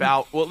thing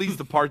about... Well, at least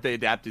the part they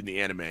adapted in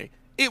the anime,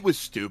 it was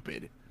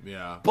stupid.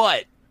 Yeah.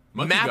 But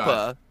Monkey Mappa...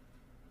 God.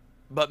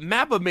 But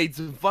Mappa made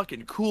some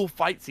fucking cool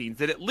fight scenes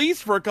that at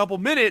least for a couple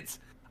minutes,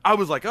 I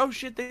was like, oh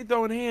shit, they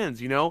throwing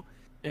hands, Yeah.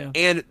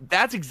 And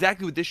that's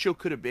exactly what this show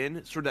could have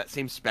been, sort of that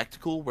same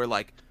spectacle where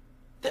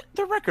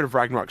the Record of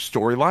Ragnarok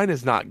storyline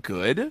is not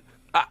good.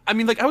 I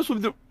mean, I was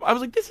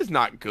like, this is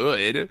not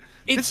good.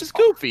 This is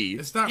goofy.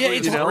 It's not really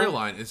a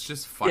storyline. It's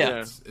just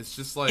fights. It's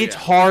just it's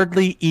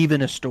hardly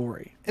even a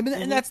story. I mean,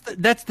 and that's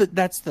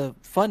the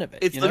fun of it.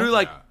 It's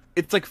literally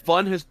it's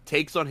fun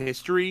takes on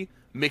history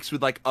mixed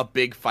with a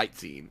big fight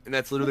scene, and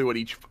that's literally what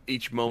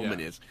each moment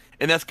is,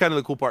 and that's kind of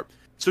the cool part.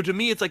 So to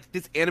me, it's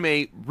this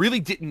anime really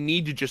didn't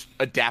need to just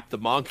adapt the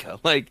manga.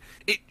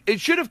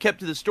 It should have kept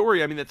to the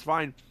story. I mean, that's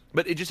fine,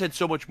 but it just had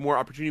so much more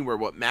opportunity. Where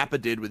what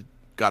Mappa did with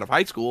God of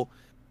High School,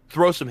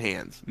 throw some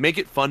hands, make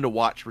it fun to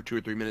watch for 2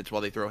 or 3 minutes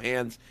while they throw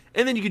hands,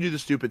 and then you can do the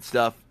stupid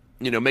stuff.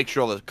 Make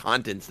sure all the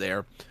content's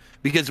there.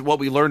 Because what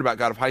we learned about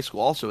God of High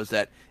School also is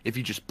that if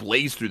you just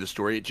blaze through the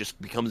story, it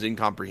just becomes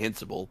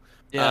incomprehensible.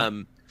 Yeah.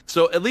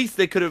 So at least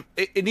they could have...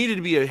 It needed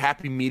to be a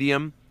happy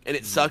medium, and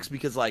it sucks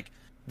because,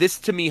 this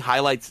to me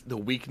highlights the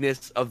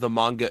weakness of the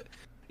manga.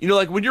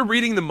 When you're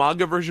reading the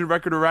manga version of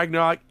Record of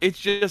Ragnarok, it's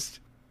just...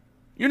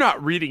 You're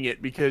not reading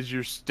it because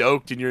you're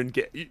stoked and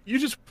you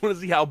just want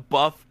to see how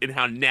buff and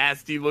how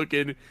nasty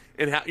looking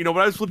and how... when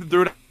I was flipping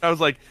through it, I was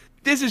like,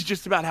 this is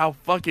just about how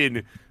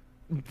fucking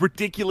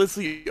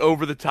ridiculously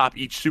over the top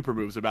each super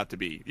move is about to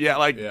be.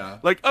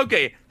 Like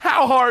okay,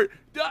 how hard?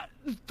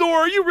 Thor,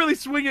 are you really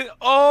swinging?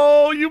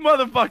 Oh, you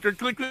motherfucker!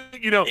 Click,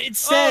 It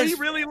says, you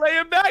really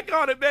laying back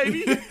on it,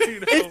 baby.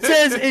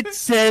 It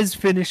says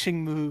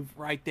finishing move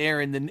right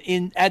there, and then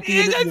at the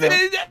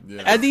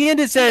end, at the end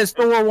it says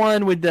Thor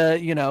won with the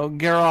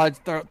Gerard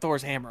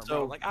Thor's hammer.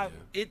 So bro.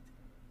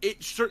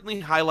 it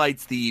certainly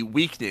highlights the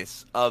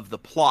weakness of the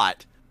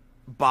plot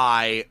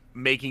by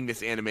making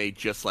this anime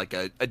just like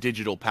a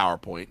digital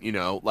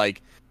PowerPoint.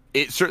 Like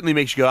it certainly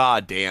makes you go, ah,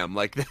 damn!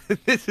 Like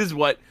this is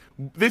what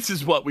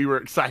we were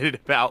excited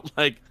about.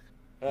 Like,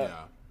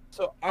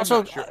 So I'm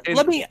not sure.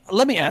 let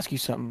me ask you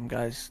something,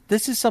 guys.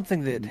 This is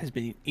something that has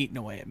been eating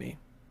away at me.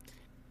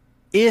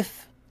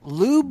 If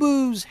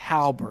Lubu's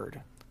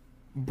halberd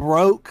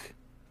broke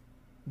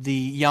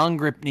the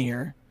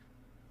Jangreipnir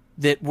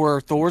that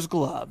were Thor's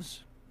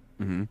gloves,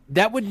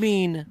 that would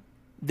mean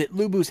that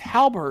Lubu's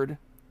halberd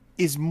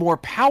is more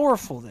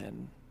powerful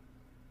than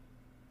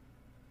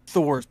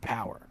Thor's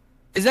power.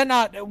 Is that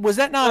not? Was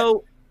that not?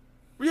 Well,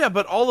 yeah,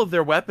 but all of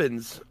their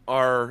weapons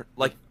are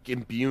like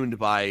imbued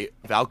by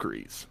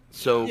Valkyries,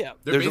 so they're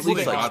there's at basically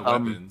least like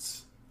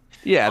weapons.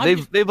 Yeah,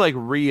 they've like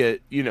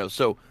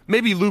so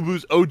maybe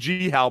Lubu's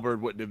OG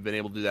halberd wouldn't have been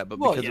able to do that, but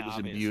because it was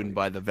imbued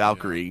by the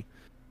Valkyrie,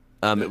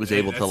 it was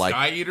able to like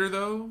Sky Eater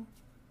though.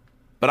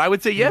 But I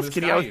would say yes,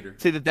 Kenny. I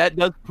would say that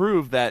does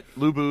prove that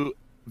Lubu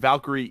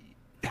Valkyrie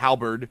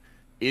halberd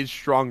is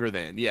stronger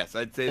than. Yes,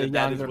 I'd say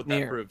that is what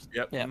that proves.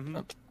 Yep. Yeah. Mm-hmm.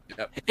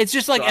 Yep. It's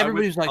just like So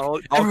everybody's I'll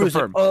like,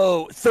 confirm.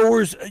 oh,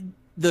 Thor's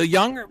the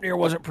Jangreipnir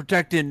wasn't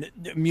protecting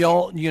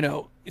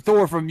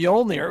Thor from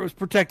Mjolnir. It was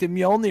protecting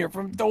Mjolnir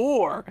from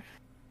Thor.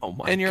 Oh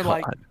my! And you're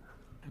God. like,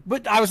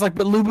 but I was like,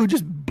 but Lubu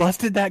just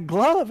busted that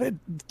glove, and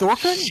Thor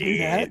couldn't do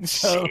that.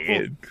 So,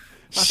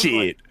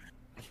 shit.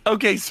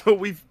 Okay, so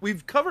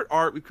we've covered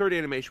art, we've covered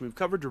animation, we've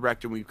covered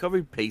directing, we've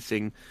covered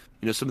pacing.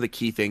 Some of the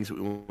key things that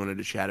we wanted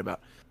to chat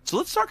about. So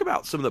let's talk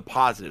about some of the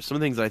positives, some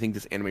of the things that I think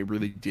this anime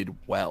really did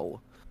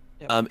well.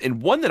 Yep.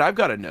 And one that I've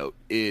got to note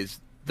is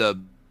the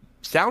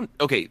sound.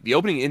 Okay, the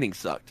opening and ending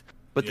sucked,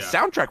 but the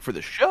soundtrack for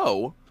the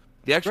show,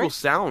 the actual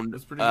sound,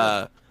 that's pretty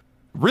good.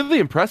 Really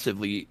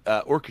impressively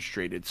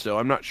orchestrated. So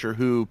I'm not sure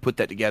who put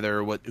that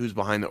together, or who's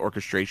behind the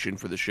orchestration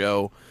for the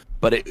show,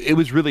 but it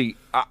was really,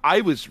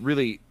 I was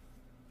really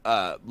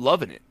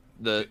loving it.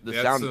 The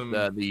sound,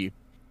 the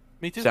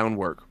sound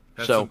work.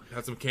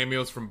 Had some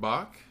cameos from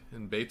Bach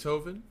and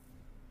Beethoven.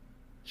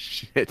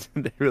 Shit,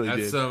 they really had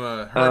did. Some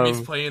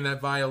Hermes playing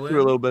that violin.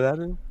 Threw a little bit at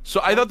it.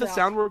 So I thought the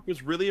sound work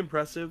was really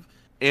impressive.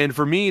 And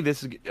for me,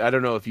 I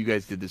don't know if you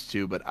guys did this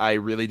too, but I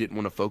really didn't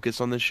want to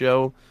focus on the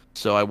show,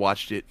 so I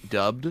watched it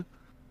dubbed.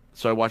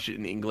 So I watched it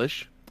in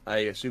English. I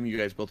assume you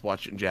guys both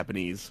watched it in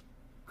Japanese.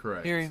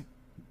 Correct.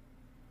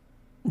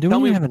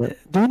 Don't you have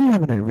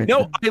an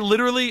original?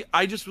 No,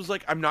 I just was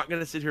like, I'm not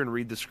going to sit here and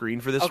read the screen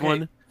for this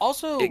one.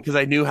 Also, because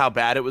I knew how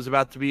bad it was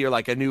about to be, or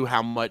like I knew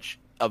how much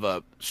of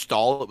a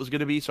stall it was going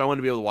to be, so I wanted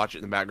to be able to watch it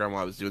in the background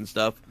while I was doing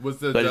stuff. Was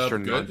the dub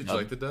good? Did you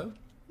like the dub?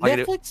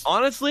 Netflix?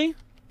 Honestly?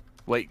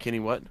 Wait, Kenny,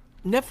 what?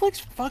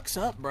 Netflix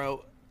fucks up,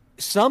 bro.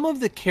 Some of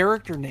the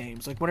character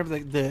names, like whenever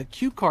the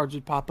cue cards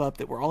would pop up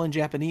that were all in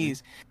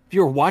Japanese, if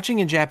you were watching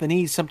in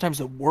Japanese, sometimes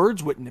the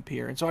words wouldn't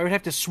appear. And so I would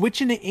have to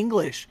switch into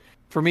English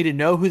for me to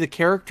know who the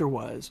character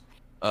was.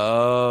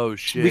 Oh,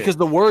 shit. Because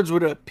the words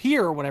would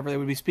appear whenever they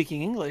would be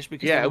speaking English.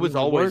 Because it was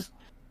always...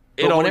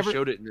 It always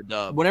showed it in the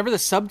dub. Whenever the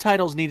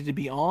subtitles needed to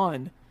be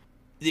on,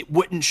 it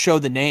wouldn't show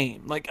the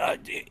name. Like,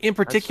 in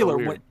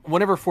particular,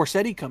 whenever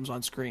Forseti comes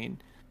on screen...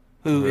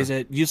 who is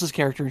a useless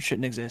character and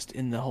shouldn't exist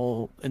in the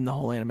whole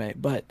anime.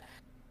 But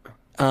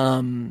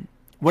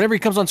whenever he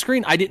comes on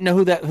screen, I didn't know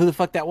who the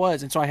fuck that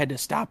was, and so I had to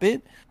stop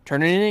it,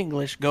 turn it in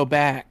English, go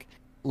back,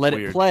 let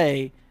it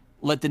play,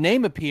 let the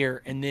name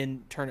appear, and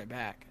then turn it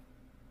back.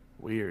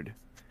 Weird.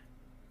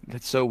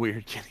 That's so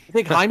weird, Kenny. I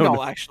think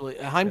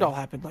Heimdall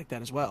happened like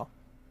that as well.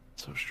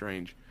 So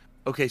strange.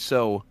 Okay,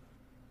 so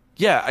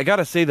yeah, I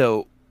gotta say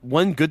though,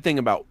 one good thing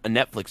about a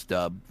Netflix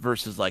dub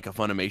versus like a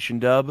Funimation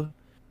dub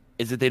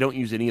is that they don't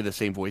use any of the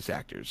same voice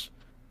actors.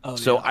 Oh,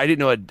 so yeah.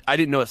 I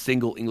didn't know a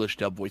single English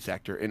dub voice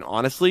actor, and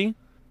honestly,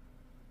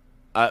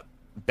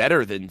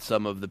 better than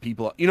some of the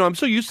people. I'm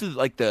so used to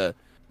like the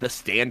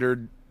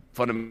standard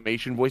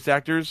Funimation voice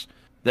actors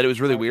that it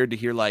was really weird to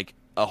hear like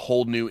a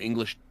whole new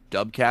English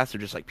dub cast or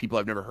just like people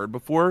I've never heard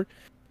before.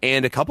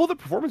 And a couple of the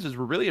performances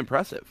were really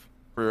impressive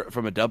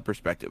from a dub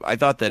perspective. I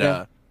thought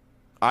that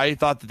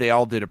they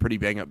all did a pretty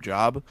bang up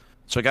job.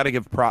 So I got to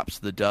give props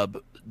to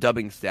the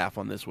dubbing staff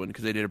on this one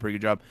because they did a pretty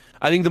good job.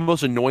 I think the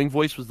most annoying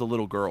voice was the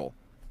little girl.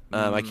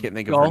 I can't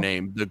think of her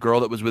name. The girl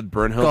that was with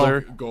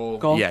Brynhildr.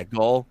 Gull. Yeah,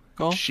 Gull.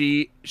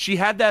 She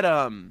had that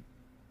I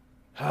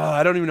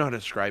don't even know how to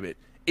describe it.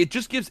 It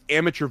just gives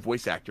amateur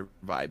voice actor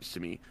vibes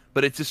to me,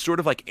 but it's this sort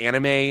of like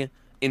anime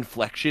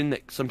inflection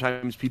that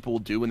sometimes people will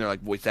do when they're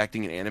like voice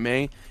acting in anime,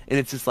 and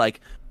it's just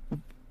like,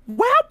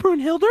 "Wow,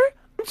 Brynhildr,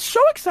 I'm so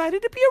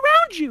excited to be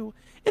around you,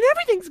 and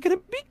everything's gonna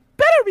be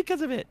better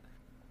because of it."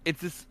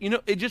 It's this,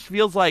 it just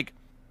feels like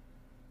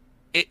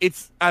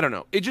it's I don't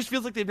know. It just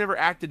feels like they've never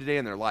acted a day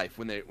in their life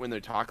when they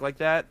talk like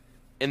that,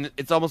 and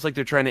it's almost like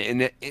they're trying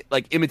to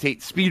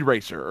imitate Speed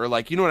Racer or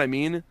like you know what I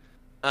mean.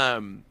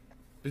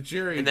 But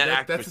Jerry,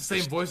 that's the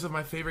same voice of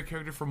my favorite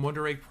character from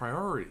Wonder Egg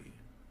Priority.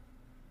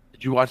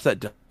 Did you watch that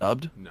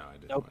dubbed? No, I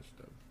didn't Nope. watch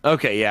dubbed.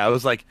 Okay, yeah, I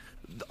was like,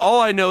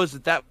 all I know is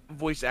that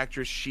voice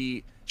actress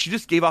she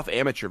just gave off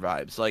amateur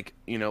vibes, like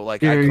you know,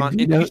 like Jerry,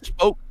 she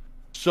spoke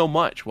so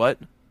much. What?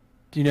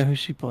 Do you know who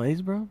she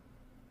plays, bro?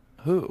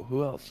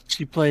 Who else?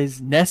 She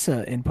plays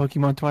Nessa in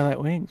Pokemon Twilight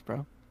Wings,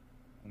 bro.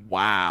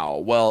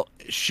 Wow. Well,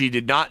 she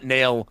did not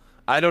nail.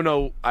 I don't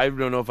know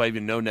if I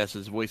even know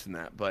Nessa's voice in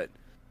that, but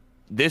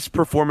this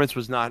performance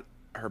was not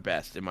her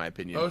best, in my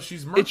opinion. Oh,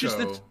 she's Mirko.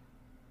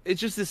 It's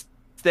just this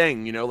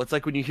thing, you know. It's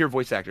like when you hear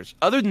voice actors.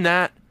 Other than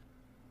that,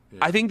 Yeah.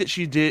 I think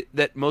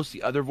that most of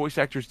the other voice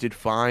actors did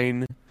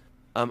fine.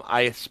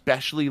 I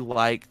especially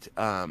liked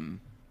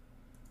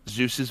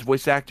Zeus's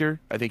voice actor.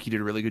 I think he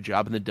did a really good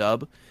job in the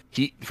dub.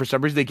 For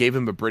some reason they gave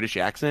him a British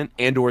accent,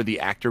 and or the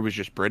actor was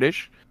just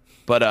British.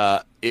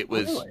 But it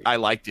was Really? I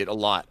liked it a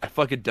lot. I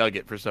fucking dug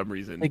it for some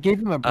reason. They gave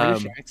him a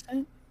British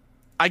accent?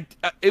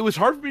 It was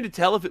hard for me to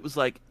tell if it was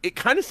like it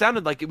kind of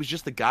sounded like it was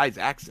just the guy's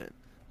accent.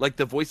 Like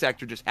the voice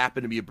actor just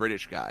happened to be a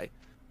British guy.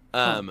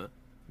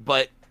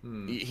 But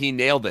he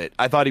nailed it.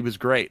 I thought he was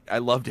great. I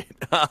loved it.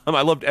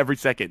 I loved every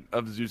second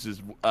of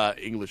Zeus's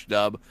English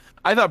dub.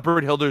 I thought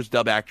Brynhilder's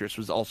dub actress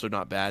was also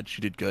not bad.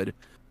 She did good.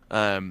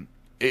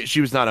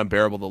 She was not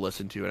unbearable to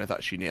listen to, and I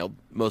thought she nailed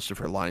most of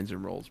her lines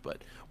and roles.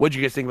 But what did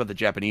you guys think about the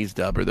Japanese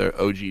dub or the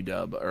OG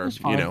dub? Or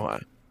you know,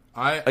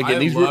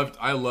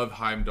 I loved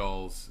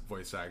Heimdall's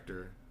voice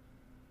actor.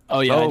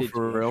 Oh yeah, I did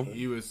for too. real.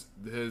 He was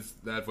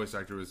that voice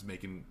actor was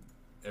making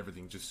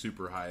everything just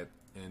super hype,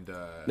 and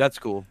That's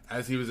cool.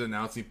 as he was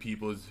announcing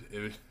people,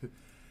 it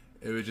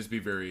would just be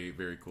very,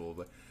 very cool.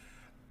 Like,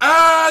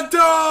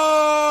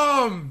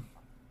 Adam!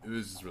 It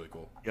was just really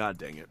cool. God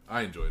dang it.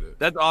 I enjoyed it.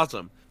 That's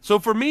awesome. So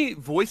for me,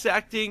 voice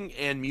acting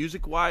and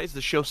music-wise,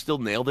 the show still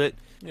nailed it.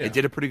 Yeah. It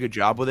did a pretty good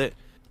job with it,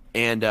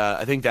 and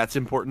I think that's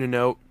important to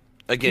note.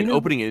 Again,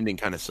 opening and ending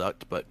kind of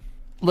sucked, but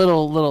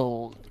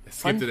Little I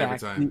fun skipped it every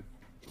fact, time.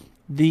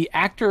 The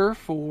actor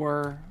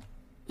for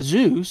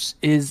Zeus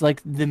is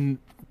like the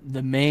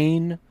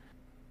main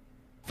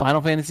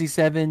Final Fantasy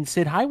VII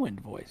Sid Highwind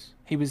voice.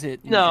 He was in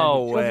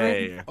no Children.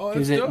 way. Oh, He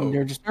was that's in dope.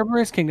 Nerds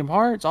Cerberus, Kingdom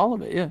Hearts, all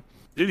of it. Yeah.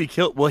 Dude, he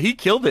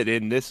killed it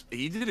in this.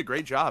 He did a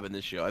great job in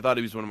this show. I thought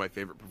he was one of my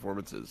favorite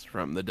performances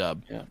from the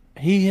dub. Yeah.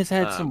 He has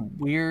had some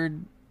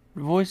weird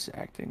voice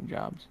acting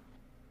jobs.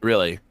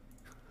 Really.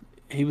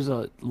 He was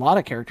a lot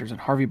of characters in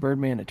Harvey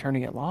Birdman,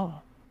 Attorney at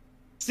Law.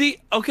 See,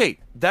 okay,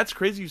 that's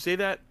crazy you say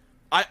that.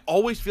 I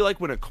always feel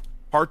like when a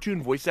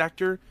cartoon voice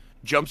actor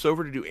jumps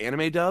over to do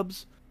anime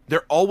dubs,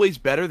 they're always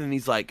better than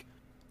these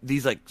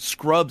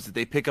scrubs that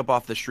they pick up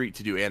off the street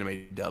to do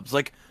anime dubs.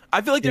 Like,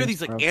 I feel like there are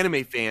these scrubs.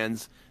 anime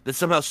fans that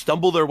somehow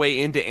stumble their way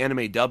into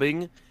anime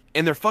dubbing,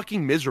 and they're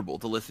fucking miserable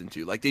to listen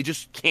to. Like, they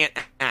just can't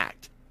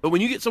act. But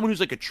when you get someone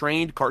who's like a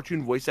trained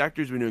cartoon voice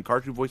actor who's been doing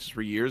cartoon voices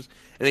for years,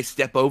 and they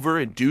step over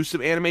and do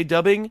some anime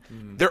dubbing,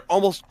 they're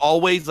almost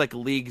always like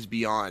leagues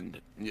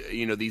beyond,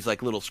 you know, these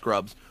like little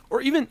scrubs.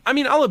 Or even, I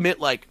mean, I'll admit,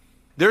 like,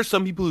 there are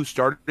some people who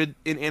started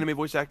in anime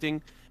voice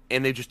acting,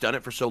 and they've just done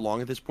it for so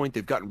long at this point,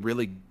 they've gotten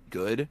really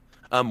good.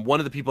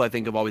 One of the people I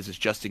think of always is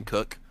Justin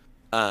Cook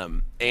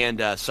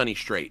and Sonny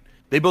Strait.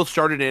 They both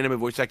started in anime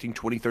voice acting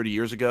 20, 30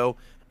 years ago.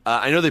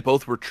 I know they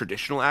both were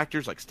traditional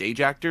actors, like stage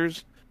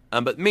actors.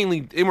 But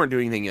mainly, they weren't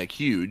doing anything like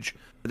huge.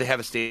 But they have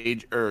a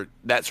stage or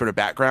that sort of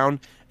background,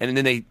 and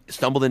then they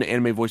stumbled into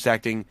anime voice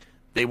acting.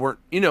 They weren't,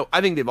 you know.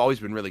 I think they've always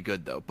been really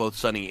good, though. Both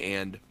Sonny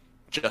and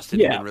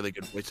Justin have been really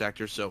good voice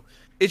actors. So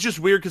it's just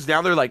weird because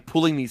now they're like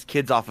pulling these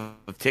kids off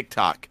of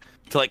TikTok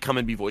to like come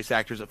and be voice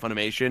actors at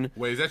Funimation.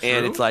 Wait, is that true?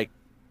 And it's like,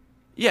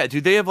 yeah,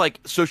 dude, they have like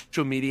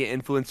social media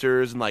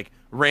influencers and like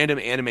random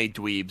anime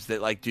dweebs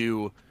that like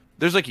do.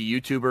 There's like a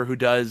YouTuber who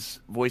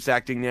does voice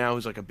acting now,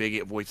 who's like a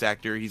big voice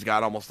actor. He's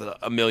got almost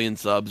a million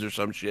subs or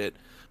some shit.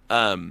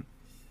 And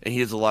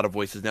he has a lot of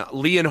voices now.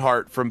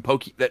 Leonhardt from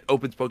that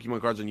opens Pokemon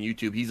cards on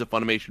YouTube. He's a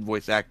Funimation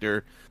voice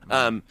actor.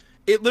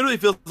 It literally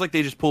feels like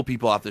they just pull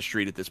people off the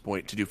street at this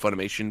point to do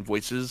Funimation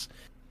voices.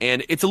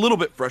 And it's a little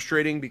bit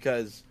frustrating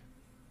because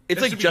it's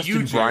That like should be Justin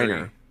you, Jerry.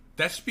 Briner.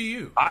 That should be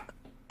you.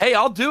 Hey,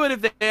 I'll do it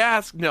if they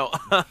ask. No,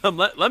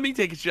 let me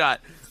take a shot.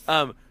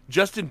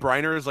 Justin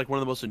Briner is like one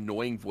of the most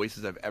annoying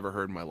voices I've ever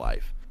heard in my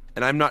life.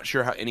 And I'm not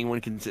sure how anyone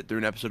can sit through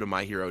an episode of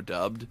My Hero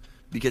dubbed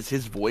because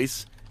his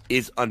voice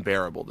is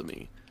unbearable to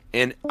me.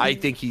 And I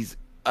think he's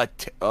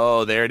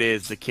oh, there it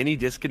is. The Kenny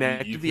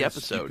disconnect of the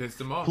episode. You pissed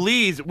him off.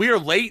 Please, we are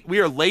late. We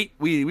are late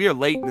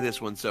to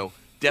this one. So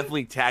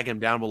definitely tag him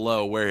down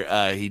below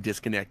where he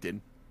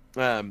disconnected.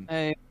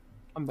 Hey,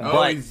 I'm back.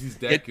 Oh, he's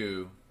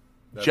Deku.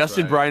 That's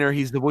Justin right. Briner,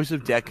 he's the voice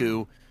of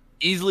Deku.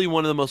 Easily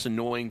one of the most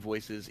annoying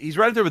voices. He's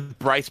right up there with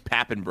Bryce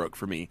Papenbrook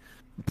for me.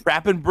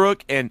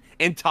 Papenbrook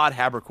and Todd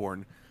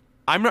Haberkorn.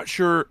 I'm not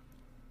sure.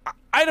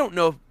 I don't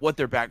know what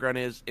their background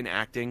is in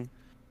acting,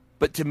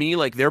 but to me,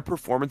 like their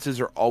performances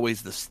are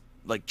always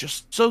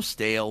just so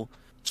stale.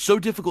 so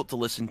difficult to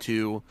listen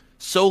to,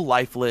 so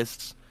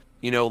lifeless.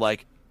 You know,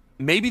 like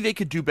maybe they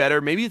could do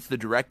better. Maybe it's the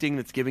directing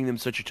that's giving them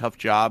such a tough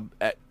job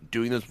at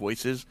doing those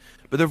voices.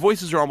 But their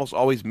voices are almost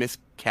always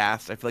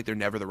miscast. I feel like they're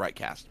never the right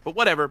cast. But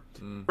whatever.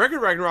 Record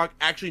of Ragnarok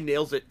actually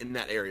nails it in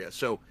that area.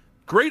 So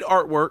great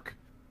artwork,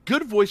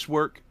 good voice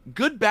work,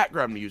 good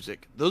background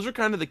music. Those are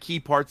kind of the key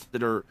parts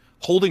that are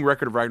holding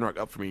Record of Ragnarok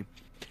up for me.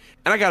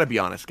 And I gotta be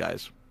honest,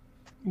 guys.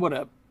 What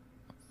up?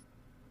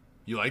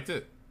 You liked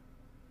it?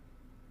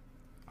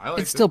 I liked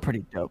it. It's still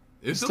pretty dope.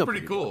 It's still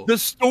pretty cool. The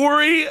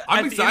story...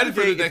 I'm excited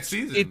for the next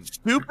season. It's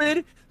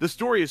stupid. The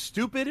story is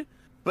stupid.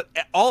 But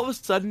all of a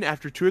sudden,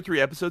 after 2 or 3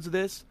 episodes of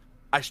this,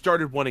 I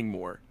started wanting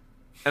more.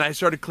 And I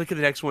started clicking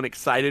the next one,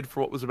 excited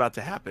for what was about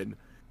to happen.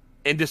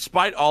 And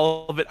despite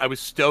all of it, I was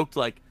stoked,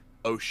 like,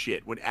 oh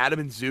shit. When Adam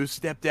and Zeus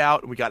stepped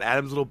out, and we got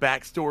Adam's little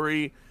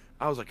backstory,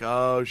 I was like,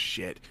 oh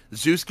shit.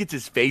 Zeus gets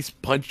his face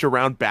punched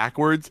around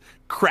backwards,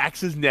 cracks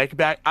his neck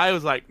back. I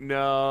was like,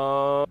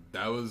 no.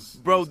 That was...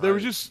 Bro, there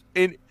was just...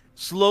 And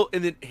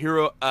then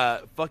Hero,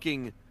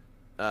 Kojiro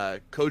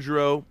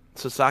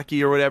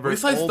Sasaki or whatever. He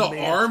sliced the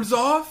arms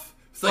off?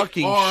 It's like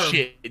fucking arm,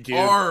 shit, dude.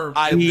 arm,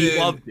 I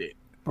loved it.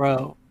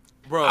 Bro.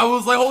 I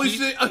was like, holy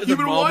shit, a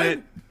human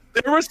one?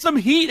 There was some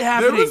heat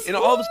happening, and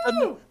all of a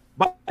sudden,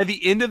 by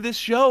the end of this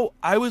show,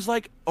 I was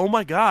like, oh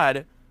my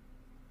god,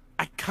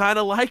 I kind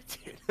of liked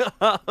it.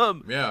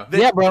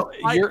 Yeah, bro,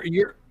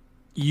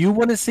 you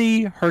want to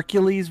see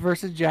Hercules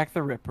versus Jack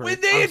the Ripper?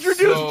 When they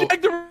introduced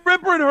Jack the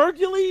Ripper and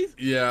Hercules,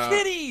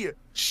 shitty,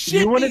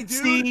 you want to dude.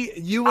 see?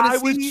 You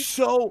want to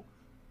see?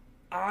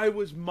 I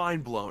was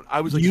mind blown.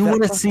 I was like, you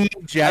want to see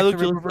Jack the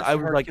Ripper? I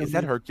was like, is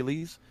that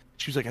Hercules?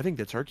 She was like, I think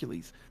that's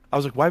Hercules. I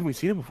was like, why haven't we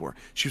seen him before?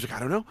 She was like, I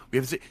don't know. We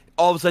haven't seen.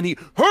 All of a sudden,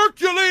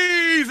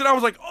 Hercules, and I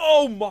was like,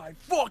 oh my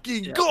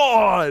fucking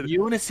god!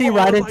 You want to see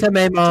Raiden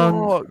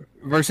Tamemon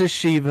versus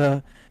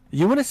Shiva?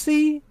 You want to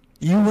see?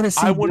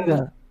 I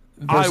wanted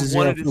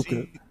to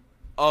see.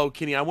 Oh,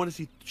 Kenny, I want to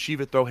see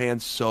Shiva throw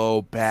hands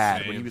so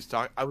bad when he was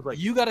talking. I was like,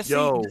 you got to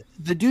see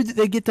the dude that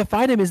they get to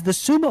fight him is the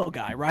sumo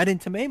guy,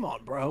 Raiden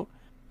Tamemon, bro.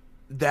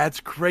 That's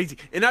crazy.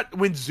 And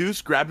when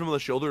Zeus grabbed him on the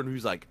shoulder and he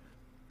was like,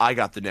 I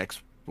got the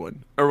next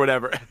one or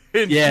whatever.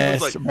 And yes,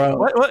 she was like, bro.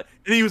 What?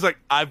 And he was like,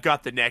 I've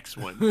got the next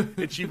one.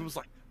 And she was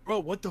like, bro,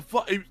 what the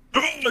fuck? He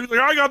was like,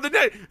 I got the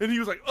next. And he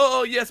was like,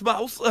 oh yes,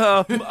 mouse.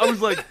 I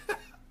was like,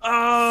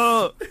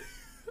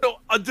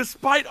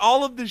 despite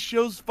all of this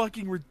show's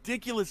fucking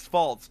ridiculous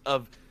faults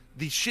of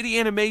the shitty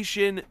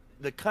animation,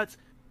 the cuts,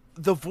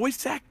 the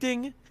voice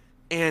acting,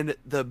 and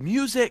the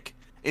music,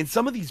 and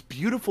some of these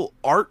beautiful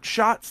art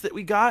shots that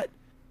we got,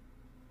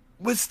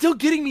 was still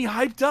getting me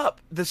hyped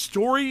up. The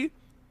story,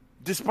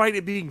 despite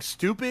it being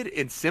stupid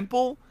and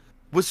simple,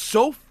 was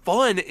so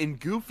fun and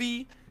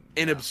goofy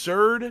and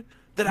absurd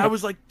that I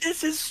was like,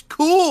 this is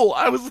cool.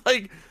 I was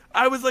like,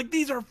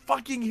 these are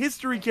fucking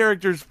history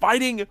characters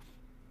fighting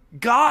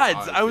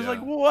gods. I was like,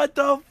 what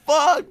the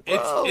fuck,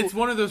 bro? It's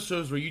one of those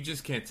shows where you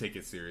just can't take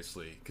it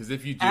seriously, because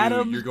if you do,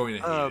 you're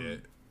going to hate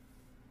it.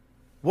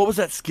 What was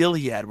that skill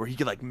he had where he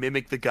could like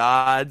mimic the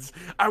gods?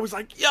 I was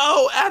like,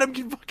 yo, Adam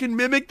can fucking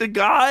mimic the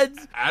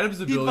gods.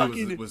 Adam's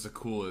ability was the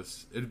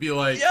coolest. It'd be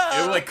like,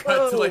 it would like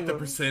cut to like the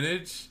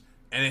percentage,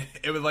 and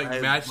it would like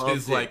match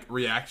his like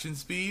reaction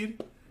speed.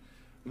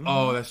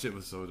 Oh, that shit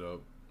was so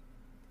dope.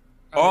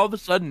 All of a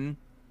sudden,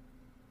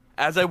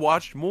 as I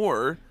watched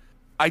more,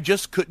 I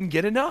just couldn't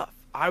get enough.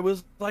 I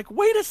was like,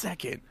 wait a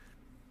second.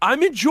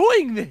 I'm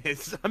enjoying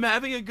this. I'm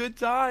having a good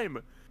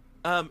time.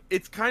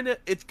 It's kind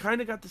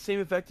of got the same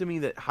effect to me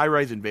that High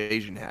Rise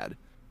Invasion had,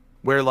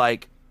 where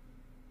like,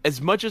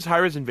 as much as High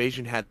Rise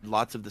Invasion had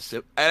lots of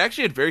it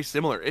actually had very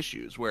similar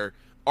issues where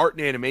art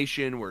and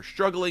animation were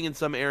struggling in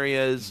some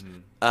areas.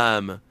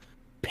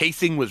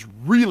 Pacing was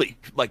really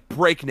like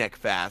breakneck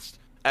fast,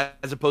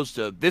 as opposed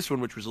to this one,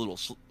 which was a little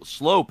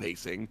slow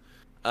pacing.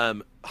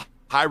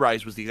 High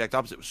Rise was the exact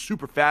opposite. It was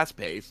super fast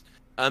paced.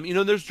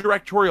 There's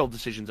directorial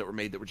decisions that were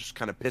made that were just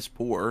kind of piss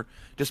poor.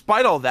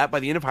 Despite all that, by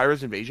the end of High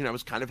Rise Invasion, I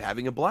was kind of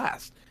having a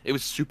blast. It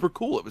was super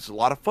cool. It was a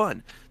lot of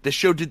fun. This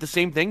show did the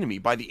same thing to me.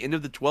 By the end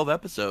of the 12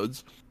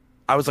 episodes,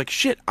 I was like,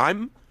 shit,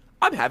 I'm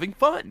having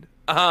fun.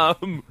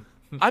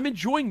 I'm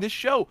enjoying this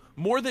show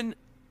more than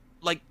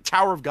like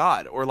Tower of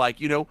God or like,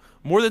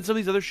 more than some of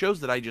these other shows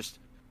that I just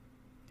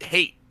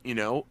hate,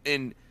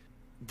 and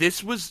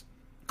this was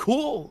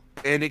cool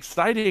and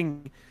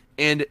exciting.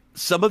 And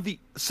some of the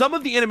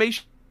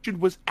animation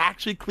was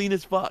actually clean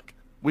as fuck,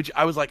 which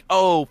I was like,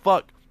 oh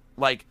fuck.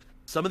 Like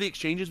some of the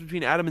exchanges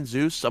between Adam and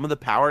Zeus, some of the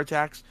power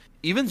attacks,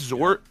 even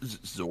Thor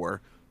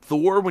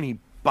when he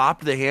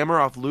bopped the hammer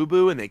off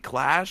Lubu and they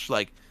clashed,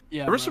 like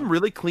there were some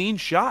really clean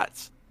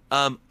shots.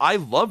 I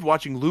loved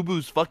watching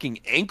Lubu's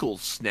fucking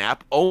ankles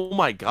snap. Oh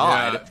my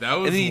god. Yeah, that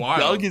was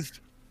wild.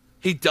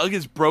 He dug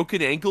his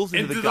broken ankles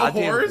into the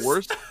goddamn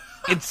horse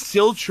and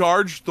still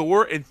charged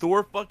Thor, and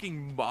Thor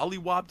fucking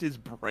mollywopped his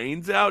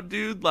brains out,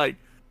 dude. Like,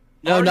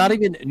 no, not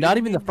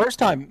even the first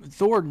time.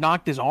 Thor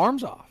knocked his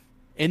arms off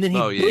and then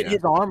he bit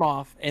his arm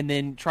off, and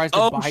then tries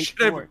to bite.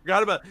 Shit, I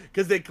forgot about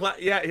because they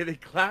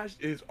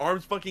clashed. His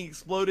arms fucking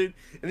exploded,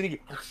 and then he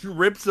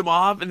rips him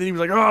off, and then he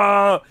was like,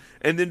 "Ah!"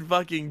 And then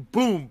fucking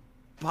boom,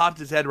 popped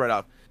his head right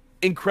off.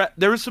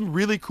 There was some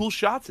really cool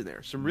shots in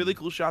there. Some really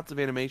cool shots of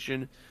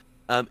animation.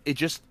 It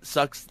just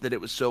sucks that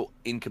it was so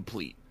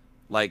incomplete.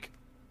 Like,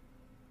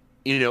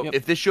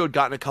 if this show had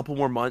gotten a couple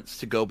more months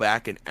to go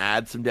back and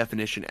add some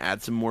definition,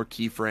 add some more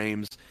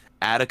keyframes,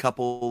 add a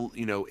couple,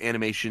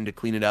 animation to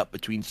clean it up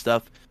between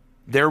stuff,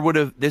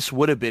 this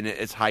would have been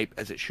as hype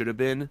as it should have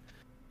been.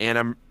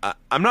 And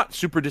I'm not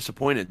super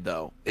disappointed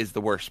though, is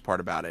the worst part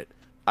about it.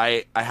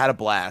 I had a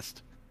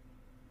blast.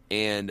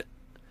 And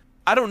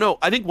I don't know.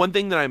 I think one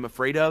thing that I'm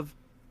afraid of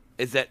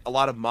is that a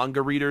lot of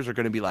manga readers are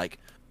going to be like,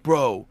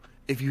 bro,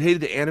 if you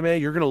hated the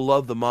anime, you're going to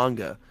love the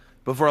manga.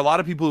 But for a lot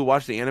of people who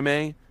watch the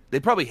anime, they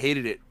probably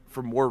hated it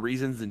for more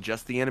reasons than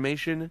just the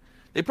animation.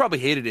 They probably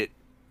hated it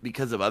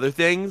because of other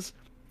things.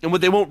 And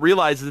what they won't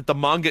realize is that the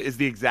manga is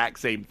the exact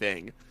same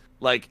thing.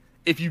 Like,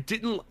 if you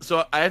didn't...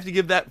 So I have to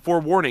give that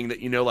forewarning that,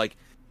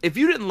 if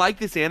you didn't like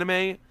this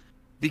anime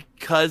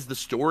because the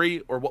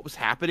story or what was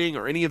happening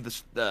or any of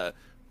the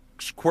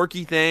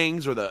quirky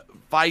things or the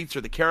fights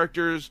or the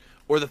characters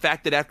or the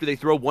fact that after they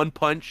throw one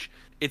punch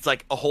it's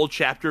like a whole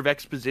chapter of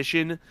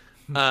exposition,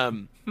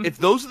 if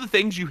those are the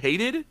things you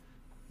hated,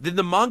 then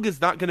the manga is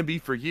not going to be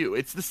for you.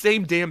 It's the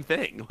same damn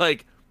thing.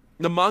 Like,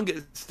 the manga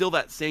is still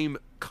that same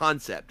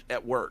concept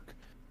at work.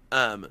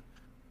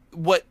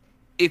 What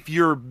if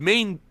your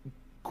main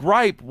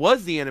gripe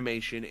was the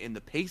animation and the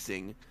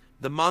pacing,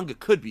 the manga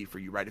could be for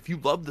you, right? If you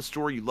love the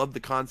story, you love the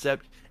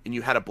concept, and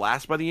you had a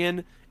blast by the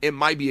end, it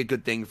might be a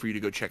good thing for you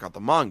to go check out the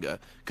manga.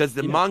 Because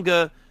the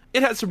manga,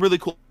 it has some really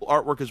cool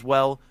artwork as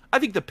well. I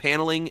think the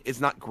paneling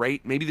is not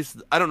great. Maybe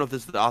I don't know if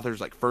this is the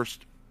author's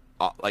first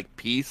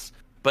piece,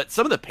 but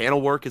some of the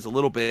panel work is a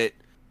little bit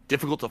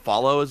difficult to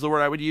follow is the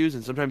word I would use,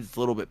 and sometimes it's a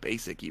little bit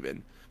basic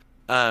even.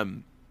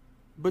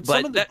 But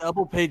some of the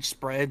double page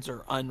spreads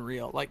are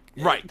unreal.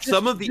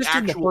 Some of the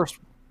actual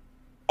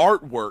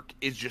artwork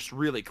is just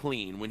really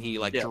clean when he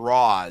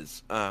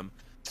draws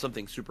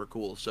something super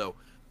cool. So,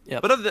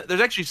 but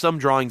there's actually some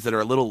drawings that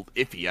are a little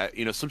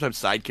iffy. Sometimes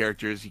side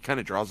characters he kind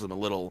of draws them a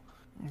little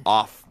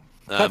off.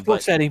 Cut for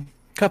setting.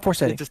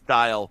 It's a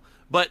style.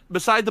 But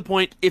beside the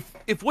point,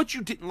 if what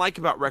you didn't like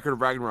about Record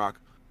of Ragnarok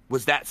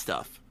was that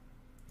stuff,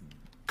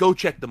 go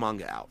check the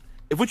manga out.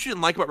 If what you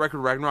didn't like about Record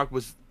of Ragnarok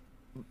was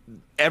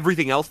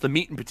everything else, the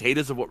meat and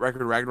potatoes of what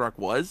Record of Ragnarok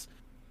was,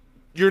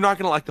 you're not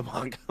going to like the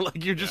manga.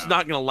 You're just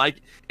not going to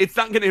like... It's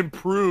not going to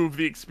improve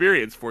the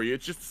experience for you.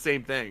 It's just the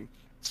same thing.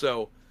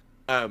 So,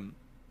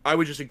 I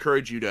would just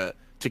encourage you to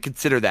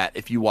consider that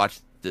if you watch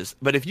this.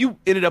 But if you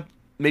ended up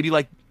maybe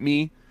like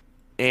me,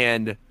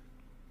 and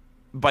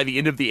by the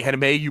end of the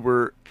anime you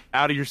were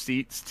out of your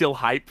seat, still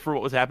hyped for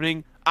what was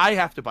happening, I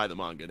have to buy the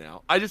manga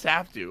now. I just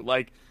have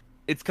to.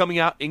 It's coming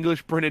out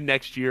English printed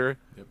next year.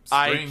 Yep.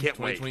 I can't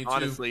wait,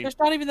 honestly. There's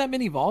not even that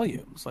many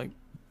volumes.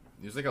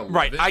 There's 11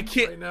 right. I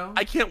now?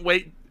 can't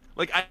wait.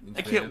 I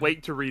can't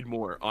wait to read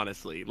more,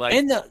 honestly.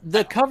 And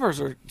the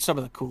covers are some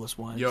of the coolest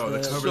ones. Yo,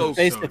 the covers are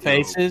face to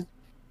faces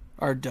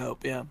are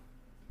dope, yeah.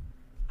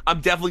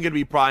 I'm definitely going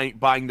to be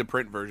buying the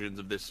print versions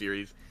of this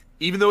series.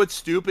 Even though it's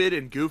stupid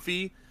and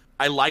goofy,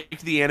 I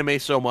liked the anime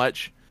so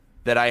much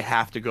that I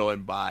have to go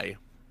and buy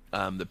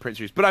the print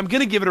series. But I'm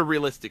going to give it a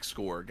realistic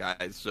score,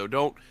 guys. So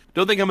don't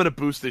think I'm going to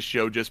boost this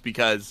show just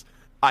because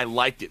I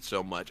liked it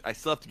so much. I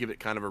still have to give it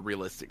kind of a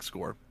realistic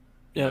score.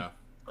 Yeah.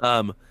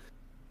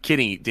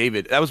 Kenny,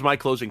 David, that was my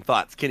closing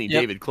thoughts. Kenny,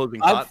 David, closing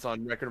thoughts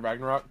on Record of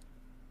Ragnarok?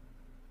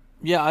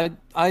 Yeah,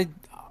 I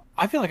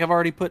feel like I've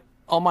already put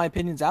all my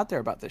opinions out there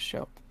about this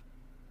show.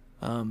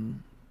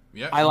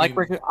 I like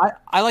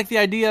the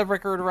idea of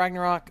Record of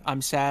Ragnarok.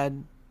 I'm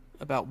sad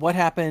about what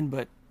happened,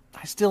 but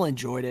I still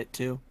enjoyed it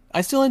too.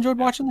 I still enjoyed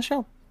watching the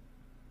show.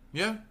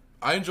 Yeah,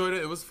 I enjoyed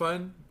it. It was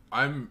fun.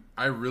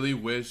 I really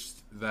wished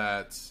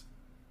that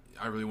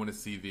I really want to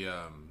see the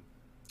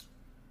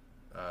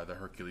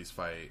Hercules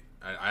fight.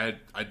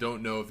 I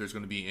don't know if there's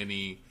going to be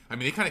any. I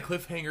mean, they kind of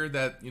cliffhanger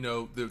that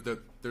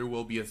there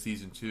will be a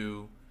season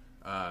 2.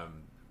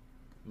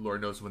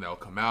 Lord knows when that'll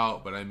come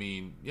out, but I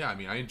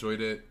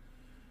enjoyed it.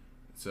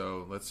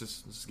 So let's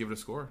just give it a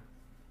score.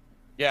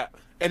 Yeah,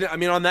 and I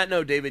mean on that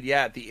note, David.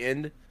 Yeah, at the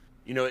end,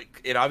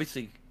 it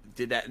obviously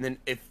did that, and then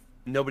if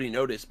nobody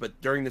noticed,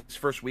 but during this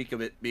first week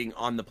of it being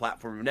on the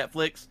platform of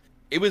Netflix,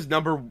 it was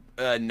number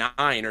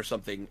 9 or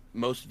something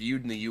most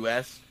viewed in the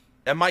U.S.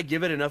 That might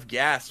give it enough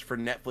gas for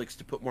Netflix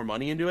to put more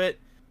money into it,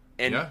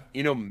 and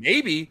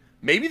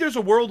maybe there's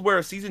a world where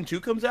a season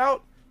 2 comes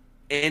out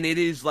and it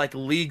is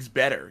leagues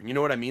better. You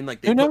know what I mean? They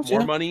put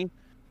more money.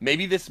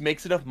 Maybe this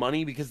makes enough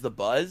money because of the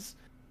buzz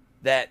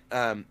that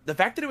the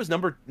fact that it was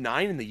number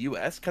 9 in the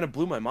U.S. kind of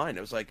blew my mind.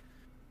 It was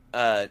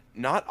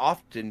not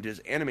often does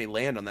anime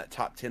land on that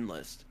top 10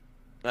 list.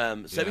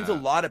 So that means a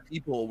lot of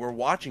people were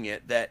watching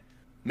it that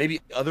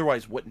maybe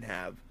otherwise wouldn't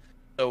have.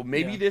 So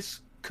maybe this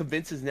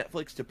convinces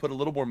Netflix to put a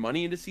little more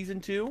money into season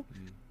 2,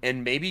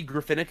 and maybe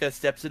Graphinica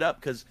steps it up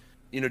because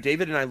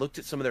David and I looked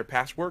at some of their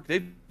past work.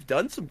 They've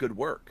done some good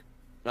work.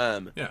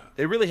 Yeah.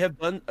 They really have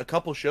done a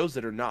couple shows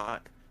that are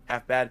not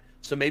half bad.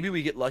 So maybe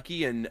we get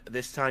lucky, and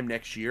this time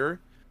next year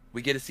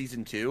we get a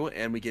season 2,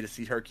 and we get to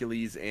see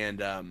Hercules and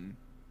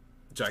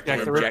Jack the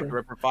the Ripper. Jack the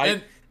Ripper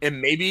fight,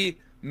 and maybe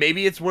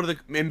it's one of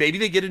the, and maybe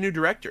they get a new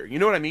director. You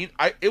know what I mean?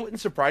 It wouldn't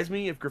surprise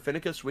me if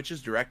Graphinica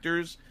switches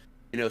directors,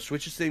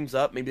 switches things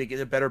up. Maybe they get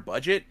a better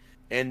budget,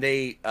 and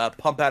they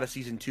pump out a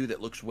season 2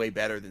 that looks way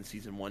better than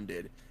season 1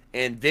 did.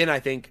 And then I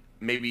think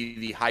maybe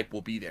the hype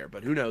will be there,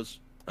 but who knows?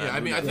 Yeah,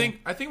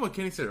 I think what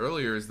Kenny said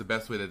earlier is the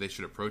best way that they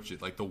should approach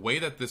it. Like, the way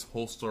that this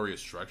whole story is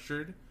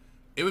structured,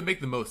 it would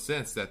make the most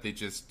sense that they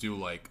just do,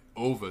 like,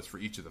 OVAs for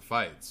each of the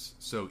fights.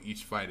 So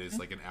each fight is,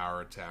 like, an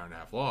hour to hour and a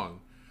half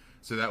long.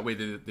 So that way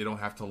they don't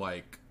have to,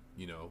 like,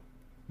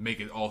 make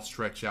it all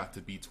stretch out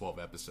to be 12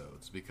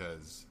 episodes.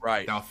 Because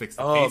that'll fix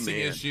the pacing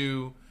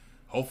issue.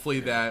 Hopefully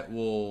they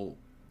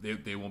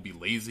won't be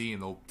lazy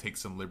and they'll take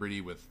some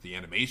liberty with the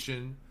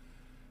animation.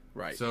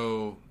 Right.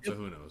 So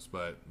who knows?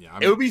 But yeah,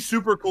 it would be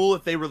super cool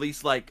if they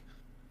release, like,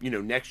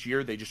 next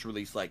year they just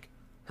release, like,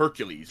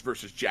 Hercules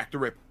versus Jack the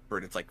Ripper,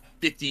 and it's like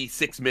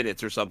 56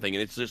 minutes or something,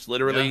 and it's just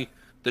literally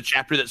the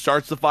chapter that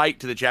starts the fight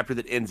to the chapter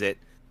that ends it,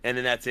 and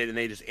then that's it, and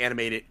they just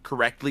animate it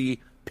correctly,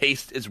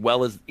 paced as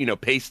well as,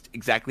 paced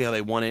exactly how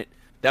they want it.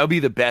 That would be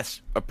the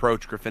best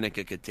approach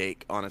Graphinica could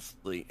take,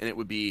 honestly, and it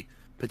would be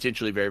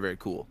potentially very, very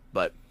cool.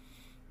 But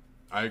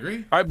I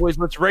agree. All right, boys,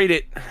 let's rate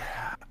it.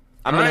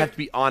 I'm going to have to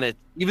be honest.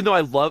 Even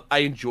though I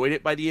enjoyed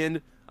it by the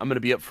end, I'm going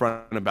to be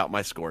upfront about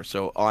my score.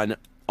 So on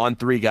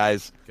 3,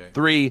 guys. Okay.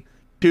 3,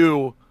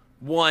 2,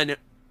 1.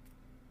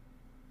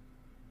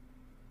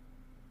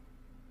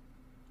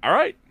 All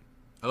right.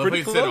 I love how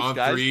you Pretty said close, on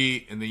guys.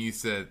 3, and then you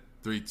said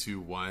 3, 2,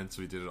 1,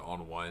 so we did it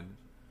on 1.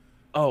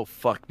 Oh,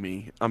 fuck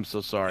me. I'm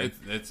so sorry.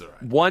 It's all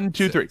right. 1,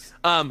 2, 3. 6.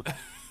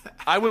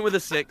 I went with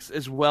a 6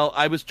 as well.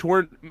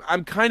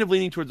 I'm kind of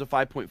leaning towards a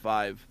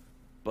 5.5,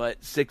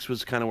 but 6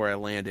 was kind of where I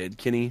landed.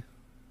 Kenny?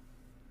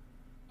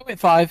 I went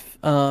 5.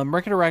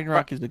 Record of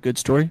Ragnarok is a good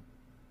story.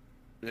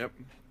 Yep.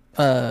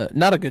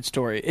 Not a good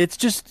story.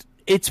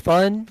 It's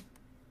fun,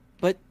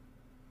 but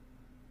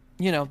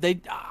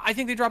I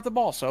think they dropped the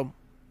ball. So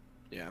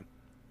Yeah.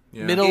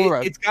 middle of the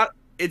road.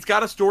 It's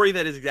got a story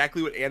that is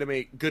exactly what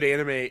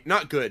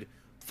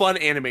fun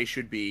anime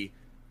should be,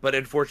 but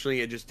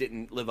unfortunately it just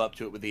didn't live up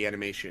to it with the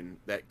animation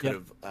that could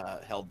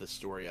have held the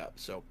story up.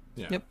 So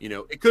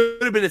it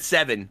could have been a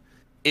 7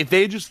 if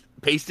they just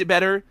paced it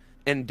better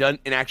and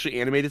actually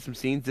animated some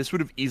scenes. This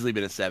would have easily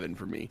been a 7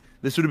 for me.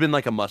 This would have been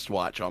like a must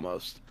watch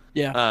almost.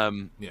 Yeah.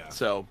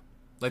 So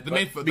like the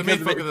main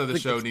focus of the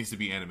show needs to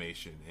be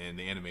animation, and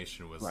the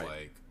animation was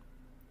like,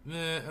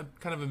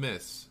 kind of a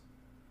miss.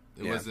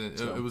 It wasn't.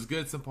 So. It was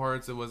good some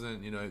parts. It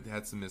wasn't. It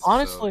had some misses.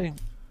 Honestly,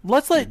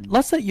 let's let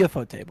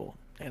UFO Table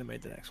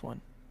animate the next one.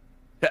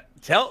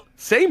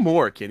 Say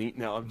more, Kenny.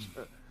 No,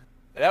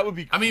 that would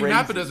be. I mean, crazy.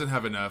 Mappa doesn't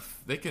have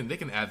enough. They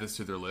can add this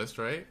to their list,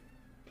 right?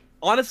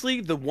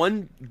 Honestly, the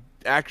one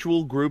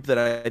actual group that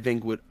I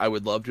think I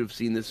would love to have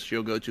seen this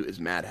show go to is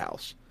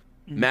Madhouse.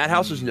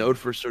 Madhouse is known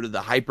for sort of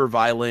the hyper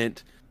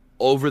violent,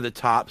 over the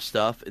top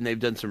stuff, and they've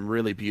done some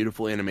really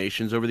beautiful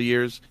animations over the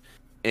years.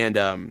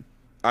 And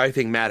I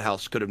think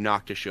Madhouse could have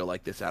knocked a show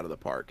like this out of the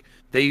park.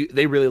 They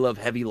really love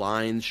heavy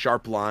lines,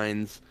 sharp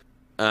lines.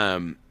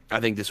 I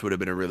think this would have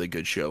been a really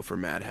good show for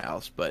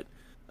Madhouse, but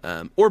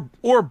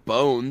or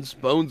Bones.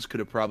 Bones could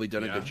have probably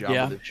done a good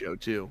job with this show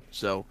too.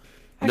 So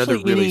another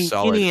really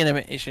solid any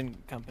animation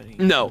company.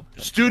 No,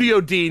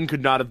 Studio Dean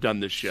could not have done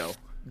this show.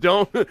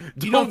 You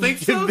don't think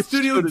so?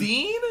 Studio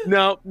Dean?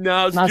 No,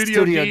 Not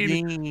Studio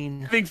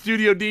Dean. I think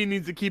Studio Dean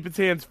needs to keep its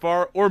hands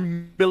far, or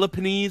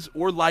Millipanese,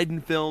 or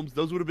Leiden Films.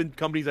 Those would have been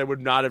companies I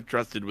would not have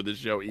trusted with this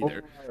show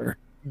either.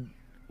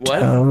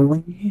 What?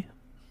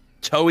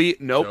 Toei?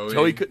 Nope.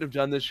 Toei couldn't have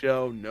done this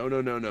show. No.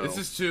 This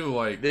is too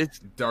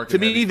dark. To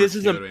me, this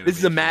is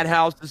a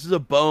Madhouse. This is a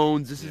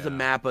Bones. This is a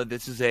Mappa.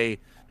 This is a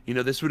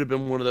this would have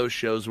been one of those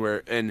shows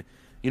where, and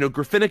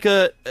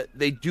Graphinica,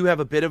 they do have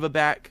a bit of a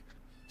back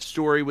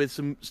story with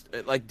some,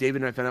 like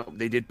David and I found out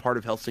they did part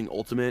of Hellsing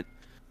Ultimate,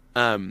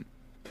 and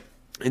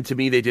to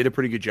me they did a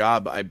pretty good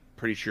job, I'm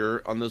pretty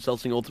sure, on those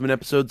Hellsing Ultimate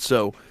episodes.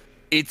 So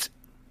it's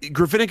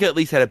Graphinica at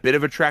least had a bit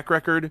of a track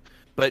record,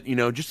 but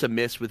just a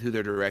miss with who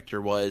their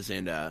director was,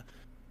 and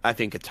I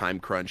think a time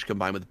crunch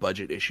combined with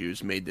budget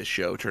issues made this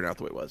show turn out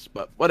the way it was,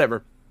 but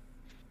whatever.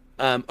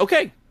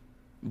 Okay,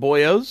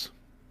 boyos,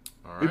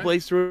 we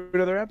blazed through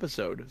another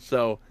episode,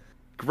 so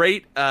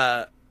great.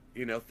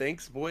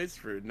 Thanks, boys,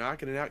 for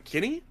knocking it out.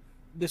 Kenny,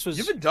 you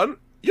haven't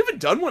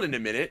done one in a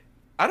minute.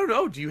 I don't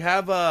know. Do you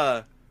have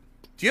the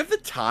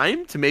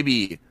time to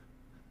maybe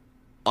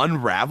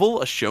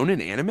unravel a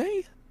shonen anime?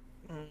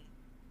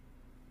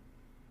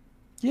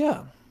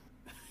 Yeah.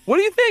 What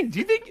do you think? Do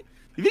you think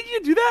you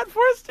can do that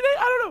for us today?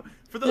 I don't know.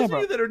 For those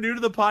of you that are new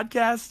to the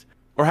podcast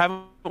or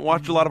haven't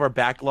watched a lot of our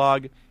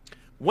backlog,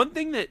 one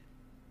thing that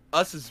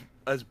us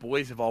as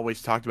boys have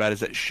always talked about is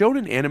that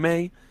shonen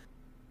anime,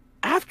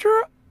 after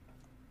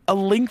a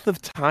length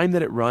of time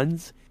that it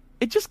runs,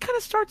 it just kind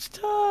of starts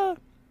to,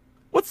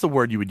 what's the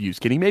word you would use,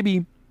 Kenny?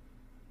 Maybe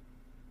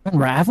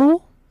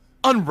Unravel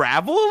a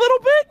little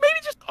bit, maybe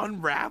just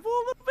unravel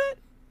a little bit.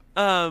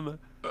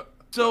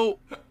 So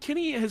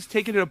Kenny has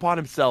taken it upon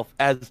himself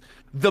as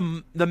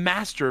the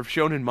master of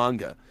shonen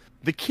manga,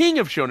 the king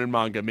of shonen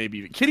manga.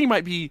 Maybe Kenny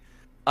might be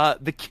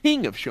the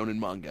king of shonen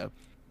manga.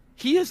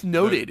 He has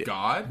noted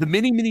the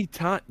many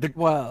times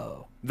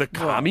the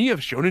kami of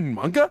shonen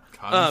manga,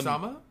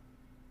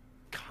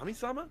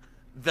 Kami-sama.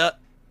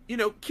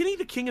 Kenny,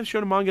 the king of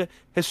shonen manga,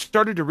 has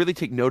started to really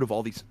take note of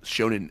all these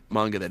shonen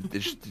manga that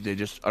they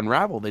just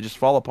unravel, they just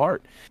fall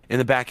apart in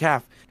the back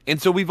half.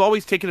 And so we've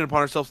always taken it upon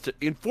ourselves to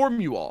inform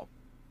you all,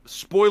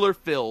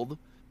 spoiler-filled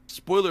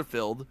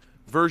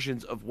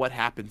versions of what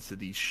happens to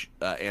these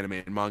anime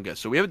and manga.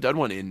 So we haven't done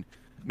one in,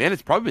 man,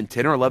 it's probably been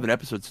 10 or 11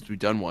 episodes since we've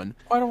done one.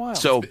 Quite a while.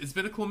 So it's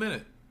been a cool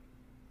minute.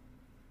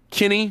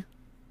 Kenny,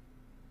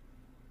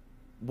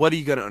 what are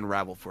you going to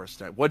unravel for us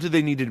tonight? What do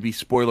they need to be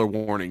spoiler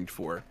warning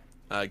for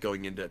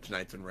going into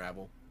tonight's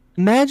Unravel?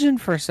 Imagine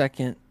for a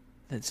second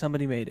that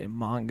somebody made a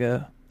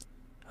manga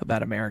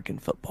about American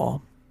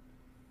football.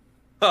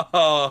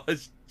 Oh,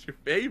 it's your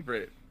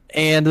favorite.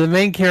 And the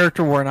main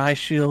character wore an eye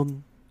shield,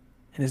 and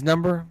his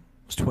number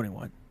was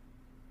 21.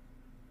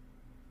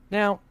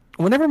 Now,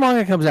 whenever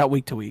manga comes out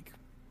week to week,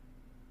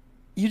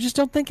 you just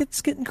don't think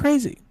it's getting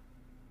crazy.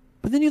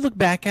 But then you look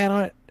back at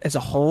it as a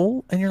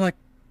whole, and you're like,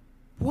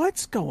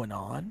 what's going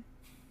on?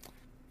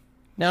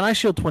 Now, in Eye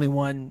Shield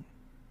 21,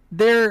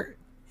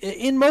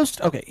 in most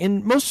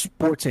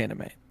sports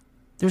anime,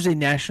 there's a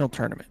national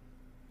tournament.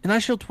 In Eye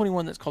Shield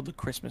 21, that's called the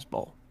Christmas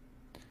Bowl.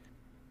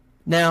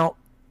 Now,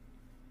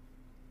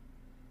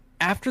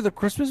 after the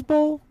Christmas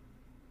Bowl,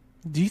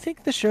 do you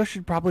think the show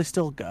should probably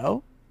still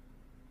go?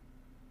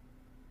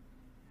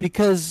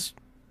 Because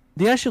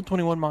the Eye Shield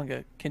 21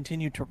 manga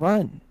continued to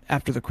run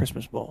after the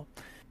Christmas Bowl.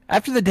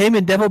 After the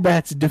Damon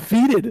Devilbats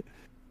defeated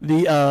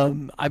the,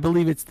 I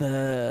believe it's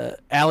the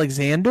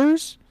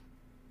Alexanders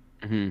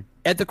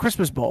at the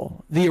Christmas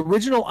Bowl, the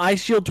original Eye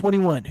Shield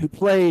 21, who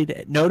played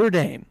at Notre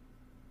Dame,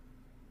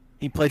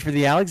 he played for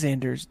the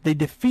Alexanders. They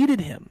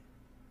defeated him.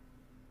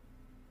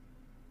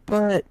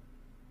 But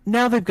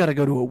now they've got to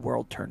go to a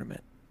world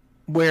tournament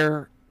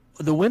where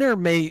the winner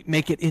may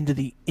make it into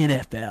the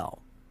NFL.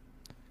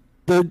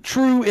 The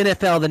true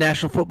NFL, the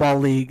National Football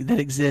League that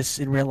exists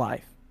in real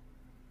life.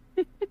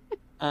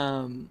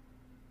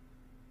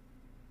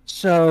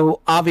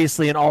 So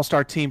obviously an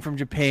all-star team from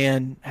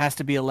Japan has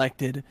to be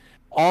elected,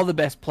 all the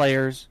best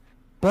players,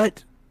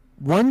 but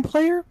one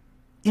player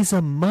is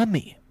a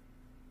mummy.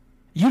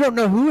 You don't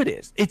know who it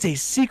is. It's a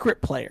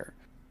secret player.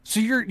 So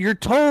you're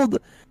told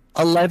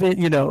 11,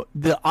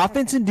 the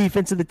offense and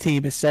defense of the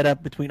team is set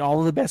up between all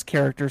of the best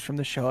characters from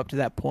the show up to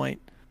that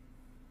point.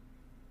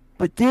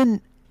 But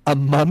then a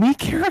mummy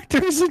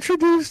character is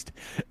introduced,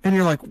 and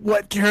you're like,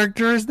 what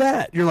character is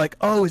that? You're like,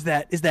 oh, is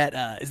that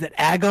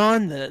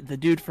Agon, the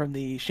dude from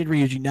the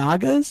Shinryuji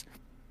Nagas?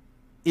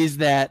 Is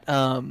that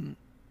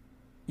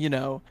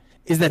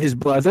is that his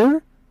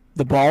brother,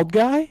 the bald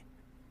guy?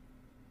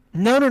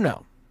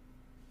 No.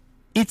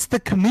 It's the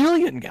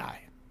chameleon guy.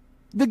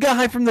 The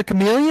guy from the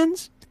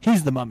Chameleons,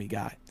 he's the mummy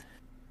guy.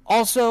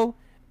 Also,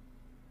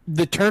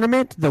 the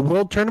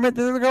world tournament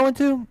that they're going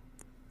to,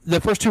 the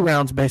first two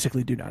rounds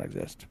basically do not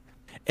exist.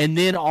 And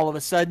then all of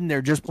a sudden,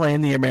 they're just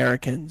playing the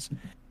Americans.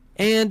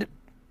 And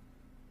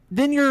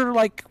then you're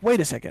like, wait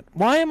a second.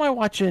 Why am I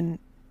watching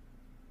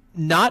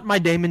not my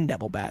Damon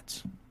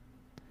Devilbats?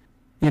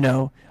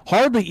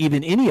 Hardly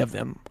even any of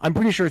them. I'm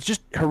pretty sure it's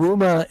just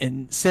Haruma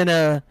and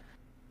Senna.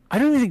 I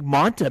don't even think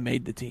Manta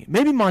made the team.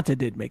 Maybe Manta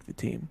did make the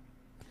team.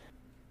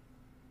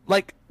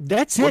 Like,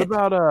 that's what it.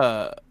 What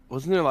about,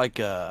 wasn't there like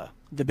the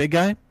big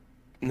guy?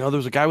 No, there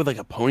was a guy with like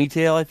a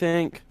ponytail, I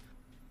think,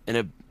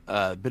 and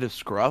a bit of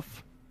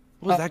scruff.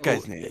 What was that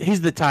guy's name?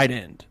 He's the tight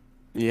end.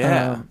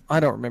 Yeah. I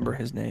don't remember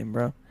his name,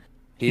 bro.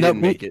 He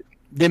didn't make it.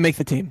 Didn't make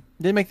the team.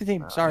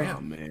 Sorry.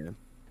 Oh, man.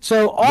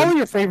 So all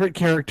your favorite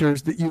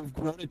characters that you've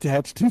grown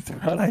attached to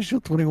throughout Eye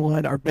Shield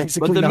 21 are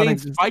basically But the main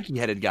non-existent.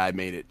 spiky-headed guy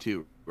made it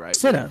too, right?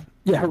 Senna.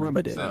 Yeah,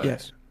 Haruma did.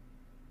 Yes.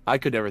 I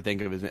could never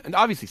think of his name. And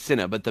obviously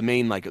Senna, but the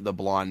main, like, the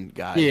blonde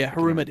guy. Yeah,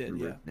 Haruma did,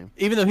 yeah.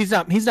 Even though he's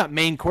not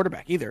main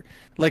quarterback either.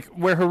 Like,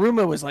 where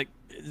Haruma was, like,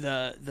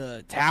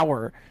 the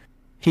tower,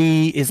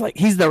 he's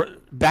the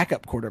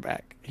backup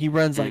quarterback. He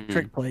runs, like,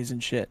 trick plays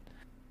and shit.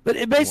 But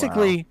it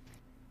basically,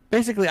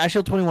 Eye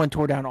Shield 21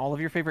 tore down all of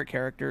your favorite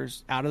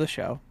characters out of the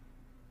show.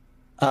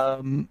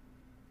 And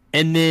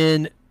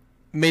then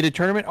made a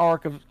tournament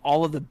arc of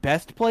all of the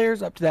best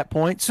players up to that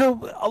point.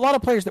 So a lot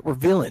of players that were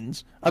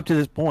villains up to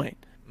this point.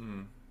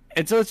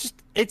 And so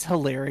it's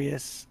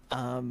hilarious.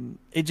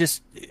 It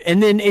just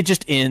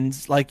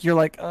ends. Like, you're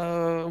like,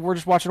 we're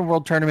just watching a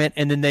world tournament,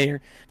 and then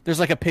there's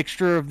like a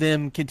picture of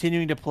them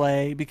continuing to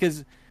play,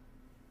 because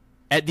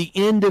at the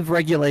end of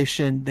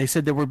regulation, they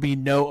said there would be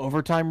no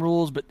overtime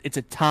rules, but it's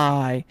a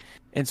tie.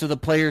 And so the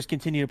players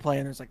continue to play,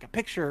 and there's like a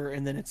picture,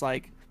 and then it's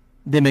like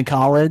them in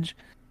college,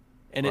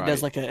 and it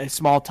does like a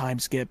small time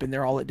skip, and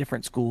they're all at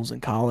different schools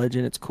in college,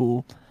 and it's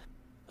cool.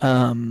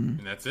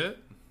 And that's it?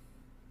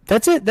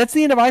 That's it. That's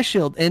the end of Ice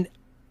Shield. And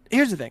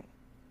here's the thing.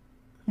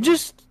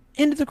 Just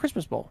into the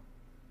Christmas Bowl.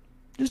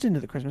 Just into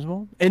the Christmas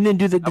Bowl. And then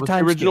do the That was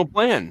time the original skip.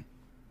 plan.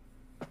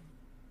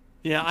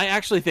 Yeah, I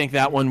actually think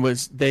that one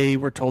was, they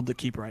were told to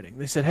keep writing.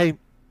 They said, hey,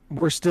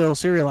 we're still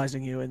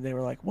serializing you. And they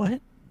were like,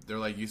 what? They're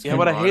like, you Yeah,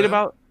 what I hate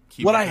about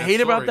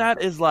story.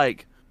 that is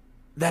like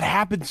that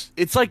happens.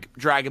 It's like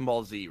Dragon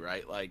Ball Z,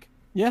 right? Like,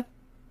 Yeah.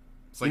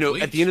 It's like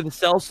at the end of the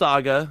Cell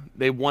Saga,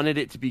 they wanted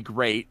it to be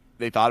great.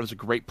 They thought it was a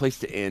great place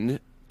to end.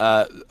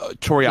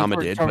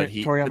 Toriyama did,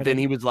 but then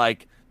he was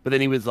like,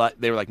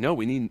 they were like, no,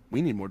 we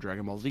need more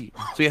Dragon Ball Z.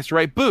 So he has to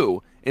write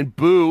Boo, and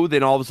Boo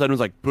then all of a sudden was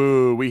like,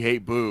 Boo, we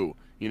hate Boo,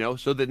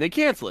 So then they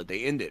cancel it,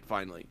 they end it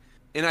finally.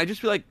 And I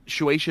just feel like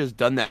Shueisha has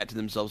done that to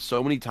themselves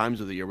so many times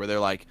of the year, where they're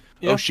like,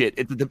 oh shit,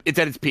 it's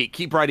at its peak,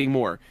 keep writing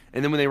more.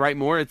 And then when they write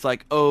more, it's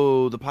like,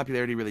 oh, the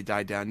popularity really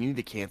died down. You need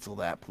to cancel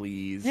that,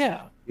 please.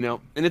 Yeah.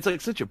 And it's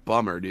like such a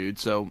bummer, dude.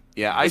 So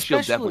yeah,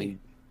 Eyeshield definitely.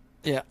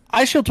 Yeah,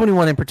 Eyeshield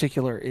 21 in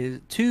particular is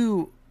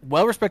two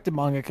well-respected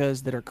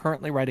mangakas that are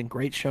currently writing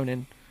great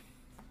shonen.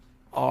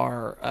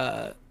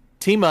 Are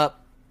team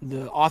up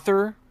the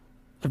author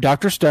of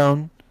Dr.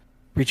 Stone,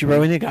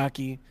 Riichiro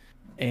Inagaki,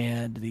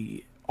 and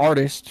the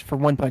artist for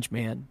One Punch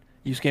Man,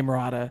 Yusuke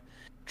Murata,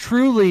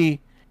 truly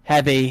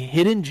have a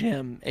hidden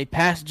gem, a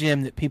past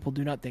gem that people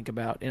do not think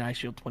about in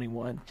Eyeshield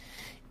 21,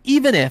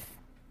 even if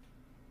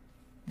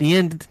the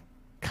end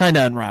kind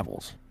of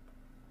unravels.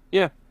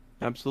 Yeah,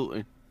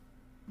 absolutely.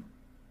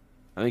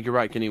 I think you're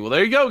right, Kenny. Well,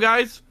 there you go,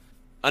 guys.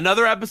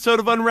 Another episode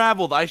of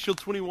Unraveled, Eyeshield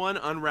 21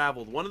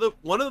 Unraveled.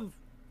 One of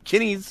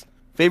Kenny's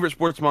favorite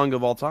sports manga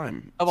of all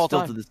time. Still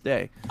to this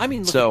day. I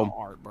mean, look at the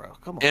art, bro.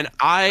 Come on. And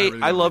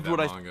I loved what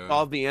I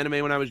saw of the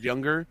anime when I was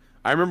younger.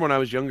 I remember when I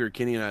was younger,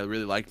 Kenny and I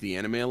really liked the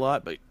anime a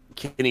lot, but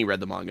Kenny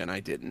read the manga and I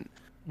didn't.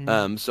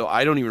 So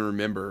I don't even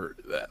remember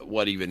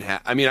what even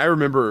happened. I mean, I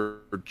remember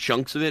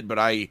chunks of it, but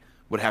I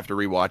would have to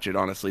rewatch it,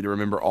 honestly, to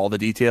remember all the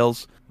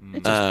details.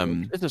 It's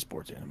a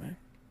sports anime.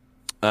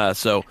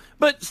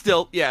 But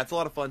still, yeah, it's a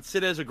lot of fun.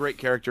 Sita is a great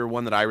character,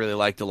 one that I really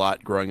liked a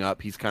lot growing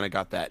up. He's kind of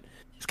got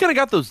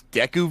those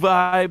Deku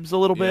vibes a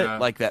little bit,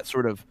 like that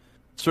sort of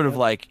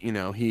like,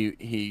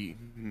 he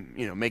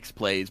makes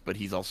plays, but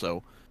he's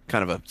also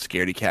kind of a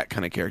scaredy cat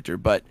kind of character.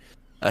 But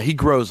he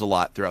grows a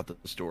lot throughout the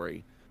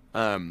story.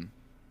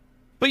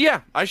 But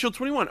yeah, Eyeshield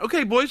 21.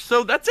 Okay, boys,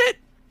 so that's it.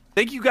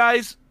 Thank you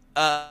guys.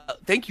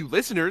 Thank you,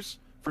 listeners,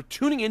 for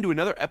tuning into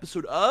another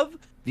episode of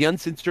the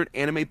Uncensored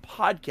Anime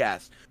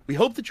Podcast. We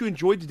hope that you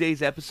enjoyed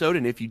today's episode,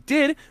 and if you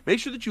did, make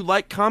sure that you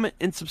like, comment,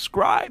 and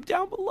subscribe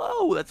down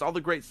below. That's all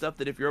the great stuff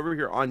that if you're over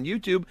here on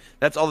YouTube,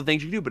 that's all the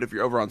things you can do. But if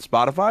you're over on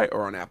Spotify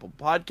or on Apple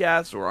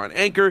Podcasts or on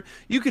Anchor,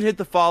 you can hit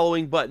the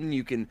following button.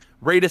 You can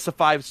rate us a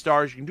 5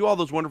 stars. You can do all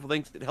those wonderful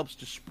things. It helps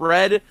to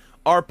spread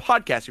our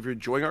podcast. If you're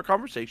enjoying our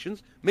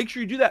conversations, make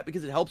sure you do that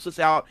because it helps us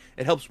out.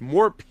 It helps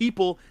more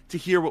people to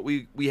hear what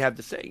we have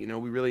to say.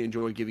 We really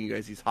enjoy giving you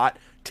guys these hot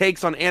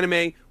takes on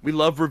anime. We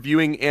love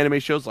reviewing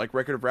anime shows like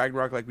Record of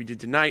Ragnarok like we did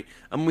tonight.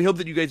 We hope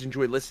that you guys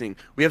enjoy listening.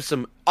 We have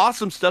some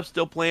awesome stuff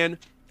still planned.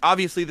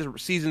 Obviously, the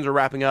seasons are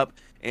wrapping up,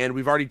 and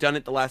we've already done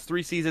it the last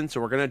 3 seasons, so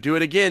we're going to do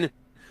it again.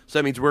 So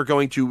that means we're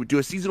going to do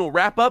a seasonal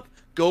wrap-up,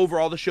 go over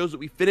all the shows that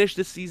we finished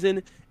this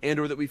season and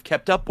or that we've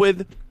kept up with.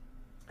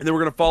 And then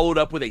we're going to follow it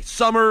up with a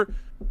summer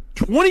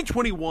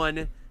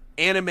 2021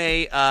 anime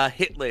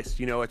hit list.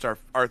 It's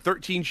our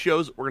 13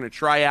 shows we're going to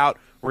try out.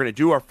 We're going to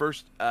do our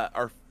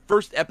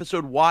first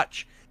episode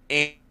watch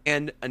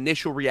and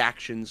initial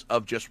reactions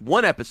of just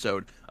one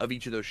episode of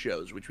each of those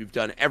shows, which we've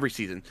done every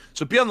season.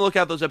 So be on the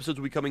lookout. Those episodes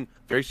will be coming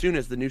very soon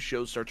as the new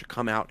shows start to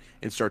come out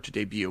and start to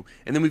debut.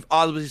 And then we've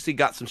obviously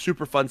got some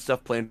super fun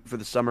stuff planned for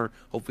the summer.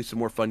 Hopefully some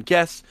more fun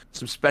guests,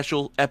 some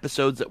special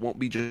episodes that won't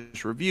be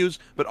just reviews,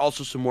 but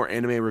also some more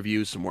anime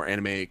reviews, some more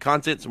anime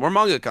content, some more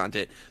manga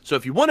content. So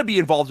if you want to be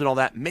involved in all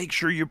that, make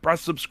sure you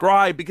press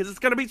subscribe because it's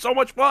going to be so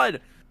much fun.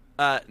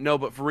 No,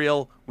 but for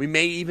real, we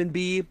may even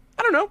be,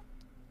 I don't know,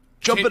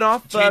 jumping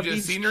off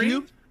these scenery.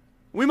 Cubes.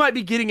 We might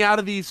be getting out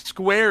of these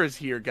squares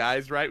here,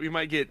 guys, right? We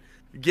might get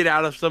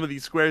out of some of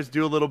these squares,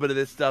 do a little bit of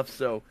this stuff,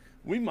 so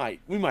we might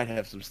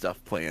have some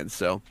stuff planned.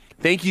 So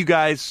thank you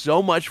guys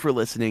so much for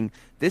listening.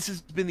 This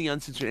has been the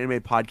Uncensored Anime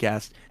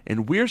Podcast,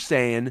 and we're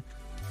saying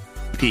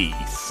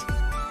peace.